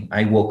morning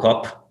I woke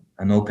up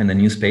and opened a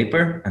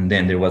newspaper, and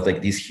then there was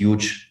like this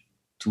huge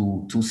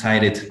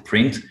two-sided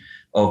print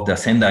of the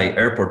Sendai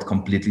airport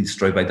completely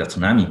destroyed by the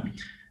tsunami.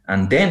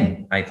 And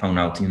then I found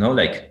out, you know,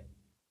 like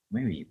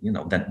maybe, you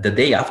know, that the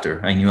day after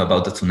I knew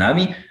about the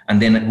tsunami,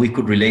 and then we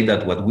could relate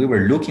that what we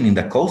were looking in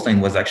the coastline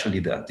was actually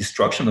the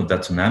destruction of the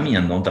tsunami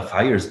and all the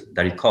fires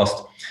that it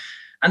caused.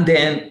 And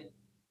then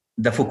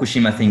the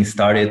Fukushima thing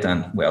started,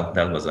 and well,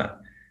 that was a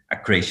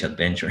crazy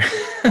adventure.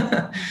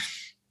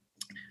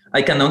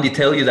 I can only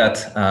tell you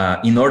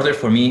that in order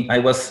for me, I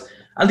was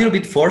a little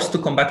bit forced to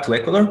come back to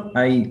Ecuador.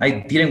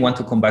 I didn't want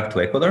to come back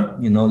to Ecuador.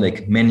 You know,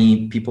 like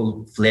many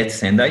people fled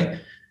Sendai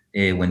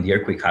when the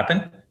earthquake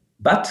happened.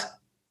 But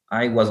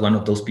I was one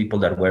of those people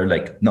that were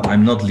like, no,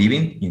 I'm not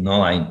leaving.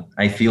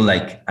 I feel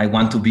like I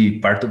want to be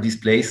part of this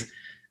place,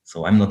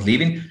 so I'm not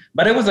leaving.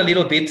 But I was a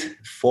little bit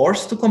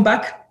forced to come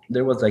back.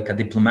 There was like a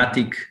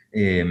diplomatic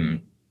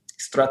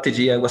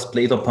strategy I was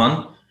played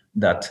upon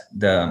that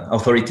the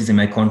authorities in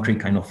my country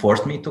kind of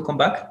forced me to come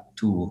back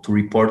to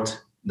report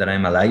that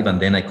I'm alive, and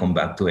then I come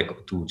back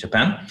to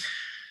Japan.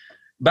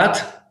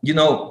 But,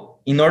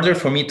 in order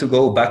for me to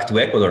go back to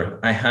Ecuador,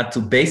 I had to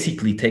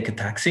basically take a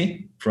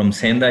taxi from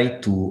Sendai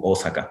to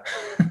Osaka.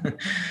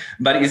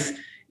 But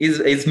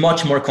it's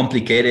much more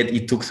complicated.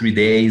 It took 3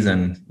 days,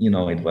 and,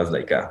 it was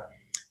like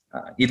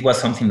it was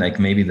something like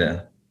maybe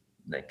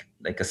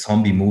like a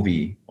zombie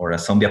movie or a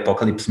zombie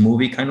apocalypse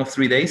movie kind of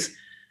 3 days.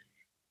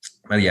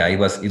 But yeah, it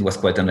was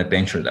quite an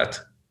adventure that.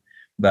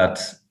 But,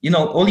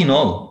 all in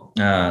all,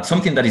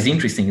 something that is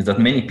interesting is that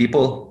many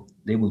people,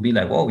 they will be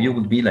like, oh, you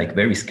would be like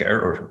very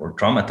scared or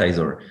traumatized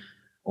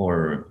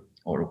or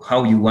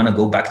how you want to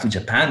go back to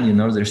Japan.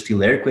 There's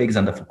still earthquakes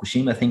and the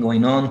Fukushima thing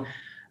going on.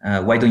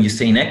 Why don't you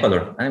stay in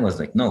Ecuador? And I was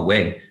like, no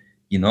way.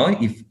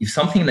 If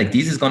something like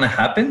this is going to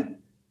happen,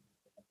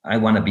 I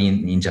want to be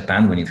in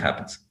Japan when it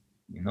happens.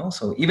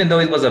 So even though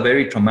it was a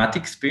very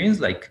traumatic experience,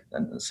 like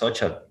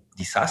such a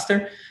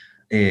disaster,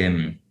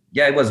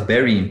 I was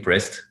very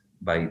impressed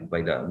by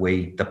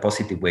the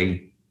positive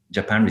way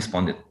Japan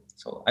responded.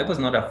 So I was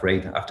not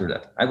afraid after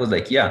that. I was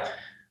like,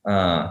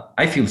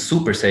 I feel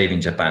super safe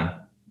in Japan.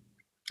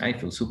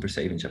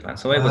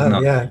 So I was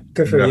not. Yeah,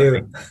 good for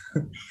you.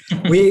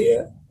 We,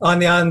 on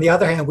the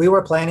other hand, we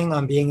were planning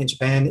on being in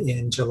Japan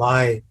in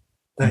July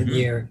that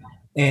year,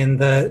 and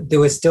there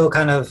was still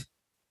kind of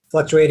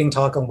fluctuating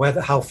talk on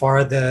how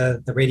far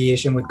the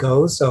radiation would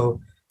go. So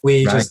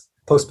we just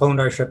postponed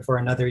our trip for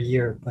another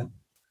year. But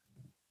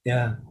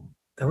yeah,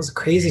 that was a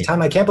crazy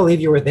time. I can't believe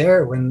you were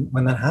there when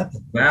that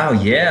happened. Wow,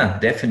 yeah,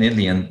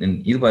 definitely.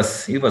 And it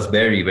was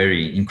very,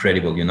 very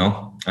incredible,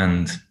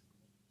 and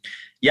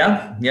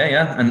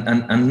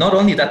and not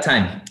only that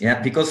time,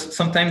 because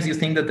sometimes you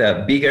think that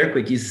the big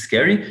earthquake is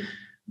scary,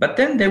 but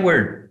then there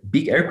were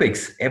big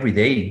earthquakes every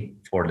day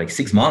for like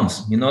 6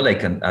 months,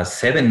 like a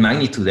 7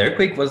 magnitude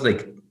earthquake was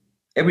like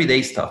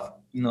everyday stuff.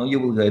 You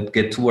will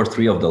get 2 or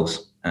 3 of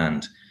those,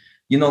 and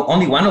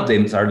only one of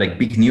them are like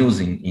big news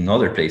in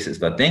other places,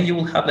 but then you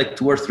will have like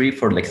 2 or 3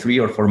 for like 3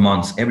 or 4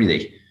 months every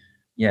day.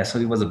 Yeah, so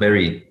it was a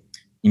very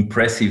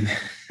impressive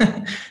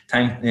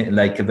time,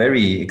 like a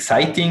very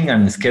exciting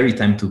and scary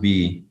time to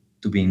be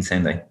in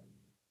Sendai.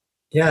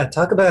 Yeah,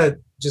 talk about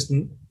just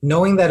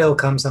knowing that it'll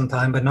come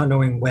sometime, but not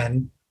knowing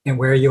when and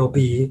where you'll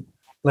be.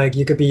 Like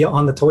you could be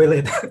on the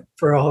toilet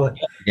for all,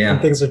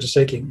 and things are just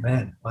shaking.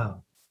 Man,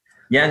 wow.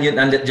 Yeah,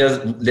 and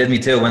just let me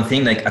tell you one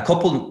thing. Like a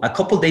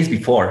couple days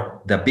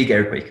before the big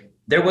earthquake,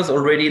 there was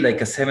already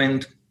like a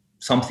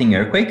 7-something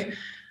earthquake.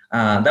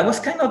 That was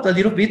kind of a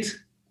little bit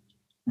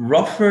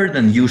rougher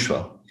than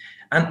usual.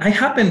 And I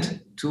happened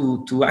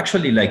to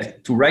actually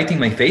like to write in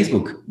my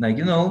Facebook, like,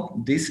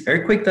 this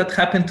earthquake that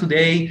happened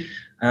today,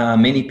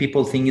 many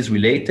people think is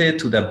related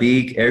to the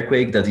big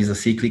earthquake that is a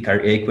cyclical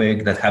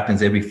earthquake that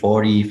happens every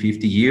 40,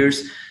 50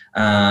 years.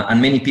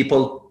 And many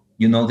people,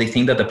 they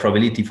think that the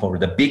probability for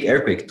the big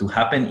earthquake to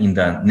happen in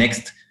the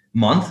next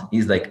month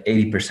is like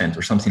 80%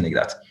 or something like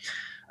that.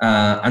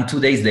 And 2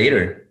 days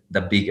later,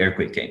 the big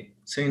earthquake came.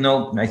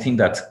 So, I think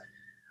that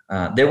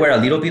there were a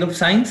little bit of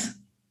signs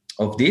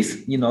of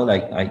this,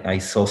 like I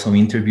saw some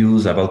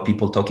interviews about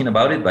people talking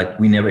about it, but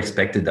we never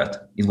expected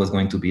that it was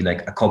going to be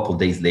like a couple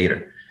days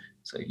later.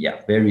 So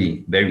yeah,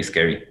 very, very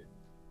scary.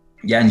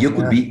 Yeah, and you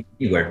could be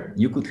anywhere.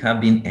 You could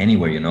have been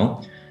anywhere,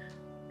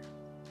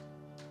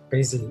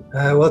 Crazy.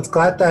 Well, it's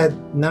glad that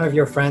none of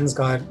your friends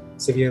got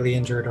severely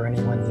injured or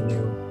anyone you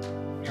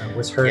knew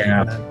was hurt in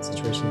that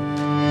situation.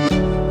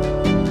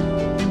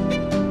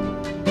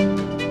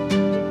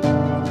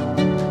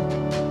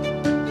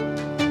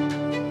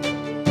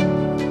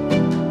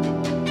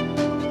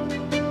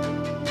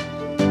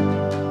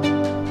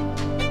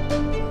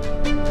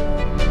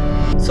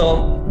 So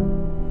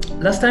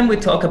last time we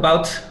talked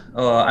about,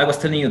 I was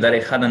telling you that I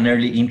had an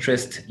early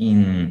interest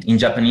in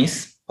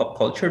Japanese pop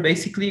culture,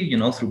 basically,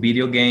 through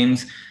video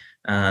games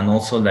and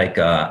also like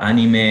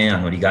anime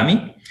and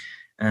origami.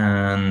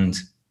 And,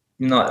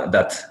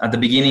 that at the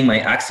beginning, my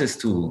access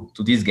to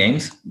these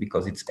games,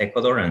 because it's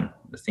Ecuador and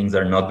the things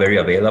are not very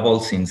available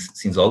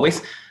since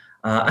always,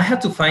 I had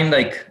to find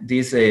like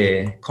these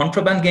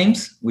contraband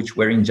games, which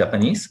were in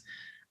Japanese.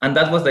 And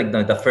that was like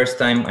the first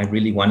time I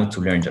really wanted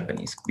to learn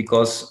Japanese.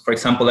 Because, for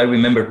example, I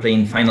remember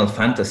playing Final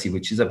Fantasy,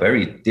 which is a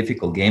very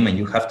difficult game and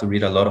you have to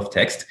read a lot of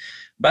text.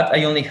 But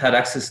I only had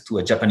access to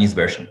a Japanese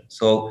version.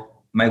 So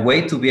my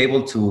way to be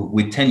able to,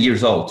 with 10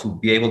 years old, to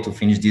be able to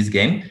finish this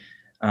game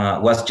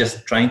was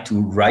just trying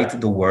to write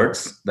the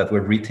words that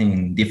were written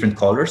in different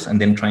colors and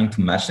then trying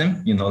to match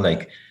them,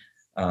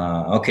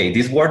 okay,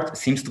 this word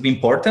seems to be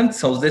important.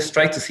 So let's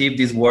try to see if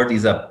this word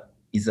is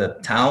a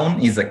town,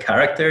 is a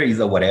character,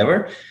 is a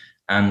whatever.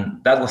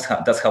 And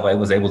that's how I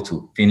was able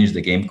to finish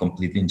the game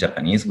completely in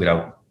Japanese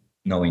without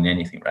knowing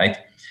anything, right?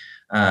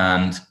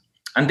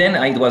 And then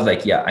I was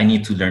like, I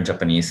need to learn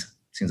Japanese.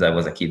 since I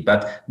was a kid.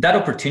 But that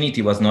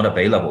opportunity was not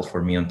available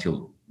for me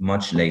until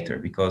much later,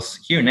 because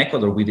here in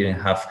Ecuador, we didn't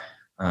have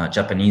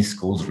Japanese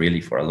schools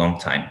really for a long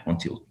time,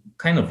 until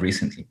kind of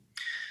recently.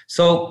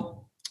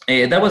 So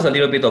that was a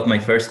little bit of my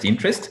first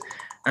interest.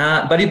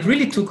 But it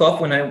really took off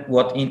when I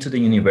got into the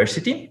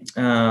university.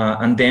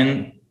 And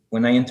then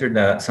when I entered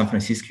the San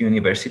Francisco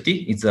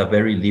University, it's a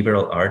very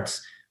liberal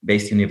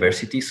arts-based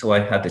university. So I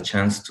had the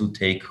chance to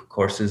take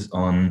courses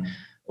on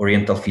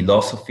Oriental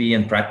philosophy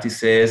and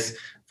practices,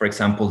 for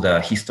example,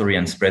 the history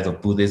and spread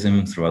of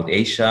Buddhism throughout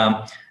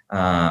Asia.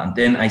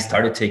 Then I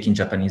started taking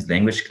Japanese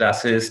language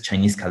classes,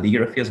 Chinese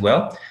calligraphy as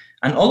well.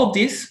 And all of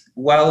this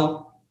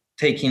while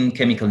taking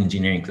chemical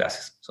engineering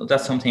classes. So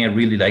that's something I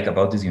really like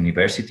about this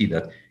university,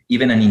 that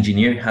even an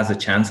engineer has a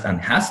chance and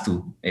has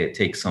to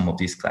take some of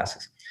these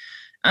classes.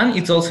 And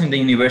it's also in the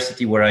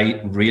university where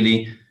I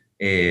really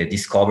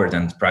discovered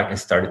and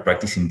started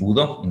practicing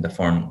Budo in the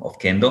form of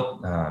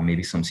Kendo,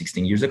 maybe some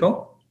 16 years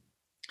ago.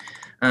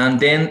 And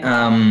then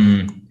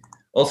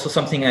also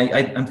something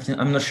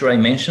I'm not sure I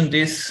mentioned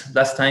this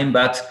last time,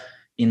 but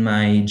in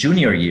my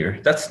junior year,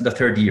 that's the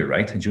third year,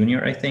 right?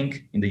 Junior, I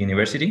think, in the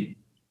university.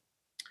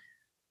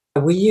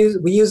 We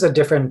use a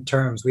different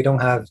terms. We don't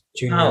have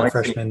junior,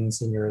 freshman,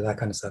 senior, that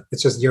kind of stuff.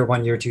 It's just year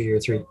 1, year 2, year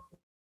 3.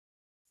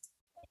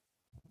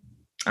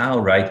 Oh,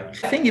 right.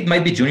 I think it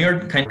might be junior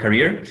kind of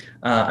career.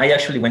 I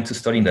actually went to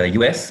study in the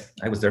US.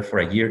 I was there for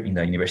a year in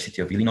the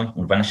University of Illinois,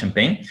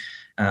 Urbana-Champaign,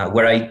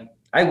 where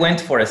I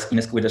went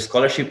with a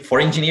scholarship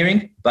for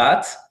engineering,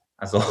 but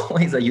as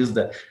always, I used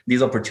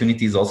these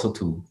opportunities also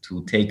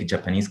to take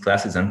Japanese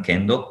classes and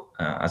Kendo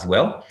as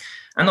well.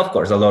 And of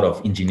course, a lot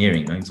of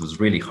engineering. It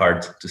was really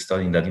hard to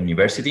study in that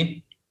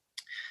university.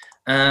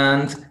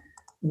 And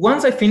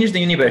once I finished the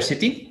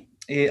university,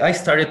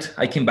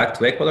 I came back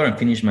to Ecuador and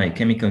finished my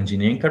chemical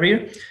engineering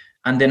career.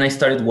 And then I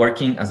started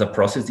working as a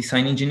process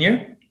design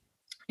engineer.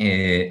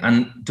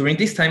 And during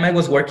this time, I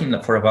was working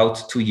for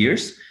about 2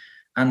 years.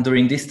 And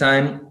during this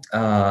time,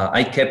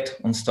 I kept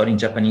on studying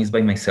Japanese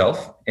by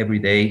myself. Every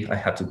day I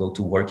had to go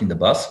to work in the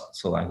bus.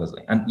 So I was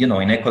like, and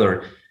in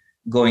Ecuador,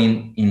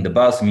 going in the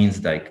bus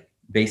means like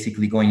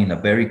basically going in a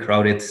very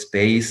crowded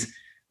space,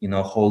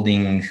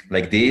 holding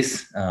like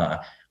this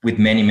with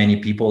many, many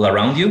people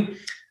around you.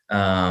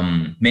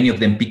 Many of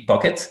them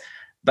pickpockets,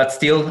 but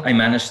still I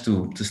managed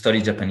to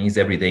study Japanese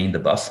every day in the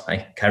bus. I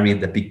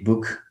carried the big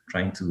book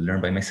trying to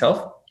learn by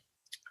myself.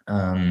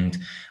 And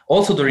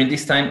also during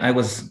this time, I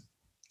was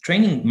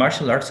training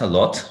martial arts a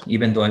lot,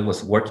 even though I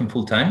was working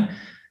full time.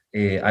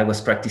 I was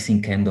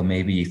practicing Kendo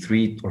maybe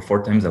 3 or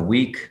 4 times a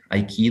week,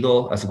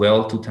 Aikido as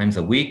well, 2 times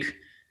a week,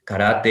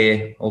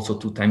 Karate also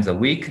 2 times a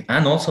week,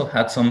 and also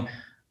had some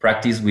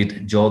practice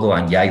with Jodo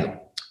and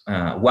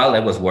Yaido while I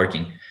was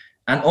working.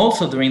 And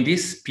also during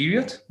this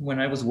period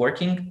when I was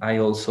working, I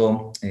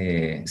also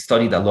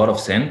studied a lot of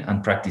Zen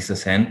and practiced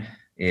Zen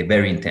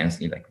very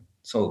intensely.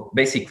 So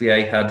basically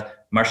I had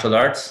martial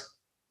arts,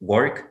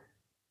 work,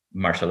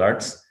 martial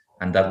arts,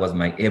 and that was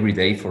my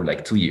everyday for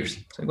like 2 years.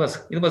 So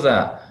it was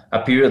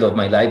a period of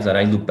my life that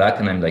I look back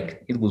and I'm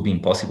like, it would be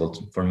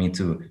impossible for me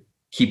to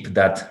keep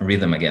that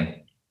rhythm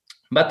again.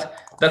 But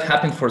that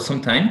happened for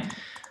some time.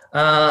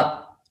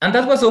 And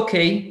that was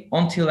okay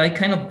until I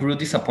kind of grew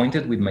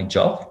disappointed with my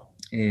job.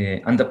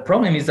 And the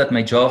problem is that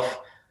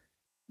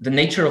the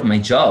nature of my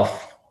job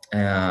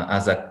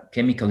as a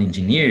chemical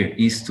engineer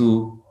is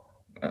to,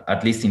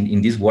 at least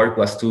in this work,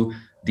 was to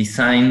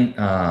design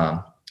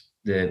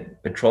the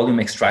petroleum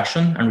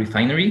extraction and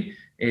refinery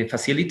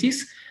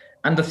facilities.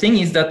 And the thing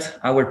is that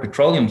our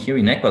petroleum here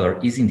in Ecuador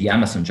is in the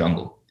Amazon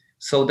jungle.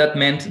 So that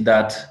meant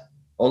that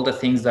all the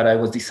things that I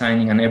was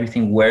designing and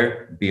everything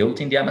were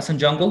built in the Amazon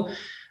jungle.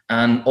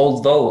 And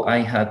although I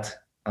had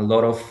a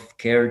lot of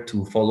care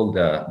to follow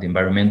the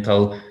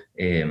environmental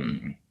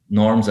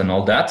norms and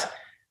all that,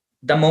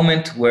 the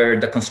moment where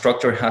the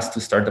constructor has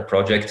to start the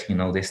project,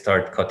 they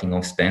start cutting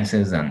off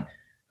expenses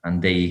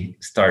and they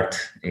start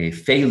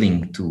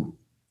failing to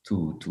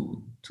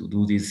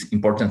do these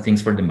important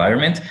things for the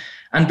environment.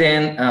 And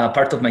then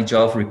part of my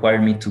job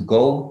required me to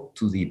go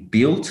to the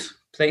built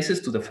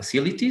places, to the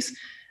facilities,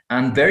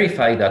 and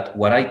verify that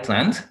what I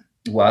planned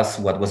was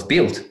what was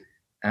built.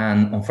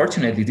 And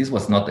unfortunately, this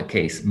was not the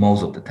case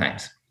most of the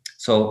times.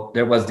 So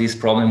there was this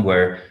problem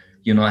where,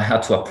 I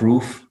had to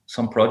approve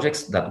some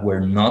projects that were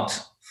not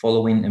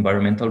following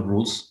environmental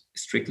rules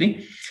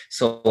strictly.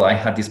 So I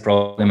had this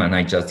problem and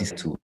I just decided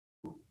to,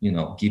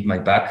 give my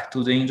back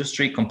to the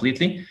industry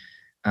completely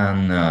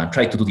and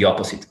try to do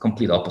the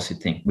complete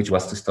opposite thing, which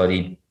was to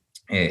study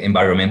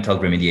environmental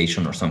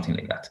remediation or something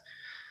like that.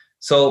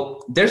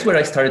 So there's where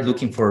I started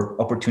looking for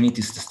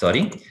opportunities to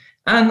study.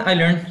 And I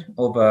learned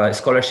of a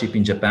scholarship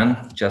in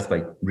Japan just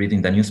by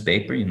reading the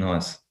newspaper,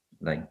 as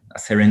like a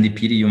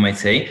serendipity, you might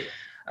say.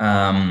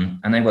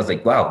 And I was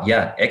like, wow,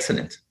 yeah,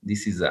 excellent.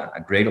 This is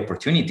a great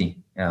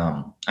opportunity.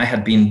 I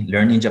had been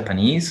learning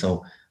Japanese,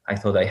 so I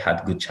thought I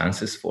had good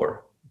chances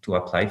to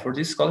apply for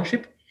this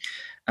scholarship.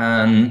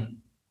 And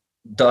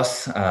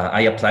thus,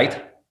 I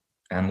applied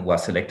and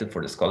was selected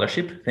for the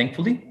scholarship,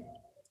 thankfully.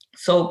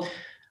 So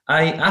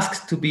I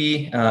asked to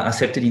be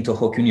accepted into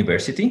Tohoku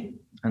University,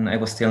 and I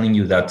was telling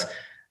you that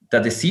the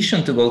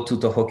decision to go to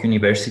Tohoku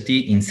University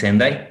in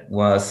Sendai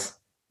was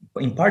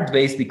in part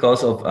based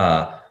because of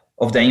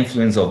the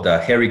influence of the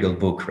Herigel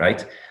book,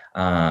 right?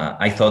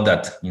 I thought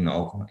that, you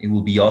know, it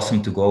would be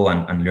awesome to go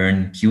and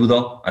learn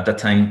Kyudo. At that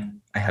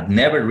time, I had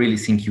never really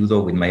seen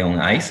Kyudo with my own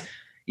eyes.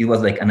 It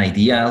was like an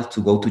ideal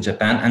to go to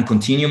Japan and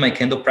continue my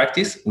Kendo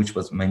practice, which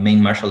was my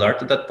main martial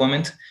art at that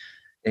moment,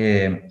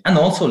 and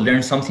also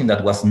learn something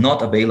that was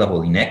not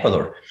available in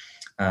Ecuador.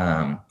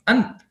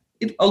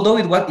 Although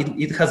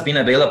it has been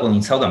available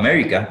in South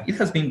America, it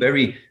has been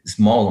very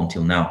small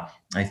until now.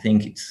 I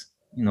think it's,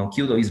 you know,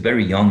 Kyudo is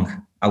very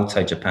young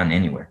outside Japan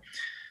anywhere.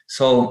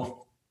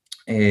 So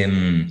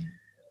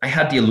I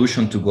had the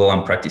illusion to go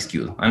and practice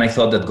Kyudo. And I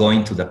thought that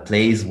going to the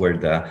place where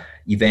the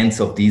events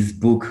of this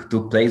book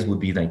took place would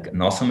be like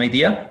an awesome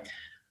idea.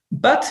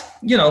 But,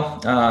 you know,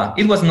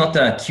 it was not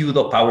a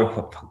Kyudo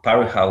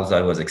powerhouse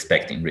I was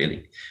expecting,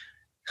 really.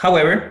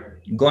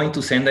 However, going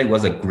to Sendai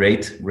was a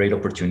great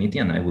opportunity,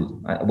 and it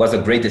was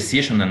a great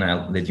decision, and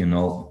I'll let you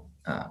know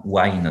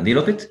why in a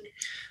little bit.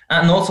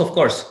 And also, of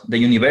course, the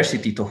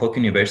university, Tohoku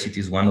University,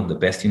 is one of the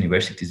best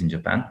universities in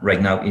Japan.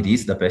 Right now, it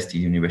is the best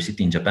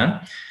university in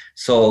Japan.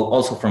 So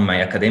also from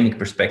my academic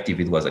perspective,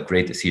 it was a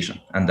great decision.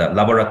 And the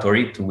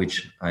laboratory to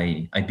which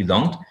I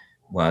belonged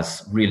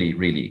was really,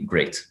 really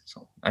great.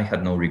 So I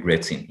had no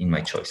regrets in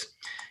my choice,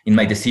 in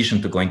my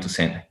decision to go into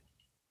Sendai.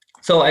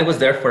 So I was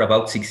there for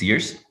about 6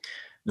 years,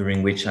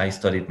 during which I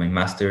studied my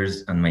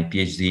master's and my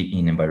PhD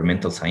in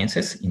environmental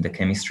sciences in the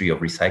chemistry of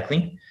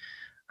recycling.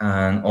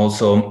 And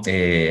also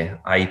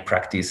I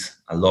practice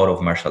a lot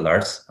of martial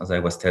arts. As I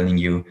was telling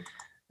you,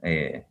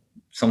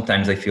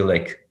 sometimes I feel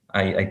like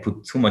I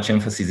put too much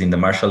emphasis in the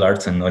martial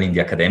arts and not in the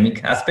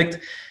academic aspect.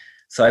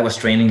 So I was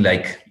training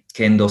like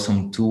Kendo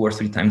some 2 or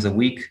 3 times a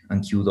week,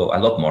 and Kyudo a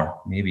lot more,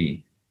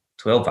 maybe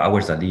 12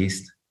 hours at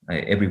least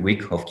every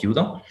week of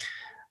Kyudo.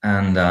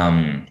 And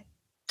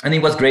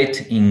it was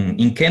great.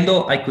 In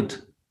Kendo, I could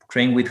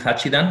train with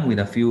Hachidan, with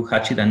a few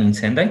Hachidan in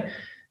Sendai,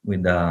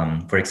 with,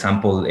 for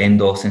example,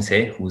 Endo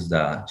Sensei, who's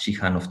the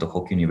Shihan of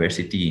Tohoku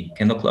University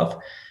Kendo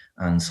Club,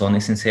 and Sone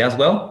Sensei as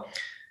well.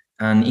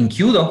 And in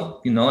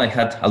Kyudo, you know, I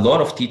had a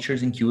lot of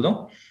teachers in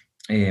Kyudo.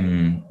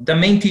 The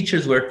main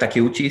teachers were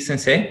Takeuchi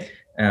Sensei,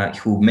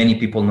 who many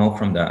people know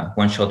from the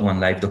One Shot, One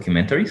Life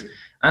documentaries.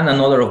 And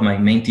another of my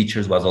main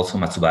teachers was also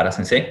Matsubara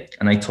Sensei.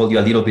 And I told you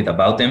a little bit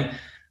about them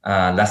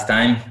last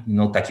time. You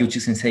know, Takeuchi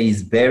Sensei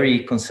is very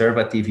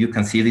conservative. You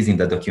can see this in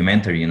the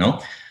documentary, you know.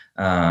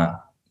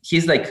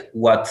 He's like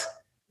what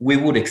we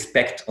would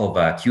expect of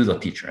a Kyudo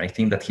teacher. I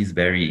think that he's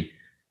very,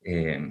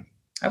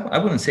 I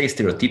wouldn't say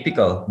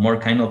stereotypical, more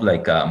kind of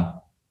like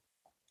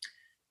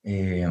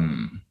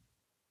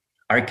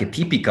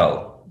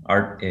archetypical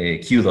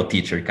Kyudo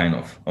teacher kind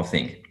of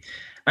thing.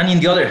 And in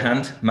the other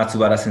hand,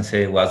 Matsubara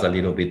Sensei was a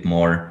little bit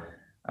more,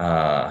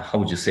 how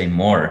would you say,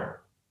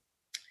 more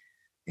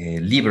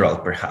liberal,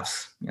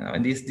 perhaps. You know,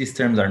 and these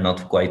terms are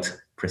not quite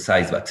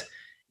precise, but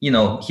you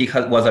know, he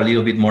was a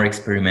little bit more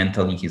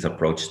experimental in his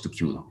approach to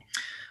Kyudo.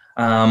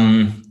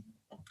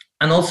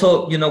 And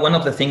also, you know, one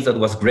of the things that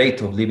was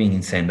great of living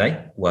in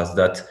Sendai was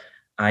that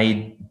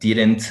I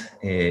didn't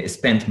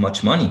spend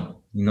much money.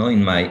 You know,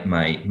 in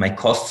my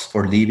costs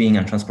for living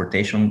and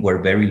transportation were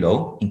very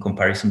low in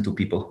comparison to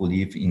people who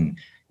live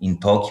in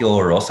Tokyo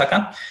or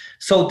Osaka.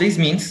 So this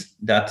means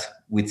that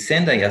with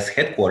Sendai as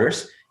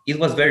headquarters, it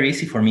was very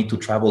easy for me to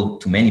travel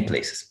to many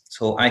places.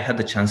 So I had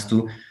the chance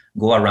to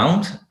go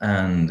around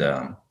and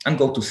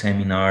go to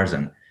seminars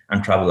and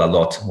travel a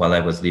lot while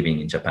I was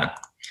living in Japan.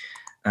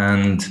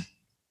 And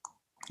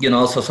you know,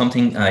 also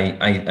something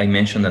I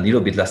mentioned a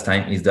little bit last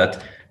time is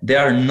that there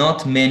are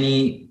not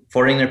many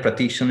foreigner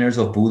practitioners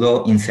of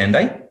Budo in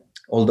Sendai.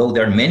 Although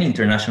there are many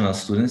international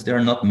students, there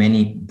are not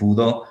many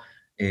Budo,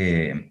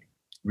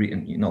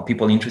 you know,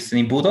 people interested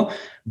in Budo.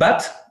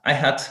 But I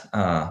had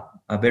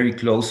a very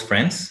close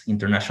friends,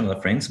 international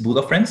friends,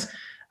 Budo friends,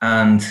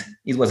 and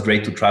it was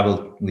great to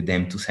travel with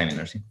them to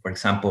seminars. For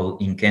example,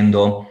 in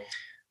Kendo,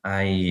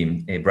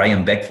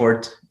 Brian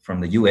Beckford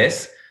from the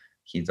US,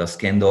 he does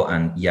Kendo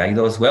and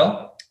Iaido as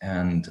well.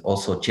 And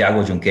also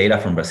Thiago Junqueira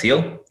from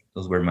Brazil.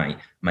 Those were my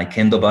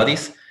Kendo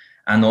buddies.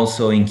 And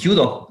also in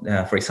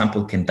Kyudo, for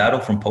example,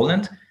 Kentaro from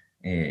Poland.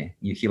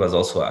 He was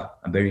also a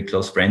very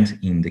close friend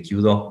in the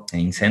Kyudo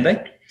in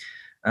Sendai.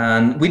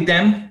 And with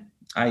them,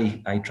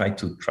 I tried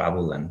to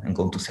travel and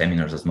go to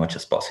seminars as much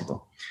as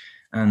possible.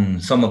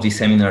 And some of these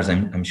seminars,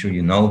 I'm sure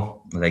you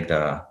know, like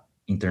the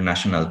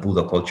International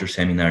Budo Culture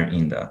Seminar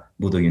in the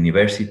Budo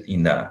University,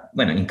 in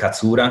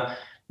Katsura,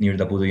 near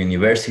the Budo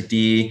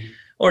University,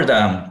 or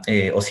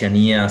the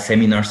Oceania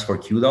seminars for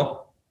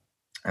Kyudo,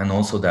 and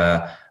also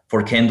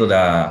for Kendo,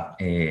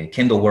 the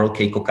Kendo World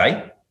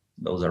Keikokai.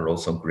 Those are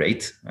also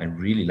great. I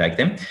really like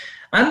them.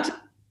 And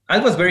I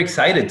was very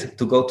excited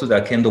to go to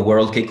the Kendo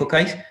World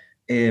Keikokai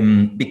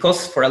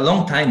because for a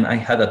long time I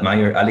had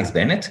admired Alex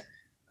Bennett.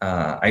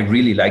 I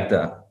really liked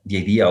the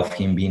idea of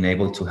him being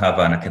able to have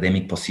an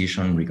academic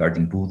position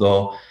regarding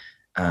Budo.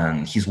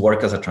 and his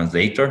work as a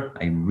translator.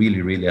 I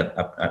really, really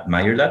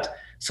admire that.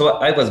 So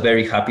I was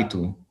very happy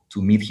to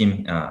meet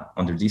him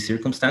under these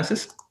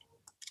circumstances.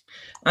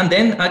 And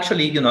then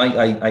actually,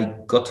 I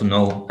got to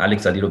know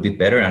Alex a little bit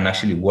better and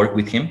actually work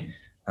with him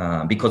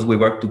because we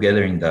worked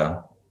together in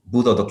the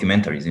Budo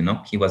documentaries.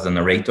 He was a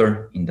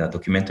narrator in the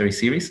documentary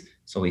series,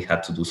 so we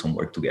had to do some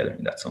work together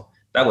in that. So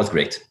that was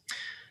great.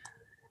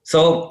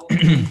 So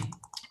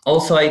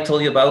also I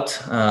told you about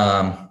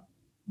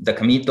the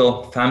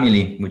Camito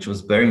family, which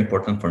was very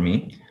important for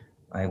me.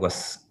 I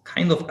was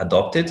kind of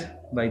adopted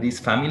by this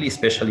family,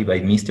 especially by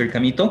Mr.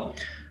 Camito,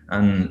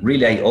 and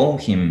really I owe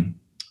him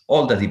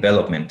all the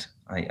development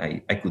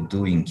I could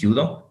do in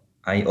Kyudo.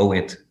 I owe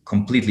it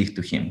completely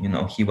to him.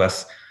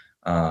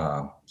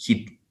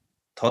 He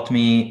taught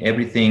me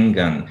everything,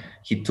 and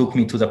he took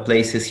me to the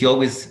places. He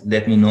always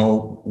let me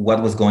know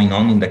what was going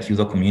on in the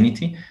Kyudo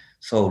community.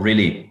 So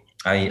really,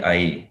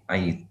 I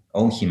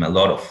owe him a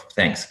lot of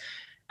thanks.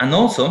 And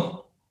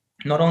also,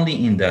 not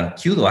only in the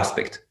Kyudo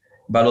aspect,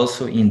 but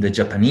also in the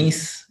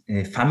Japanese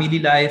family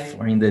life,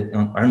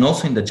 and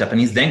also in the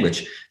Japanese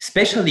language,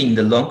 especially in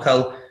the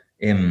local.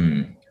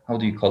 How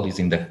do you call this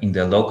in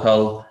the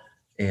local?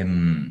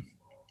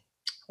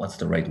 What's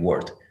the right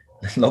word?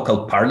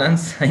 Local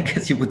parlance, I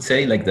guess you would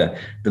say, like the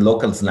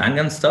local slang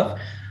and stuff.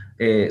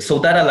 So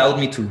that allowed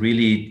me to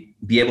really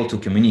be able to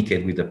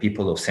communicate with the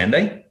people of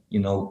Sendai,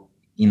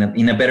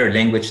 in a better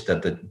language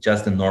than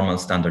just the normal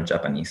standard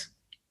Japanese.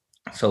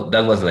 So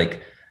that was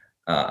like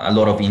a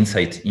lot of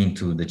insight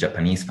into the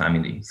Japanese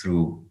family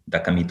through the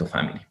Camito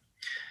family.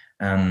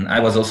 And I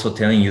was also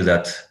telling you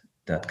that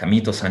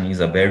Camito-san is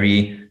a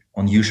very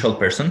unusual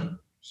person.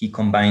 He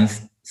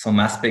combines some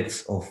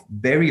aspects of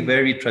very,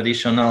 very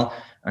traditional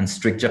and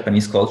strict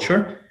Japanese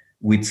culture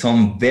with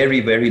some very,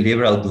 very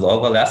liberal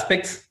global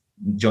aspects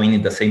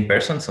joining the same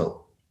person.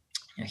 So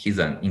yeah, he's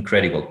an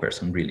incredible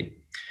person, really.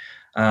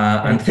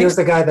 And he was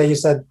the guy that you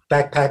said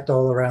backpacked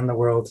all around the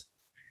world.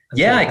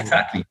 Yeah,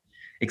 exactly.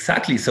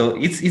 So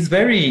it's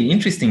very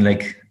interesting.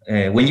 Like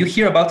when you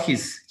hear about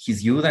his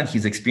youth and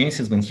his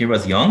experiences when he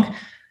was young,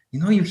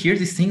 you hear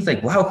these things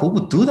like, wow, who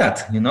would do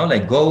that?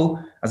 Like go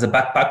as a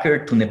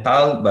backpacker to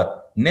Nepal,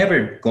 but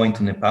never going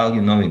to Nepal,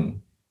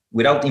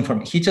 without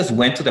information. He just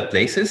went to the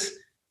places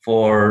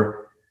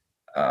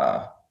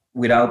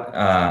without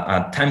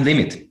a time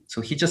limit.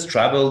 So he just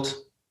traveled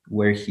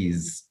where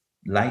his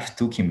life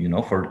took him,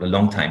 for a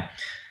long time.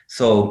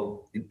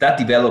 So that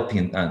developed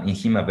in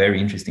him a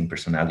very interesting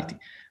personality.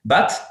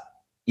 But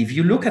if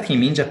you look at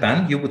him in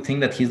Japan, you would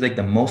think that he's like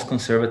the most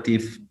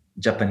conservative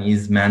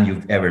Japanese man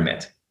you've ever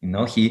met.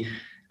 He,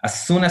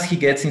 as soon as he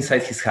gets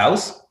inside his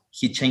house,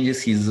 he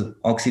changes his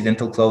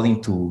Occidental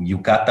clothing to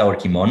yukata or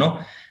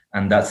kimono,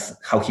 and that's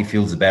how he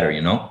feels better,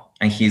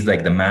 And he's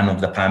like the man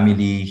of the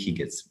family. He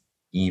gets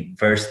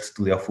first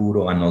to the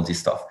afuro and all this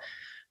stuff.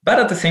 But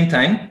at the same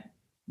time,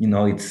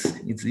 it's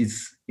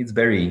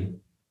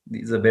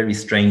a very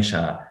strange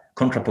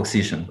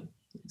contraposition.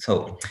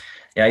 So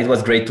yeah, it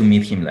was great to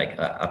meet him, like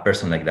a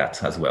person like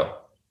that as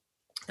well.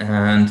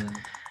 And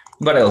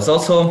what else?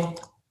 Also,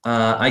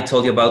 I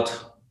told you about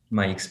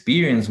my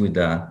experience with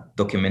the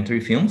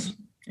documentary films,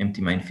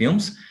 Empty Mind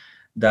films,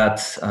 that,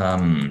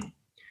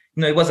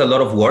 it was a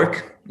lot of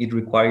work. It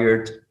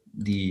required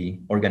the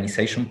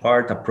organization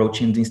part,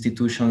 approaching the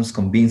institutions,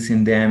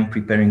 convincing them,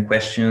 preparing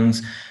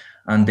questions,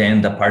 and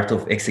then the part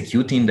of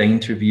executing the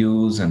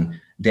interviews, and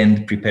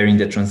then preparing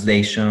the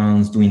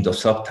translations, doing the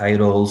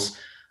subtitles.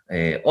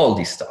 All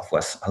this stuff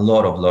was a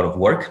lot of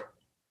work.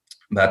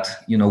 But,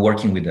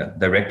 working with the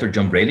director,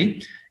 John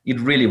Braley,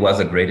 it really was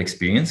a great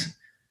experience.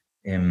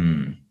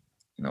 I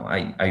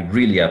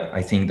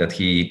think that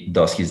he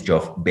does his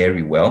job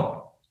very well.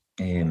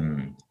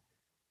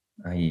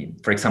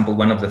 For example,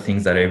 one of the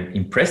things that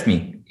impressed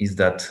me is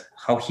that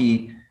how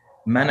he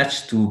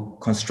managed to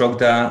construct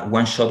the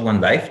One Shot, One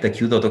Life, the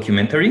Kyudo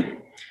documentary.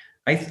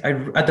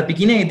 At the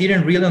beginning, I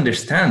didn't really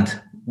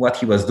understand what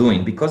he was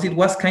doing because it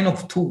was kind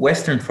of too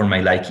Western for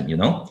my liking,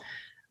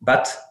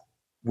 But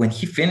when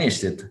he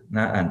finished it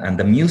and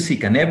the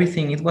music and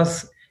everything, it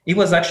was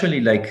actually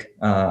like,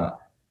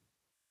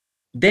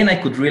 then I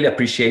could really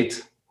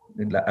appreciate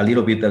a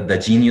little bit of the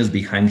genius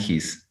behind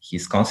his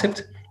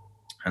concept.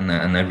 And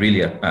I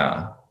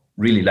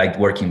really liked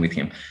working with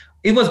him.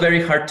 It was very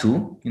hard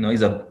too.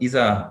 He's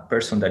a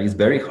person that is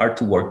very hard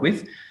to work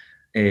with.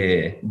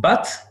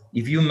 But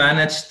if you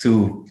manage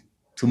to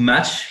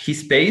match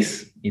his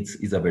pace,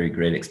 it's a very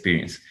great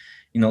experience.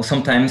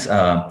 Sometimes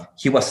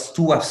he was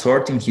too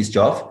absorbed in his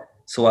job.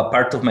 So a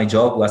part of my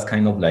job was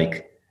kind of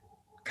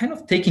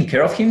taking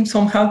care of him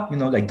somehow,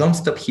 like don't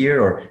stop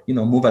here, or,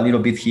 move a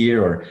little bit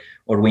here,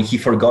 or when he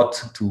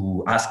forgot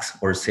to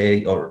ask or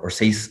say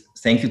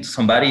thank you to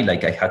somebody,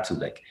 like I had to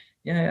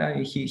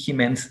he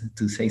meant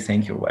to say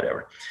thank you or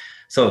whatever.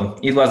 So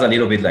it was a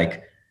little bit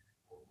like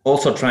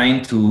also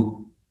trying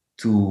to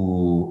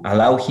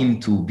allow him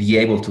to be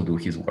able to do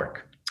his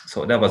work.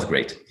 So that was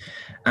great.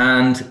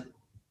 And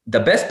the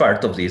best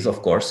part of this,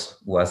 of course,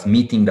 was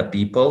meeting the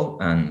people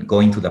and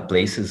going to the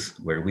places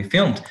where we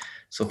filmed.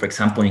 So for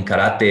example, in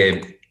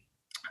karate,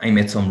 I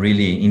met some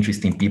really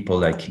interesting people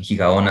like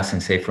Higaonna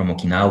sensei from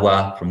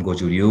Okinawa, from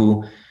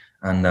Goju-ryu,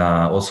 and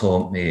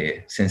also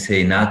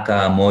Sensei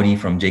Naka Mori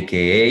from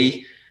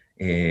JKA,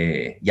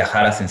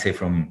 Yahara sensei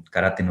from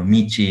Karate no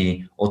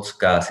Michi,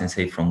 Otsuka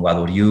sensei from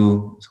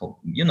Wado-ryu. So,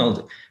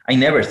 I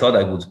never thought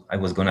I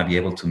was going to be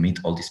able to meet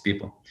all these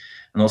people.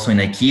 And also in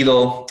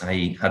Aikido,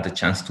 I had the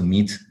chance to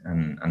meet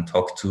and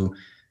talk to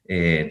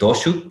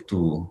Doshu,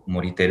 to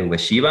Moriteru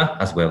Ueshiba,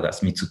 as well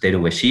as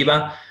Mitsuteru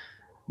Ueshiba,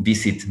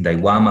 visit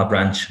Daiwama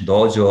branch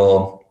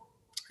dojo,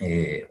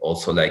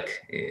 also like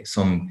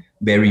some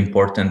very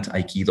important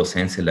Aikido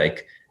sensei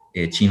like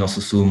Chino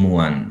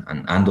Susumu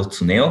and Ando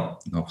Tsuneo,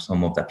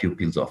 some of the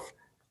pupils of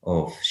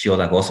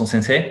Shioda Goso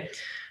sensei.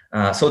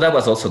 So that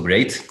was also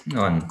great,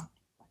 and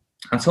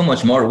so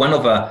much more. One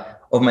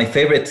of my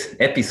favorite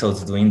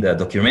episodes doing the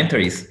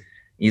documentaries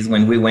is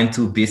when we went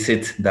to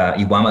visit the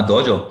Iwama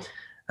dojo,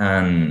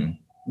 and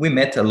we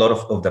met a lot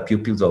of the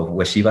pupils of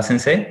Ueshiba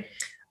sensei,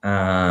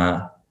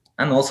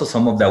 and also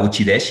some of the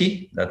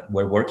Uchideshi that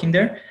were working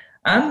there.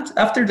 And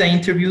after the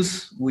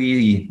interviews,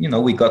 we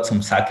got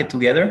some sake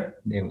together.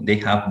 They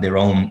have their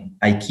own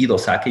Aikido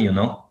sake,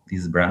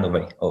 this brand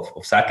of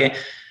sake.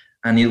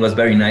 And it was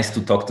very nice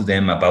to talk to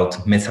them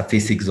about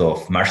metaphysics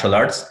of martial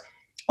arts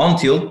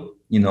until,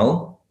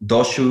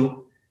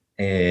 Doshu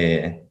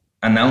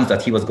announced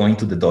that he was going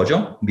to the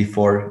dojo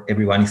before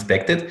everyone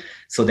expected.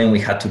 So then we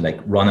had to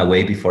run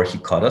away before he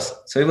caught us.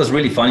 So it was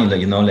really funny,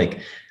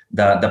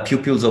 the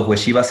pupils of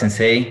Ueshiba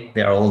sensei,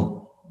 they are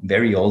all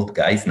very old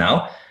guys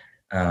now.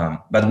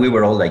 But we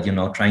were all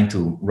trying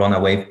to run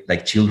away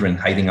like children,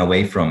 hiding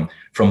away from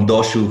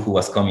Doshu, who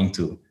was coming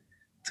to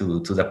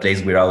the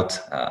place without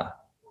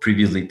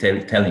previously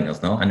telling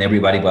us, no? And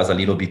everybody was a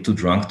little bit too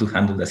drunk to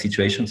handle the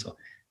situation. So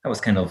that was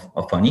kind of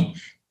funny.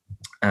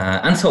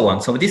 And so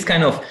on. So these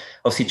kind of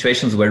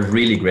situations were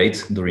really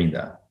great during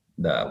the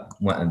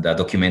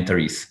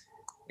documentaries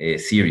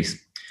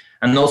series.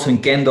 And also in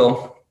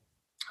Kendo,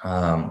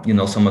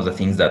 some of the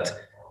things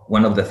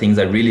one of the things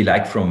I really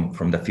liked from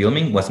the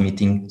filming was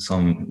meeting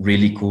some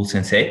really cool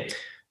sensei.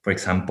 For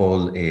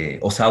example,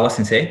 Osawa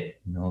sensei,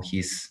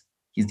 he's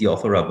the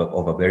author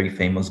of a very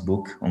famous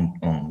book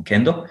on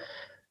Kendo.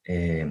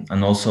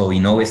 And also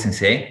Inoue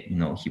sensei,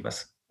 he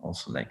was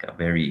also like a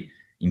very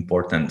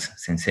important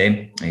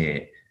sensei.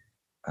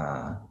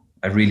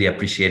 I really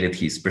appreciated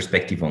his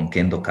perspective on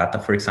Kendo kata,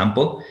 for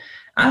example.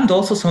 And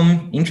also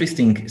some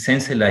interesting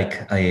sensei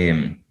like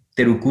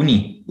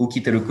Terukuni,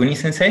 Uki Terukuni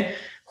sensei,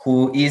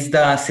 who is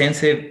the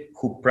sensei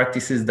who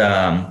practices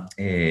the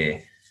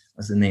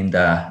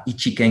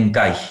Ichiken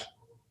Kai.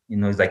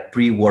 It's like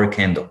pre-war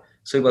Kendo.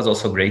 So it was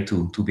also great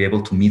to be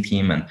able to meet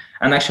him. And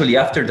actually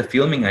after the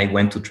filming, I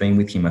went to train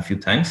with him a few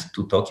times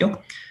to Tokyo.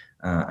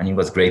 And it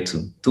was great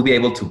to be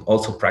able to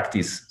also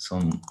practice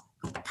some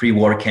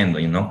pre-war Kendo,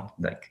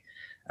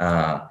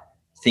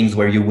 things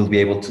where you will be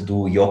able to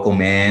do Yoko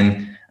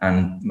Men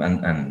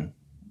and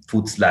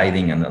foot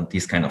sliding and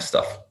this kind of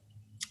stuff.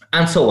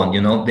 And so on,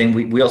 Then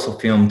we also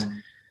filmed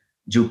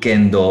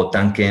Jukendo,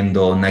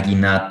 Tankendo,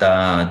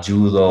 Naginata,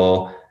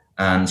 Judo,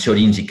 and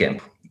Shorinji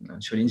Kempo.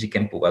 Shorinji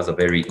Kempo was a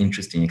very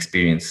interesting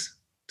experience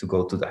to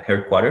go to the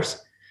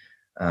headquarters.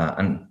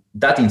 And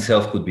that in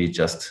itself could be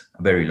just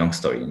a very long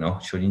story,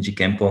 Shorinji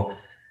Kempo,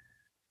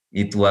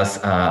 it was,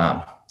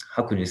 how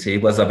could you say,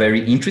 it was a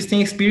very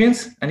interesting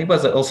experience. And it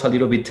was also a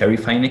little bit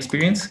terrifying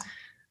experience.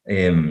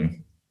 But,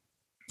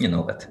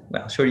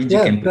 Shorinji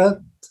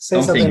Kempo.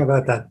 Say something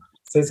about that.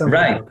 Say something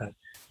about that.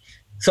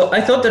 So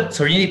I thought that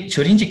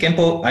Shorinji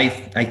Kempo,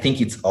 I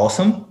think it's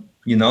awesome.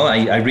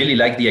 I really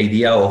like the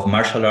idea of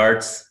martial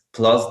arts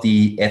plus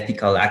the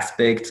ethical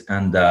aspect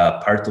and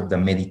part of the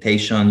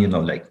meditation,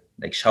 like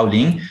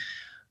Shaolin.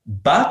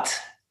 But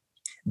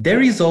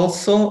there is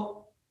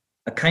also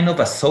a kind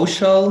of a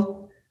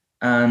social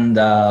and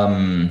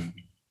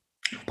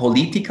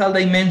political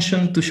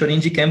dimension to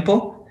Shorinji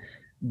Kempo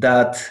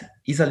that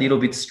is a little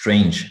bit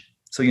strange.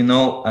 So,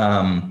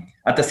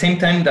 at the same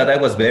time that I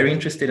was very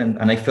interested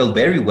and I felt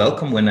very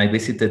welcome when I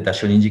visited the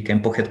Shorinji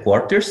Kempo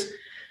headquarters,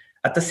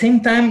 at the same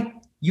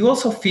time, you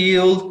also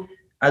feel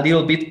a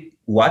little bit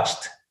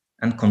watched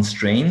and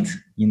constrained.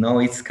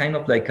 It's kind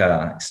of like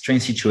a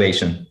strange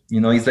situation.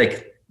 It's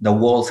like the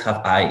walls have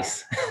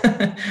eyes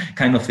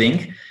kind of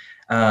thing.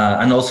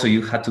 And also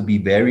you had to be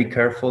very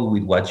careful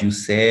with what you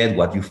said,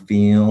 what you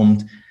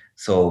filmed.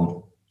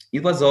 So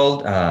it was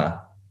all,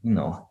 how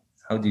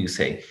do you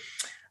say?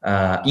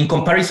 In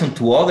comparison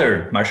to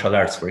other martial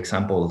arts, for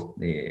example,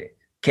 the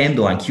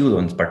Kendo and Kyudo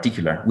in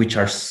particular, which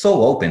are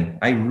so open.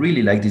 I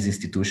really like these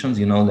institutions,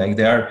 they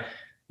are,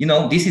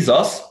 this is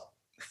us,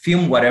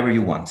 film whatever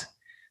you want.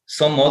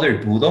 Some other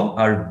Budo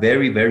are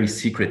very, very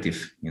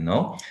secretive,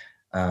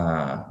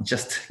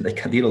 just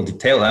like a little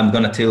detail. I'm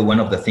going to tell one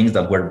of the things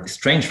that were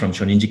strange from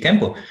Shorinji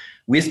Kempo.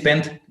 We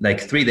spent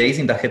like 3 days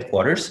in the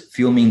headquarters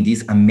filming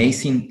these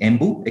amazing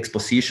Embu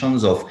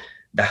expositions of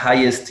the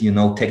highest,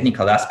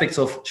 technical aspects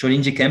of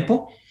Shorinji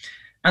Kempo.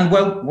 And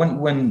well,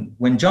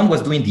 when John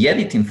was doing the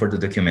editing for the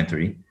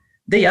documentary,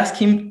 they asked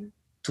him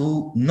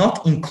to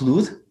not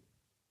include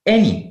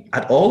any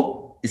at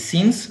all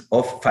scenes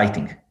of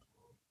fighting.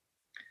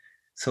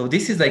 So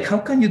this is like, how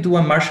can you do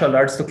a martial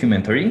arts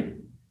documentary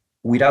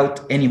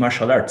without any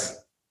martial arts?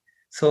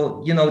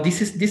 So,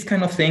 this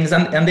kind of things,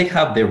 and they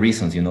have their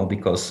reasons,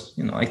 because,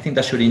 I think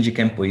that Shorinji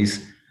Kempo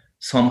is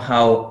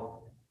somehow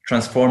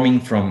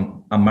transforming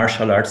from a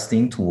martial arts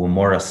thing to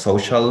more a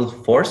social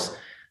force.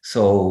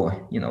 So,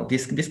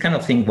 this kind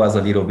of thing was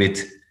a little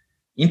bit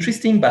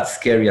interesting, but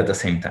scary at the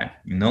same time,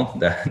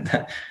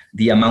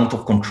 the amount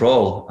of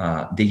control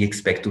they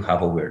expect to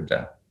have over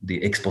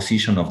the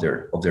exposition of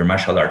their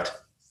martial art.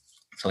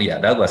 So yeah,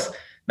 that was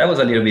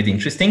a little bit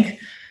interesting,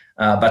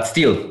 but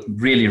still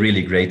really,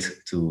 really great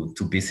to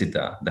visit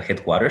the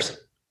headquarters.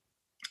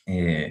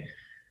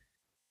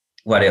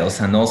 What else?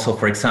 And also,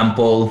 for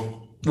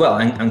example, well,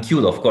 and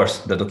Kyudo, of course,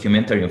 the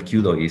documentary of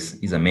Kyudo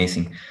is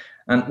amazing.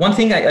 And one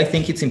thing I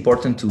think it's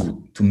important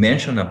to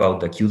mention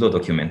about the Kyudo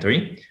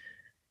documentary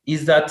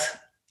is that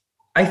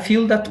I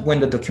feel that when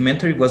the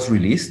documentary was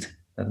released,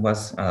 that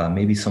was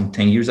maybe some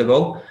 10 years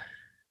ago,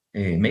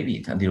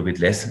 maybe a little bit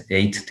less,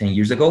 8-10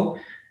 years ago,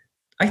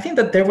 I think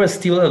that there was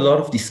still a lot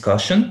of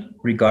discussion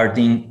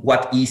regarding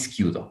what is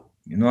Kyudo,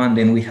 and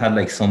then we had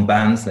like some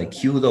bands like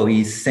Kyudo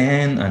is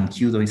Zen and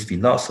Kyudo is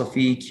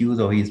philosophy,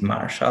 Kyudo is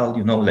martial,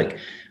 like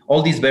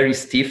all these very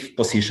stiff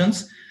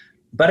positions.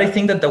 But I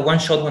think that the One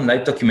Shot, One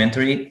Life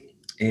documentary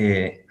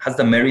has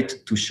the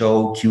merit to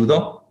show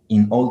Kyudo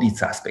in all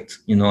these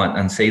aspects,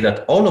 and say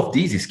that all of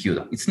this is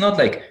Kyudo. It's not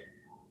like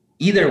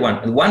either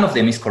one of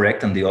them is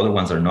correct and the other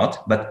ones are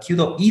not, but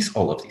Kyudo is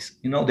all of this.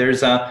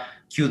 There's a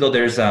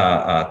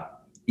Kyudo,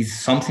 is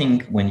something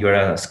when you're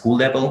at a school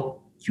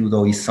level.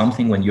 Kyudo is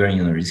something when you're in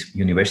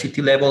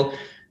university level.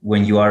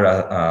 When you are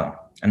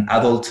an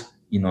adult,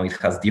 it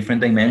has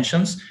different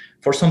dimensions.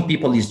 For some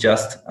people, it's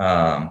just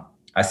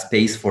a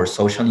space for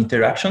social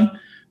interaction.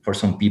 For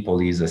some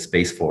people, it's a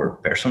space for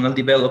personal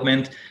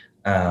development.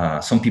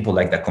 Some people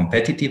like the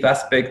competitive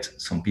aspect.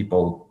 Some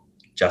people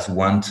just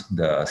want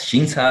the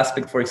Shinsa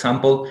aspect, for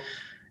example.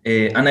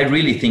 And I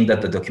really think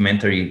that the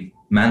documentary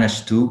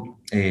managed to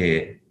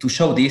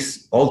show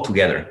this all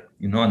together,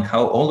 and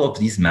how all of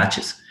these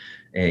matches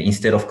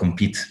instead of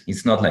compete.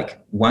 It's not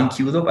like one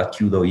Kyudo, but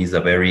Kyudo is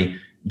a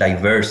very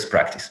diverse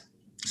practice.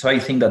 So I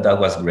think that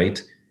was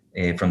great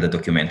from the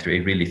documentary.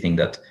 I really think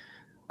that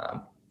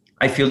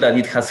I feel that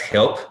it has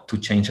helped to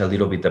change a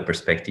little bit the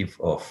perspective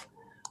of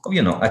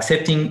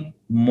accepting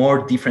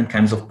more different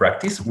kinds of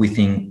practice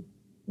within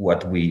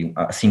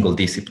a single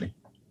discipline.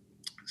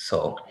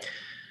 So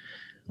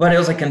what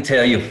else I can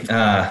tell you?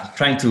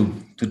 Trying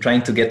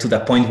to get to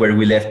the point where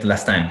we left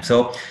last time.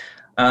 So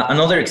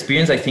another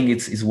experience I think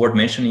it's worth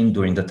mentioning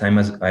during the time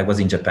as I was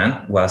in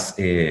Japan was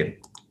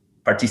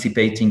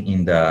participating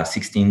in the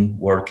 16th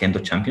World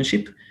Kendo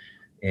Championship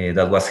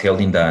that was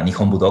held in the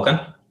Nihon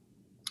Budokan.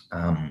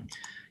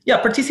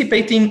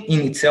 Participating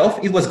in itself,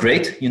 it was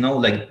great,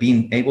 like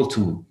being able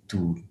to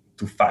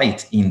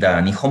fight in the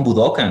Nihon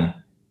Budokan,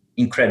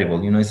 incredible,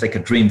 it's like a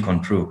dream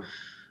come true.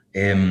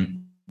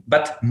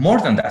 But more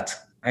than that,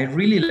 I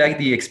really like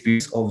the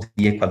experience of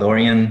the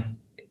Ecuadorian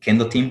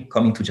Kendo team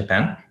coming to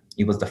Japan.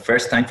 It was the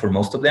first time for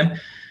most of them.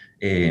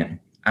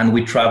 And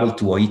we traveled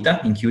to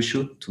Oita in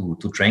Kyushu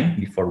to train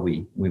before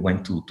we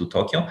went to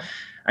Tokyo.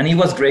 And it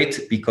was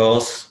great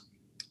because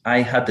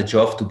I had the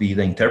job to be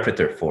the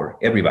interpreter for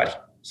everybody.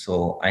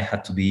 So I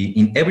had to be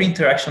in every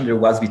interaction there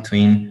was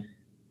between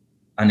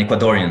an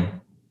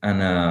Ecuadorian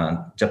and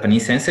a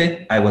Japanese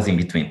sensei, I was in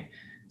between.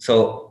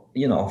 So,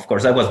 of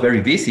course, I was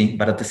very busy,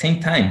 but at the same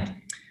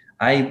time,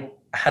 I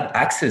had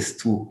access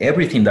to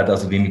everything that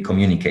was being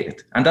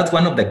communicated. And that's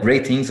one of the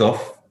great things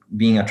of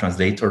being a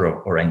translator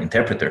or an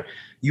interpreter.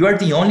 You are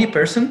the only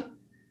person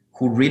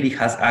who really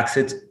has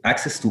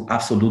access to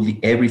absolutely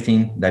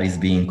everything that is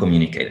being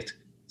communicated.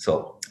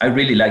 So I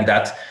really like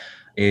that,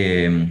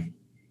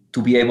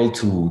 to be able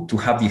to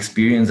have the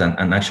experience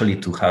and actually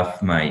to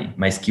have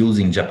my skills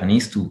in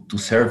Japanese to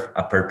serve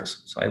a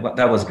purpose. So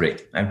that was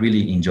great. I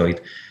really enjoyed,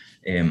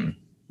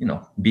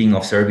 being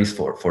of service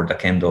for the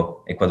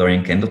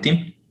Ecuadorian Kendo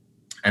team.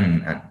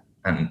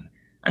 And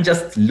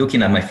just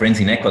looking at my friends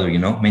in Ecuador,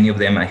 many of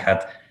them I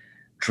had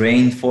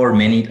trained for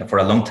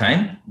a long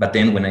time, but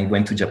then when I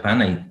went to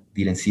Japan, I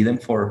didn't see them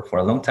for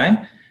a long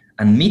time,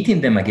 and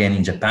meeting them again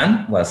in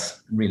Japan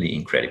was really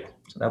incredible.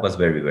 So that was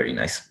very, very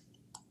nice.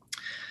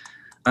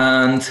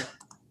 And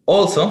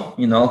also,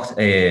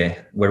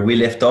 where we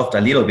left off a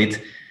little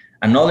bit,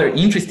 another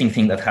interesting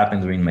thing that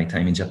happened during my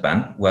time in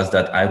Japan was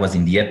that I was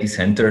in the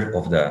epicenter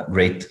of the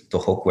Great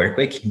Tohoku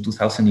earthquake in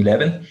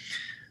 2011.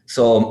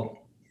 So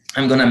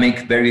I'm going to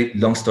make very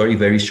long story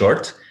very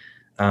short.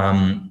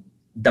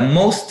 The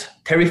most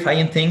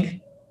terrifying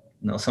thing,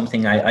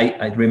 something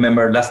I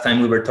remember last time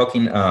we were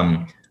talking,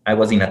 I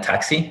was in a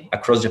taxi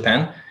across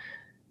Japan.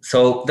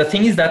 So the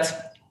thing is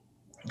that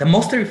the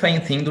most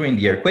terrifying thing during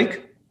the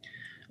earthquake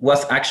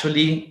was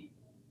actually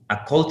a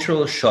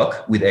cultural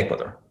shock with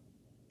Ecuador.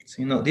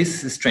 So,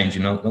 this is strange,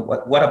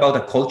 what about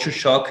a culture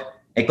shock,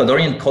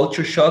 Ecuadorian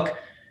culture shock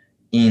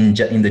in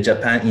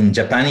Japan in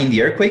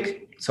the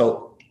earthquake?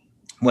 So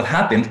what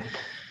happened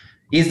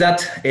is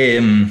that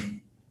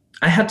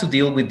I had to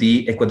deal with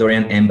the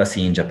Ecuadorian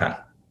embassy in Japan.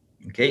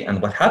 Okay,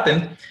 and what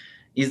happened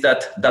is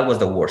that was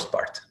the worst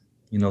part.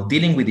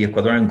 Dealing with the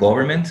Ecuadorian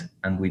government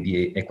and with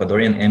the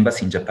Ecuadorian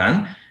embassy in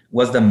Japan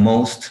was the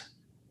most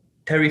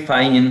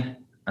terrifying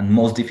and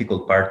most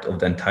difficult part of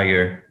the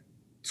entire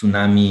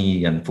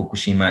tsunami and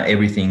Fukushima,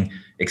 everything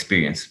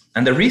experience.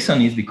 And the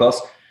reason is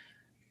because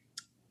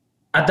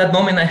at that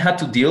moment I had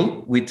to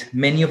deal with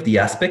many of the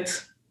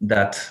aspects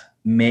that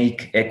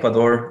make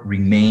Ecuador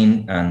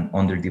remain an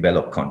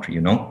underdeveloped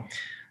country,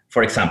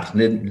 For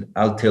example,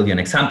 I'll tell you an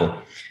example.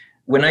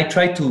 When I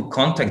tried to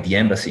contact the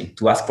embassy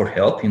to ask for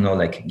help,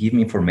 like give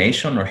me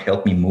information or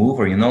help me move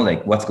or,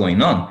 like what's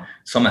going on,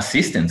 some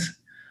assistance,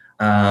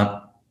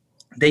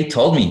 they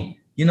told me,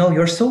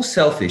 you're so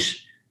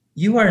selfish.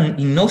 You are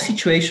in no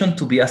situation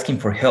to be asking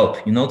for help.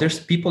 There's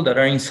people that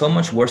are in so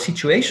much worse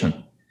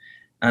situation.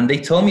 And they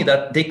told me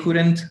that they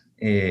couldn't,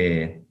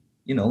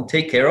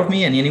 take care of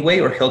me in any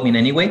way or help me in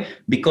any way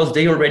because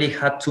they already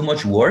had too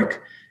much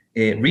work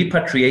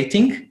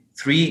repatriating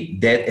 3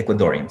 dead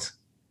Ecuadorians.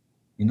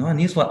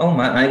 And it's what, oh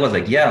man, I was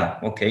like, yeah,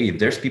 okay, if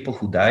there's people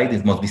who died,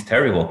 it must be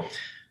terrible.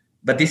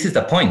 But this is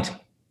the point.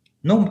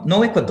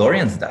 No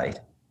Ecuadorians died.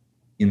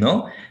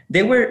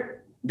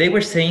 They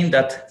were saying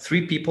that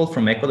 3 people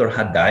from Ecuador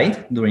had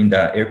died during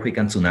the earthquake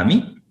and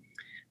tsunami,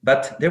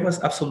 but there was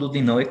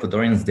absolutely no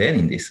Ecuadorians dead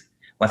in this.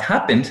 What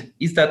happened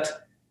is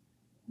that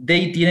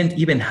they didn't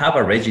even have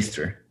a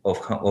register of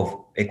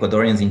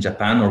Ecuadorians in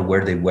Japan or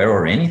where they were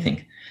or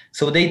anything.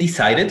 So they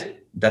decided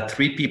that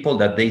 3 people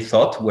that they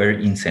thought were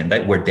in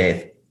Sendai were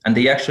dead. And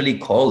they actually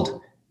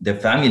called the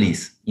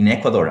families in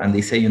Ecuador and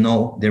they say,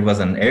 there was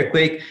an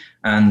earthquake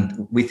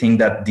and we think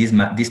that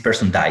this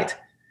person died.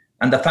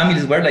 And the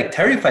families were like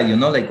terrified,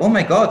 like, oh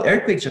my God,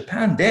 earthquake,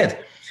 Japan,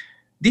 dead.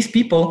 These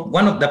people,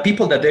 one of the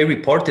people that they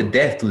reported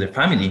death to their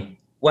family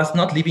was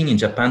not living in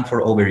Japan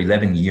for over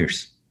 11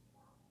 years.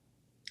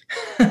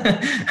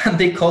 And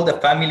they called the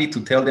family to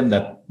tell them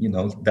that,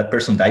 that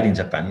person died in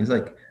Japan. It's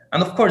like,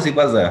 and of course it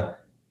was a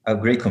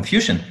great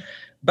confusion.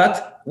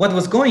 But what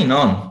was going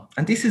on,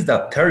 and this is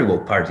the terrible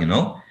part,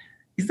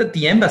 is that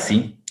the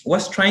embassy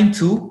was trying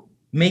to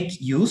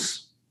make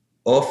use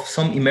of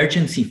some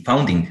emergency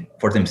funding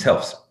for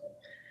themselves.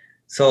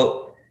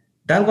 So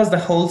that was the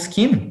whole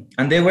scheme.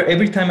 And they were,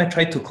 every time I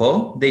tried to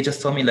call, they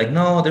just told me like,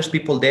 no, there's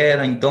people dead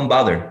and don't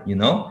bother,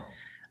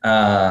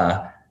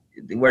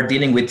 we're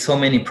dealing with so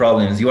many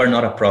problems. You are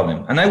not a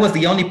problem. And I was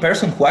the only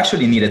person who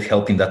actually needed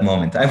help in that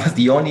moment. I was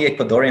the only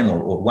Ecuadorian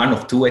or one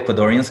of 2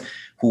 Ecuadorians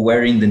who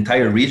were in the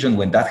entire region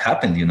when that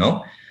happened,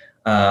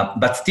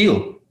 but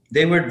still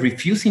they were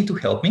refusing to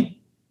help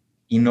me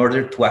in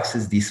order to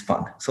access this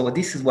fund. So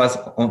this was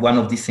one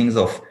of these things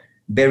of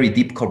very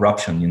deep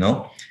corruption,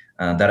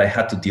 that I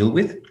had to deal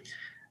with.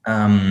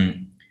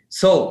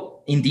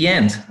 So in the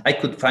end,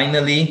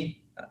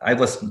 I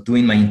was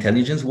doing my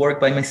intelligence work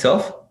by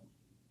myself.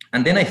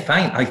 And then I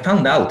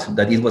found out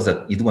that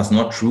it was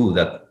not true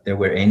that there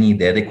were any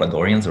dead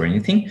Ecuadorians or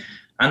anything.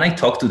 And I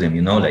talked to them,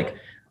 like,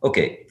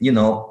 okay,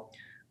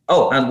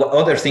 oh, and what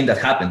other thing that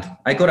happened,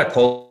 I got a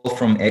call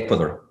from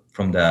Ecuador,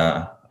 from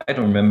I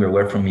don't remember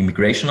where, from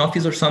immigration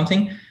office or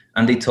something.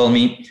 And they told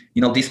me,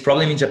 this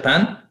problem in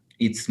Japan,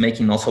 it's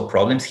making also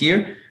problems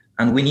here.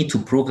 And we need to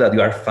prove that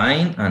you are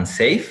fine and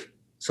safe.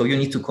 So you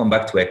need to come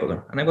back to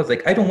Ecuador. And I was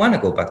like, I don't want to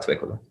go back to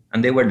Ecuador.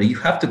 And they were like, you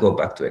have to go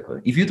back to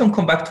Ecuador. If you don't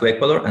come back to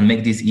Ecuador and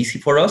make this easy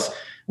for us,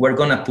 we're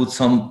going to put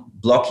some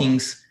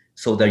blockings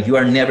so that you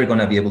are never going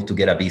to be able to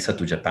get a visa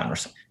to Japan or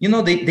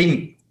something.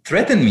 They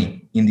threatened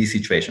me in this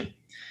situation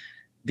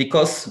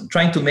because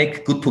trying to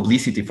make good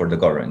publicity for the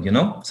government,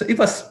 So it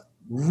was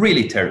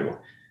really terrible.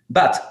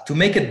 But to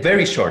make it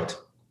very short,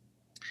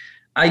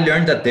 I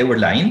learned that they were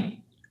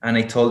lying. And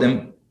I told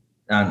them,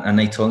 and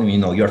I told him,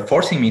 you're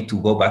forcing me to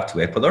go back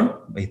to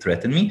Ecuador. They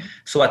threatened me.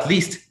 So at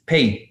least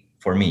pay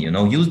for me,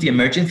 use the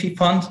emergency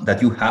fund that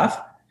you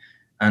have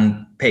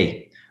and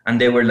pay.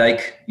 And they were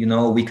like,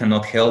 we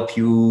cannot help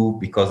you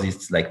because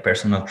it's like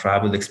personal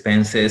travel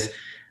expenses.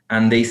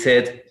 And they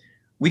said,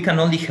 we can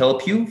only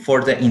help you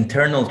for the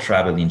internal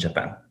travel in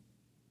Japan,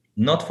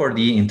 not for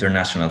the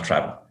international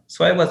travel.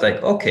 So I was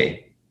like,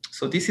 okay,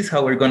 so this is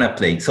how we're going to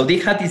play. So they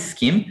had this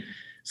scheme.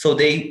 So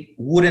they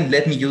wouldn't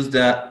let me use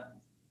the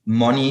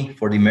money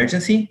for the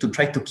emergency to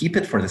try to keep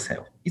it for the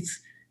sale. It's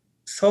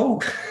so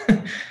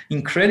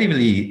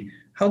incredibly,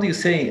 how do you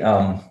say,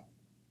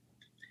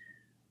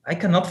 I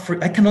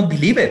cannot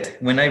believe it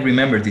when I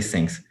remember these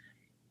things,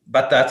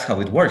 but that's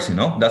how it works.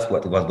 That's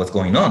what's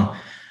going on.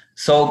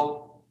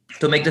 So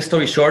to make the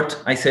story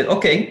short, I said,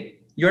 okay,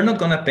 you're not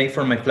going to pay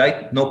for my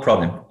flight. No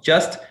problem.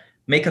 Just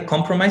make a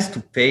compromise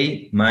to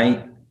pay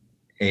my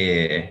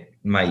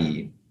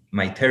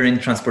terrain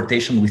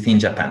transportation within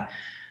Japan.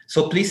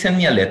 So please send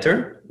me a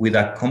letter with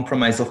a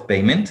compromise of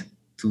payment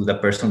to the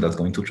person that's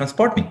going to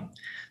transport me.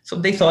 So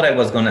they thought I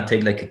was going to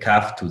take like a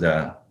cab to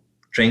the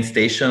train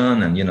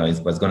station and,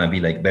 it was going to be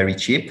like very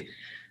cheap.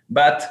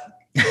 But,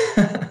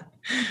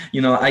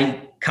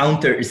 I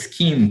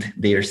counter-schemed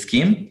their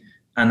scheme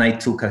and I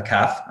took a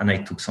cab and I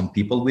took some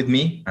people with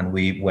me and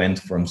we went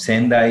from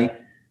Sendai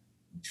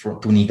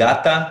to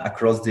Niigata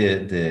across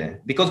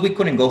because we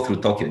couldn't go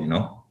through Tokyo, you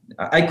know.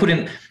 I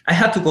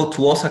had to go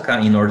to Osaka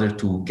in order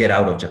to get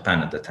out of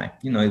Japan at the time.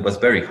 You know, it was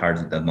very hard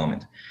at that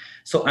moment.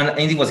 So, and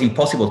it was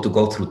impossible to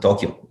go through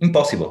Tokyo,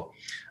 impossible.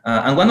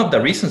 And one of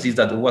the reasons is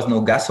that there was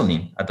no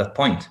gasoline at that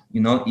point.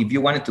 You know, if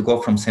you wanted to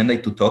go from Sendai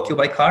to Tokyo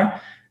by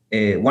car,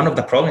 one of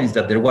the problems is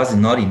that there was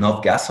not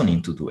enough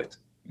gasoline to do it.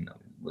 You know,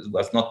 it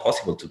was not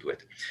possible to do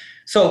it.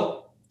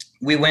 So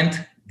we went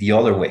the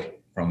other way,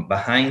 from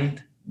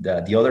behind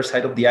the other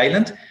side of the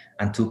island,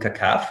 and took a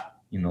cab,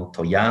 you know,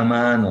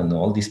 Toyama and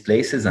all these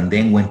places, and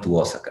then went to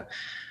Osaka.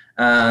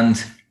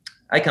 And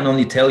I can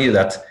only tell you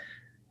that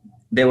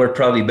they were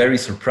probably very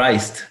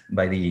surprised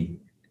by the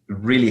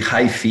really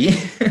high fee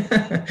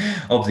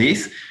of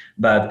this,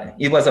 but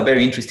it was a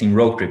very interesting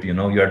road trip. You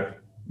know,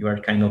 you are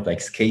kind of like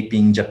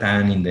escaping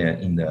Japan in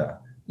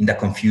the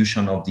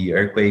confusion of the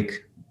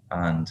earthquake,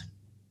 and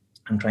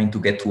trying to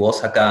get to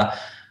Osaka.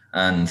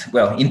 And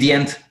well, in the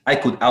end, I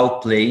could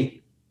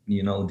outplay,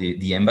 you know,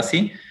 the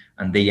embassy,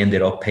 and they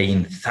ended up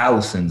paying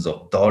thousands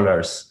of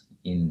dollars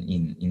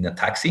in a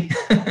taxi.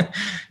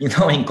 You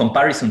know, in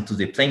comparison to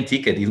the plane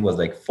ticket, it was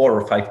like 4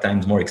 or 5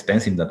 times more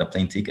expensive than the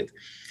plane ticket.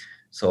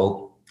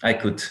 So I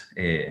could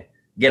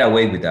get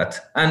away with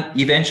that. And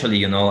eventually,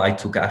 you know, I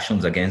took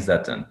actions against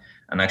that, and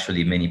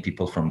actually many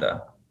people from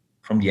the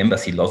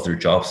embassy lost their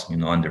jobs, you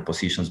know, and their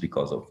positions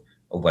because of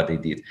what they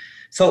did.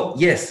 So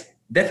yes,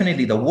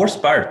 definitely the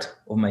worst part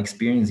of my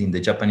experience in the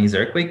Japanese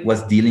earthquake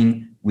was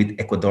dealing with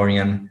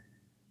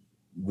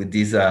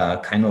this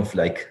kind of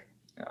like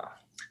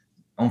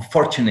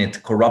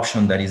unfortunate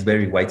corruption that is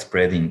very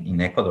widespread in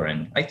Ecuador,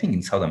 and I think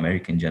in South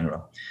America in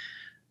general.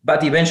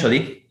 But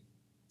eventually,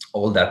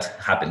 all that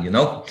happened, you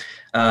know.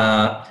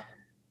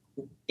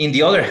 In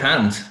the other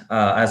hand,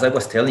 as I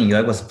was telling you,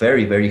 I was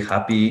very, very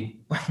happy,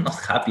 well, not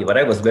happy, but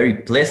I was very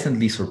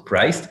pleasantly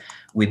surprised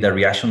with the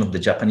reaction of the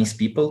Japanese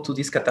people to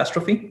this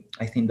catastrophe.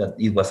 I think that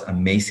it was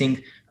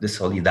amazing, the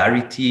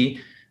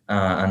solidarity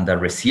and the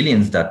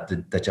resilience that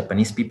the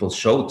Japanese people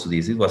showed to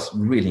this. It was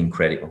really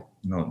incredible.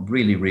 You know,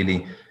 really,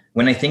 really,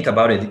 when I think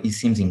about it, it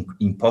seems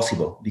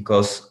impossible,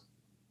 because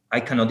I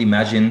cannot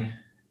imagine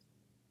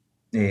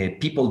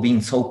people being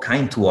so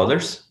kind to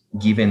others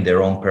given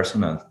their own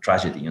personal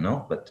tragedy, you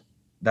know. But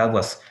that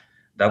was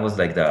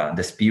like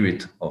the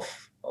spirit of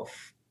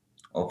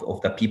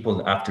the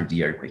people after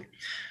the earthquake.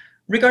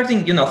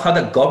 Regarding, you know, how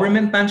the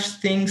government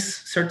managed things,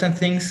 certain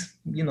things,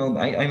 you know,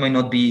 I might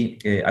not be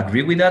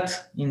agree with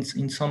that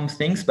in some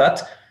things,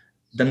 but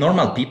the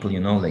normal people, you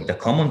know, like the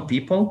common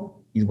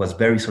people, it was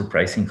very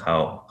surprising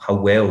how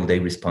well they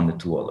responded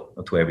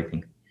to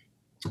everything.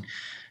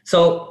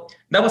 So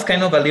that was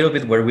kind of a little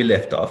bit where we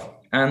left off.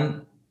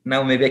 And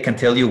now maybe I can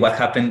tell you what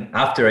happened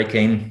after I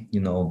came,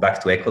 you know,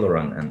 back to Ecuador,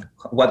 and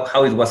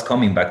how it was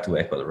coming back to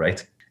Ecuador,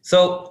 right?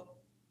 So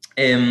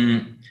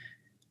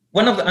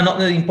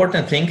another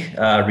important thing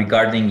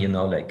regarding, you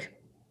know, like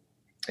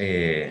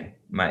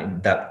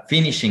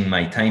finishing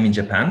my time in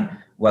Japan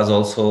was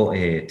also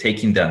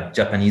taking the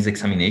Japanese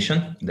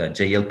examination, the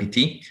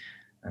JLPT.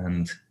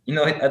 And, you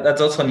know, that's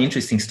also an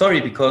interesting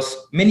story, because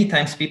many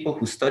times people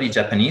who study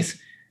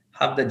Japanese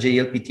have the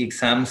JLPT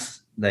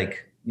exams,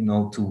 like, you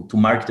know, to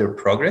mark their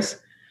progress.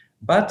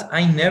 But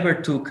I never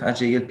took a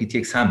JLPT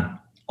exam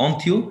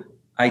until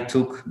I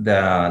took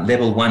the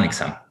level 1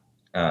 exam.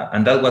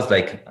 And that was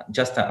like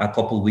just a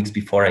couple weeks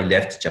before I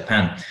left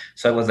Japan.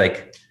 So I was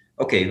like,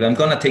 okay, if I'm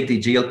going to take the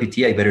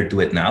JLPT, I better do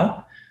it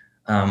now.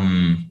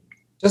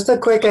 Just a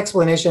quick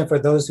explanation for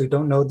those who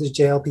don't know the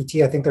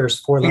JLPT. I think there's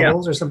 4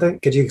 levels or something.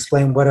 Could you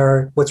explain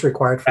what's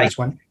required for each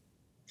one?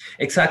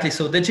 Exactly.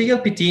 So the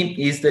JLPT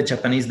is the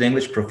Japanese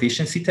language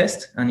proficiency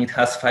test, and it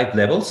has 5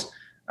 levels.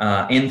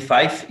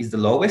 N5 is the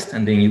lowest,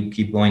 and then you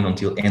keep going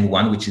until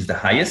N1, which is the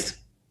highest.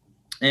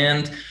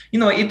 And, you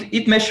know,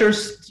 it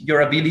measures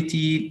your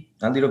ability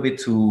a little bit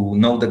to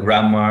know the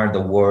grammar, the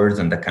words,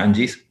 and the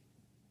kanjis.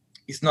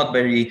 It's not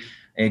very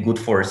good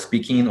for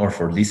speaking or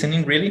for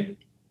listening, really,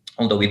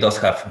 although it does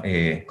have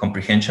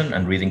comprehension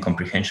and reading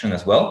comprehension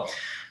as well.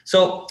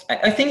 So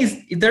I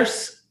think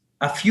there's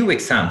a few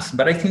exams,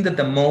 but I think that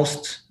the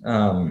most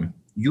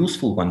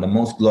useful one, the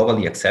most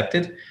globally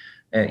accepted,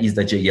 is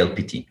the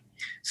JLPT.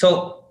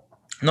 So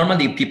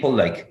normally people,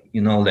 like,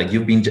 you know, like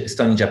you've been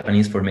studying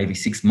Japanese for maybe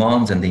 6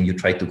 months, and then you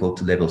try to go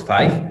to level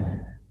 5.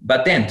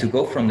 But then to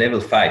go from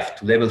level 5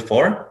 to level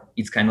 4,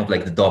 it's kind of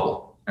like the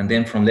double. And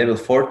then from level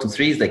 4 to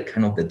 3 is like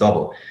kind of the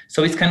double.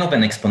 So it's kind of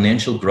an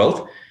exponential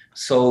growth.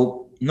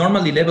 So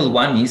normally level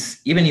 1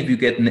 is, even if you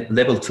get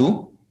level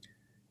 2,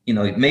 you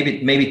know, it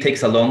maybe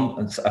takes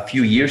a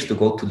few years to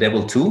go to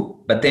level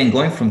 2, but then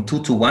going from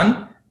 2 to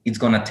 1, it's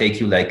going to take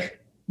you like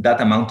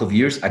that amount of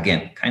years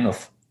again.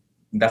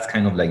 That's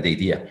kind of like the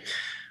idea.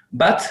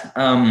 But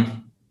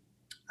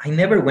I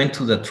never went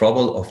to the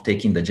trouble of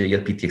taking the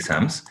JLPT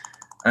exams.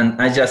 And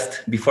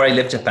before I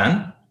left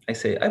Japan, I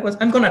say,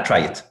 I'm going to try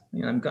it.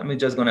 You know, I'm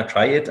just going to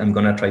try it. I'm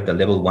going to try the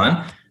level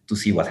 1 to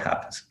see what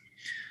happens.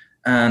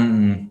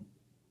 And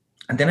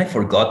then I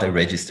forgot I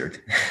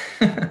registered.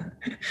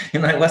 You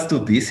know, I was too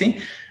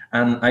busy.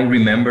 And I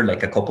remember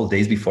like a couple of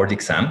days before the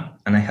exam,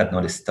 and I had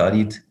not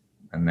studied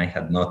and I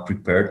had not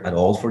prepared at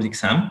all for the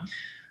exam.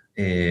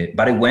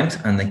 But I went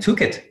and I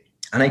took it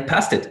and I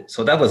passed it.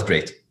 So that was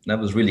great. That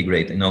was really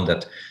great. I know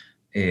that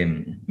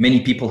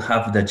many people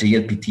have the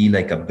JLPT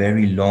like a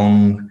very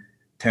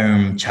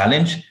long-term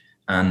challenge.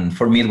 And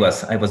for me,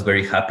 I was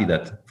very happy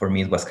that for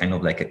me, it was kind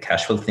of like a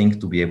casual thing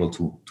to be able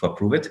to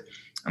approve it.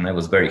 And I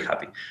was very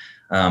happy.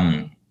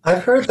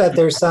 I've heard that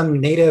there's some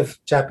native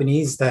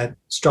Japanese that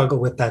struggle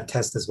with that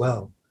test as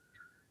well.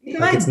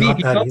 Like it's not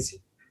that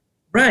easy.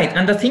 Right.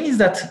 And the thing is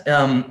that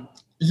the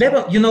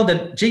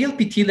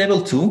JLPT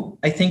level 2,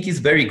 I think is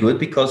very good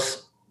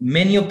because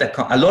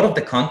a lot of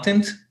the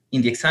content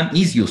in the exam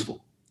is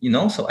useful,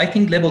 so I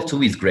think level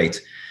 2 is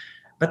great.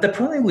 But the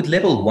problem with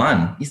level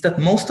 1 is that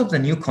most of the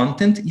new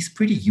content is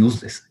pretty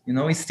useless.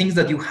 It's things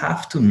that you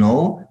have to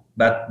know,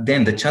 but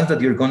then the chance that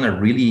you're going to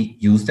really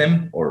use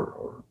them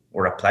or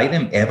apply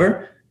them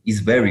ever is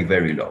very,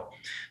 very low.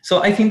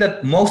 So I think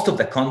that most of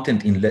the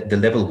content in the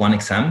level 1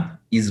 exam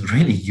is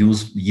really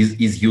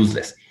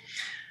useless.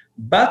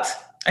 But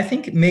I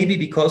think maybe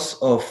because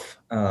of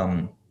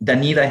the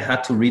need I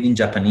had to read in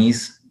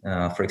Japanese,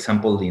 for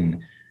example,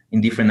 in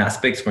different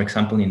aspects, for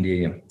example, in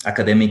the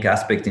academic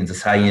aspect, in the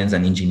science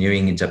and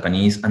engineering in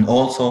Japanese, and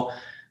also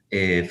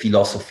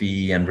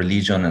philosophy and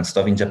religion and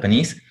stuff in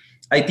Japanese,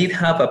 I did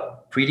have a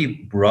pretty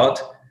broad,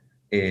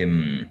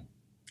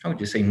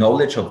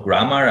 knowledge of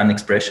grammar and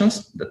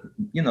expressions that,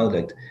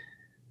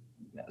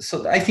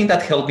 so I think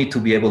that helped me to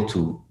be able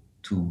to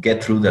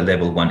get through the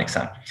level 1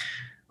 exam.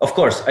 Of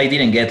course, I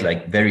didn't get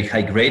like very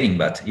high grading,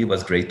 but it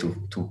was great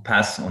to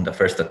pass on the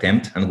first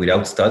attempt and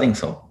without studying.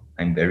 So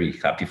I'm very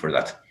happy for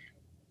that.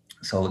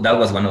 So that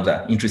was one of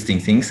the interesting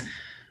things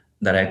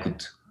that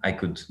I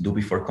could do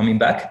before coming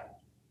back.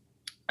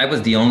 I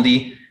was the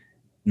only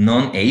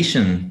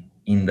non-Asian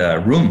in the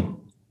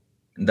room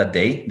that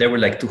day. There were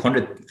like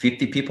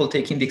 250 people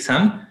taking the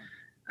exam,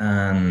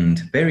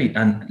 and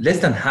less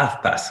than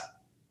half passed.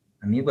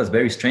 And it was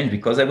very strange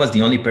because I was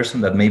the only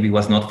person that maybe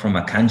was not from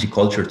a kanji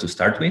culture to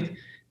start with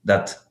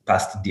that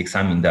passed the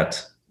exam in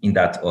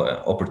that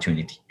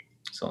opportunity.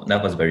 So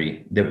that was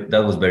very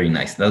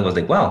nice. That was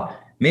like, wow,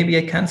 maybe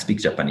I can speak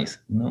Japanese.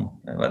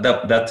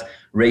 That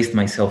raised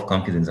my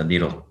self-confidence a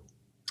little.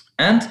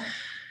 And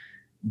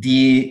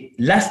the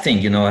last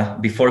thing,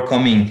 before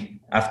coming,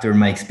 after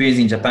my experience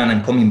in Japan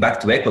and coming back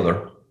to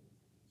Ecuador,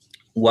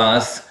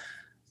 was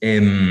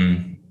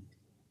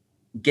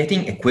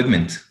getting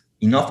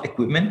enough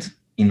equipment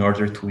in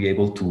order to be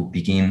able to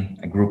begin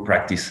a group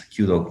practice,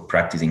 Kyudo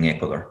practice in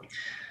Ecuador.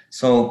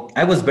 So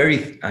I was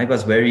very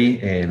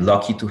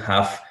lucky to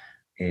have,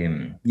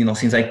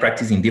 since I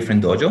practice in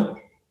different dojo,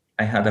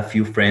 I had a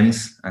few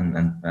friends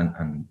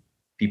and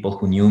people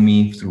who knew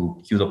me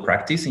through Kyudo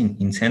practice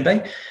in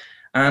Sendai,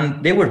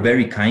 and they were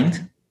very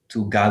kind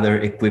to gather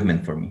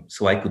equipment for me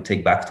so I could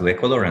take back to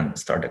Ecuador and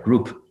start a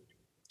group.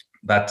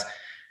 But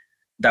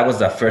that was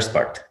the first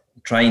part,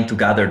 trying to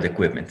gather the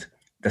equipment.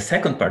 The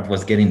second part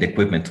was getting the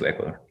equipment to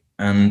Ecuador.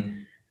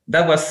 And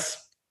that was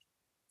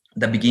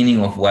the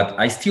beginning of what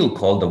I still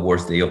call the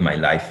worst day of my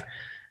life,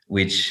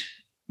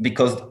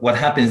 because what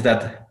happens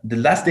that the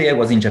last day I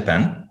was in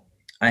Japan,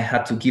 I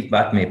had to give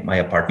back my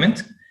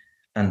apartment.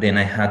 And then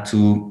I had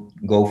to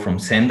go from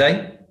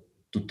Sendai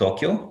to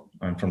Tokyo,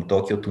 and from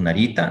Tokyo to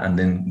Narita, and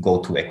then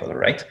go to Ecuador,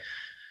 right?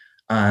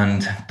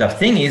 And the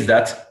thing is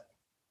that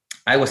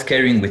I was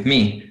carrying with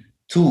me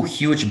 2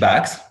 huge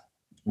bags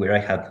where I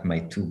had my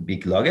 2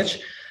 big luggage.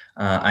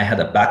 I had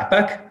a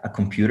backpack, a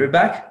computer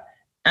bag,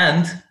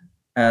 and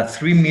a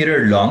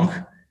 3-meter long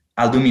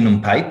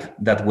aluminum pipe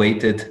that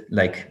weighed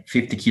like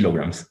 50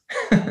 kilograms.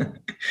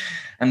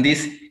 And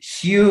this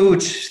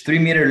huge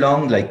 3-meter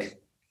long,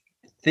 like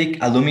thick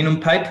aluminum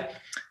pipe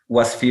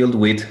was filled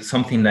with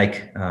something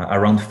like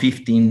around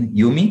 15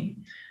 yumi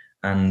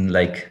and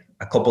like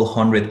a couple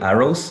hundred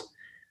arrows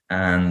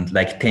and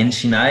like 10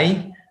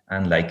 shinai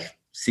and like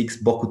 6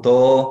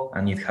 bokuto,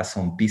 and it has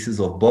some pieces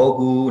of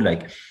bogu.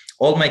 Like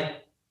all my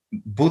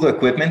Budo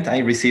equipment I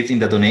received in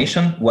the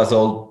donation was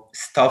all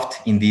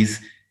stuffed in this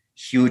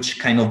huge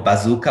kind of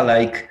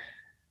bazooka-like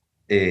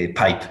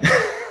pipe.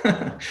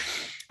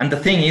 And the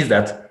thing is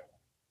that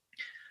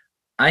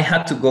I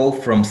had to go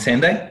from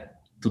Sendai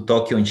to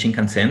Tokyo in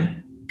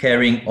Shinkansen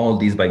carrying all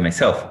this by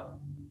myself.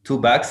 2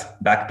 bags,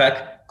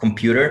 backpack,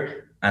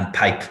 computer, and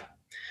pipe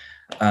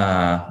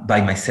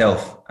by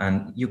myself.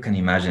 And you can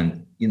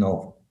imagine,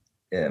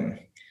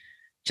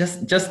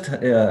 just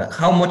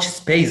how much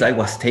space I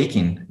was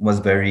taking was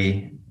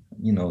very,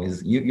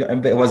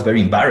 I was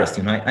very embarrassed.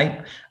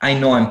 I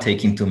know I'm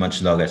taking too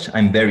much luggage.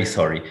 I'm very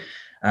sorry.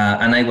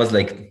 And I was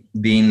like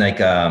being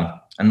like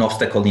an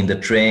obstacle in the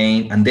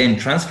train, and then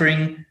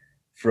transferring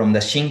from the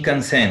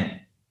Shinkansen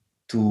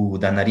to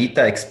the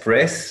Narita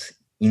Express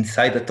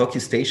inside the Tokyo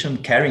station,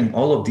 carrying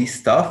all of this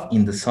stuff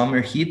in the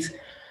summer heat.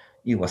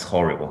 It was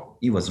horrible.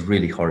 It was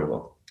really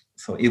horrible.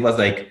 So it was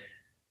like,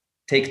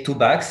 take 2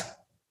 bags,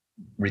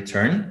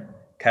 return,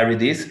 carry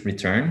this,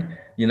 return.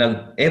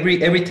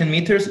 Every 10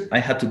 meters, I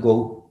had to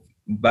go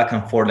back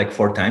and forth like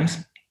 4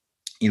 times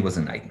it was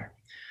a nightmare.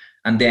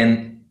 And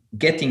then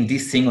getting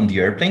this thing on the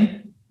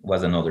airplane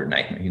was another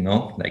nightmare,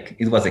 like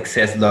it was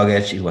excess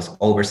luggage, it was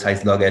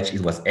oversized luggage,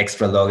 it was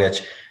extra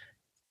luggage,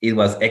 it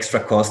was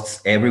extra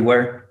costs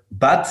everywhere.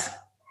 But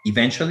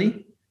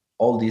eventually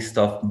all this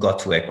stuff got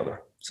to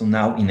Ecuador. So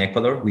now in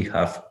Ecuador, we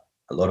have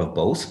a lot of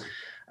bows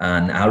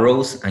and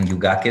arrows and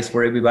yugakes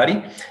for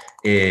everybody.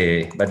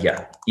 But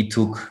yeah, it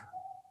took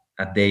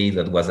a day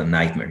that was a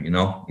nightmare,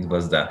 It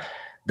was the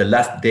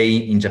last day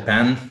in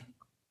Japan,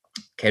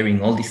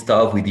 carrying all this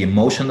stuff with the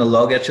emotional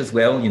luggage as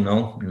well,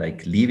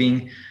 like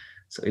leaving.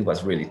 So it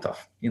was really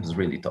tough. It was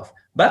really tough.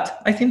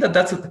 But I think that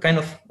that's the kind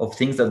of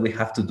things that we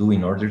have to do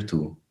in order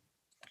to,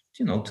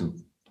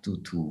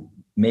 to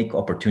make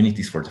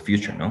opportunities for the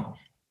future, no?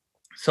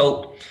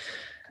 So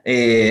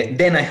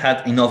then I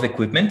had enough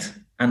equipment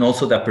and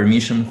also the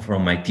permission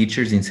from my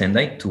teachers in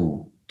Sendai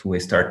to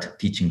start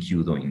teaching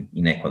Kyudo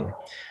in Ecuador.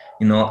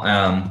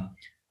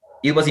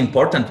 It was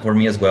important for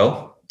me as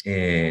well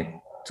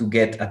to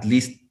get at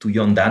least to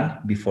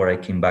Yondan before I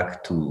came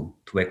back to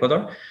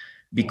Ecuador,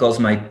 because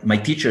my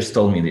teachers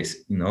told me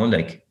this,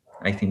 like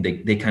I think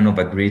they kind of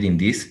agreed in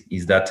this,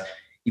 is that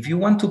if you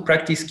want to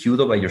practice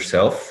Kyudo by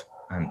yourself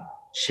and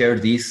share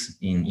this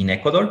in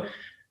Ecuador,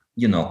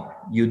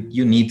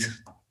 you need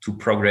to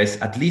progress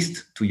at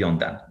least to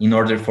Yondan in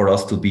order for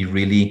us to be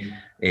really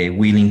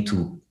willing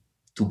to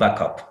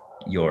back up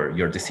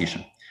your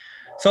decision.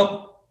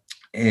 So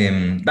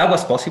that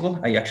was possible.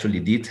 I actually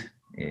did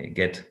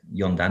get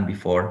Yondan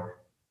before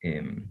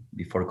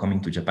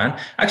coming to Japan.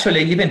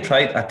 Actually, I even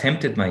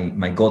attempted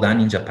my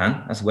Godan in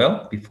Japan as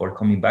well before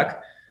coming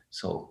back.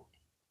 So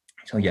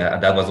yeah,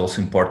 that was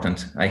also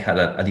important. I had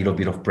a little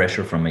bit of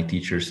pressure from my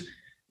teachers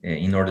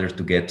in order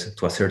to get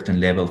to a certain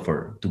level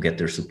to get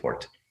their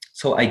support.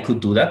 So I could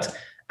do that,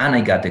 and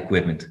I got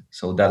equipment.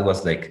 So that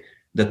was like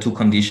the two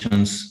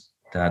conditions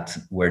that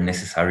were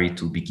necessary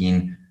to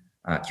begin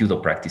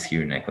Kyudo practice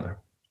here in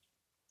Ecuador.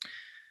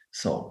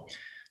 So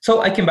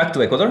I came back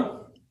to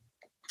Ecuador,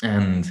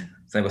 and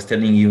as I was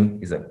telling you,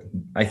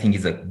 I think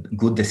it's a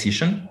good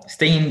decision.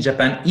 Staying in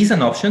Japan is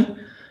an option,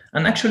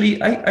 and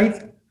actually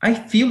I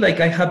feel like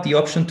I have the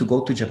option to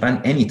go to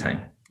Japan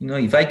anytime.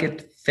 If I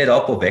get fed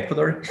up of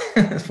Ecuador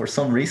for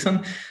some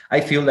reason,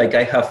 I feel like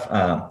I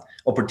have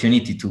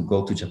opportunity to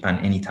go to Japan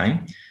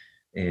anytime.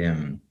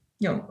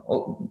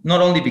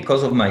 Not only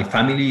because of my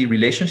family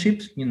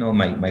relationships.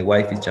 My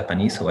wife is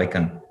Japanese, so I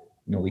can,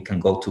 we can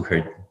go to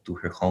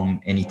her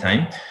home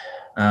anytime.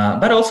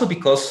 But also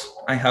because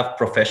I have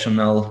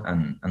professional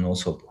and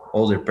also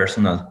other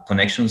personal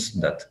connections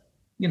that,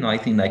 I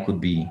think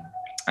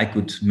I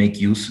could make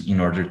use in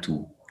order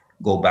to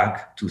go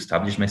back to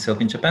establish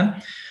myself in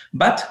Japan.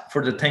 But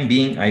for the time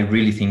being, I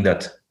really think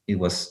that it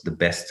was the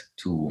best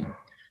to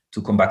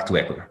come back to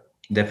Ecuador,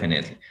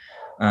 definitely.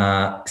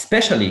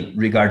 Especially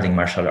regarding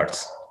martial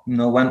arts.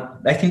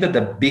 I think that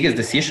the biggest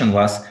decision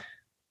was,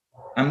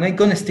 am I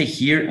going to stay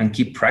here and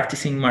keep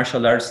practicing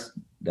martial arts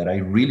that I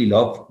really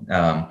love,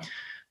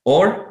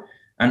 or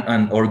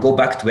go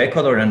back to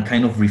Ecuador and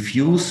kind of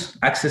refuse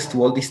access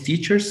to all these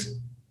teachers,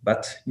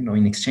 but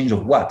in exchange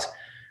of what?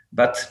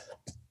 But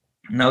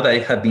now that I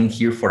have been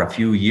here for a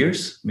few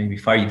years, maybe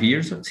 5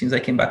 years since I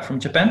came back from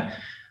Japan,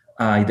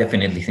 I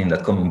definitely think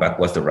that coming back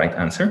was the right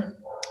answer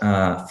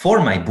for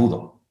my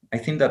Budo. I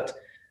think that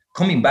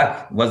coming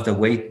back was the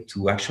way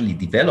to actually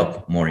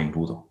develop more in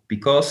Budo,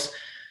 because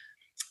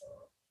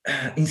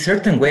in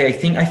certain way,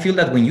 I feel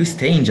that when you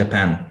stay in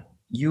Japan,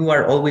 you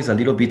are always a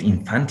little bit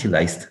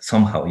infantilized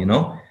somehow,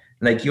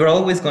 like you're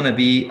always going to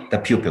be the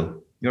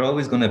pupil. You're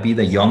always going to be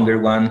the younger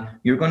one.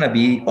 You're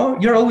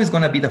always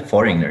going to be the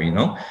foreigner,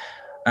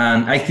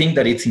 And I think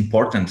that it's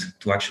important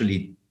to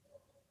actually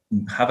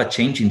have a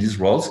change in these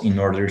roles in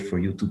order for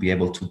you to be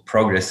able to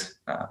progress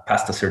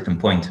past a certain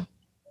point.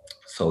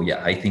 So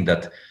yeah, I think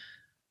that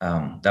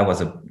that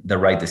was the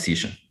right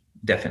decision,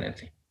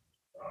 definitely.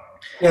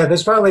 Yeah,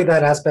 there's probably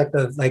that aspect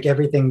of like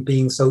everything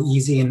being so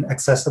easy and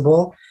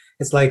accessible.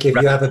 It's like if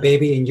you have a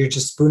baby and you're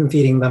just spoon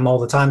feeding them all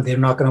the time, they're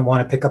not going to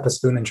want to pick up a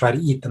spoon and try to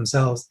eat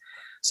themselves.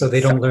 So they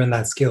don't learn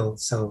that skill.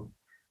 So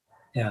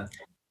yeah.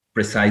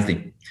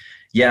 Precisely.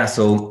 Yeah.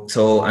 So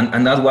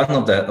and that's one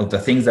of the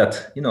things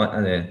that,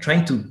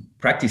 trying to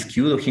practice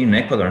Kyudo here in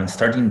Ecuador and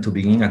starting to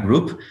begin a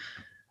group,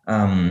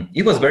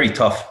 it was very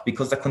tough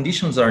because the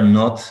conditions are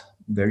not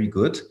very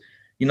good.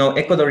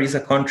 Ecuador is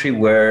a country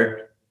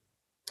where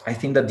I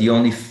think that the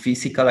only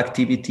physical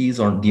activities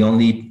or the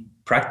only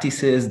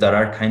practices that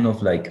are kind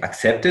of like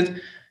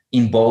accepted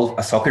involve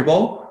a soccer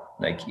ball.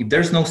 Like if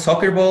there's no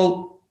soccer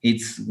ball,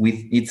 it's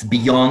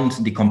beyond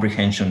the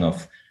comprehension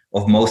of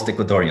most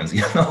Ecuadorians,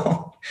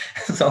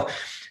 So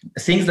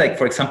things like,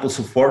 for example,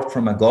 support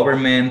from a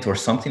government or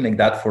something like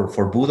that for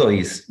Budo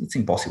it's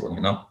impossible,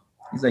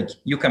 It's like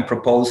you can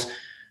propose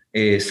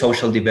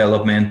social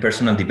development,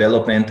 personal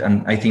development,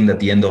 and I think at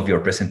the end of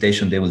your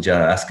presentation, they will just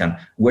ask,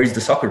 where is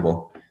the soccer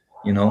ball?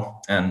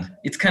 And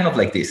it's kind of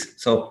like this.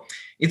 So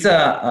it's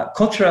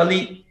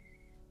culturally,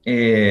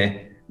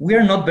 we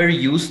are not very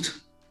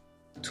used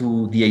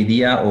to the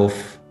idea of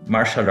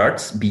martial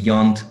arts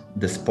beyond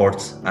the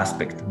sports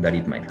aspect that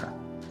it might have.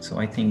 So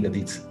I think that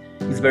it's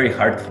very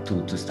hard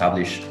to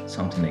establish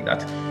something like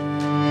that.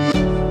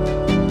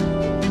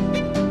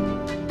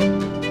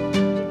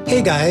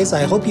 Hey guys,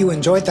 I hope you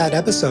enjoyed that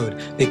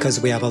episode because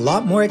we have a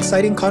lot more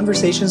exciting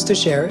conversations to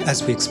share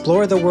as we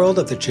explore the world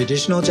of the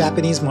traditional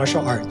Japanese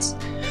martial arts.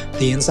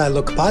 The Inside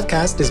Look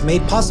podcast is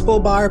made possible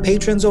by our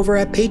patrons over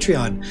at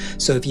Patreon,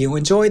 so if you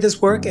enjoy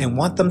this work and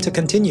want them to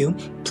continue,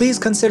 please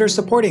consider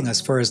supporting us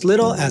for as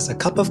little as a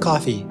cup of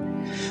coffee.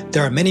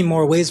 There are many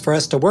more ways for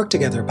us to work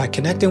together by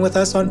connecting with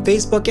us on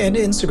Facebook and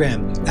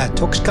Instagram at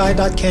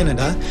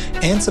tokushikai.canada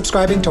and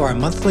subscribing to our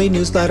monthly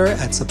newsletter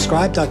at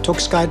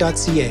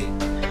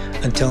subscribe.tokushikai.ca.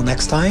 Until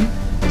next time,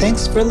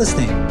 thanks for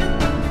listening.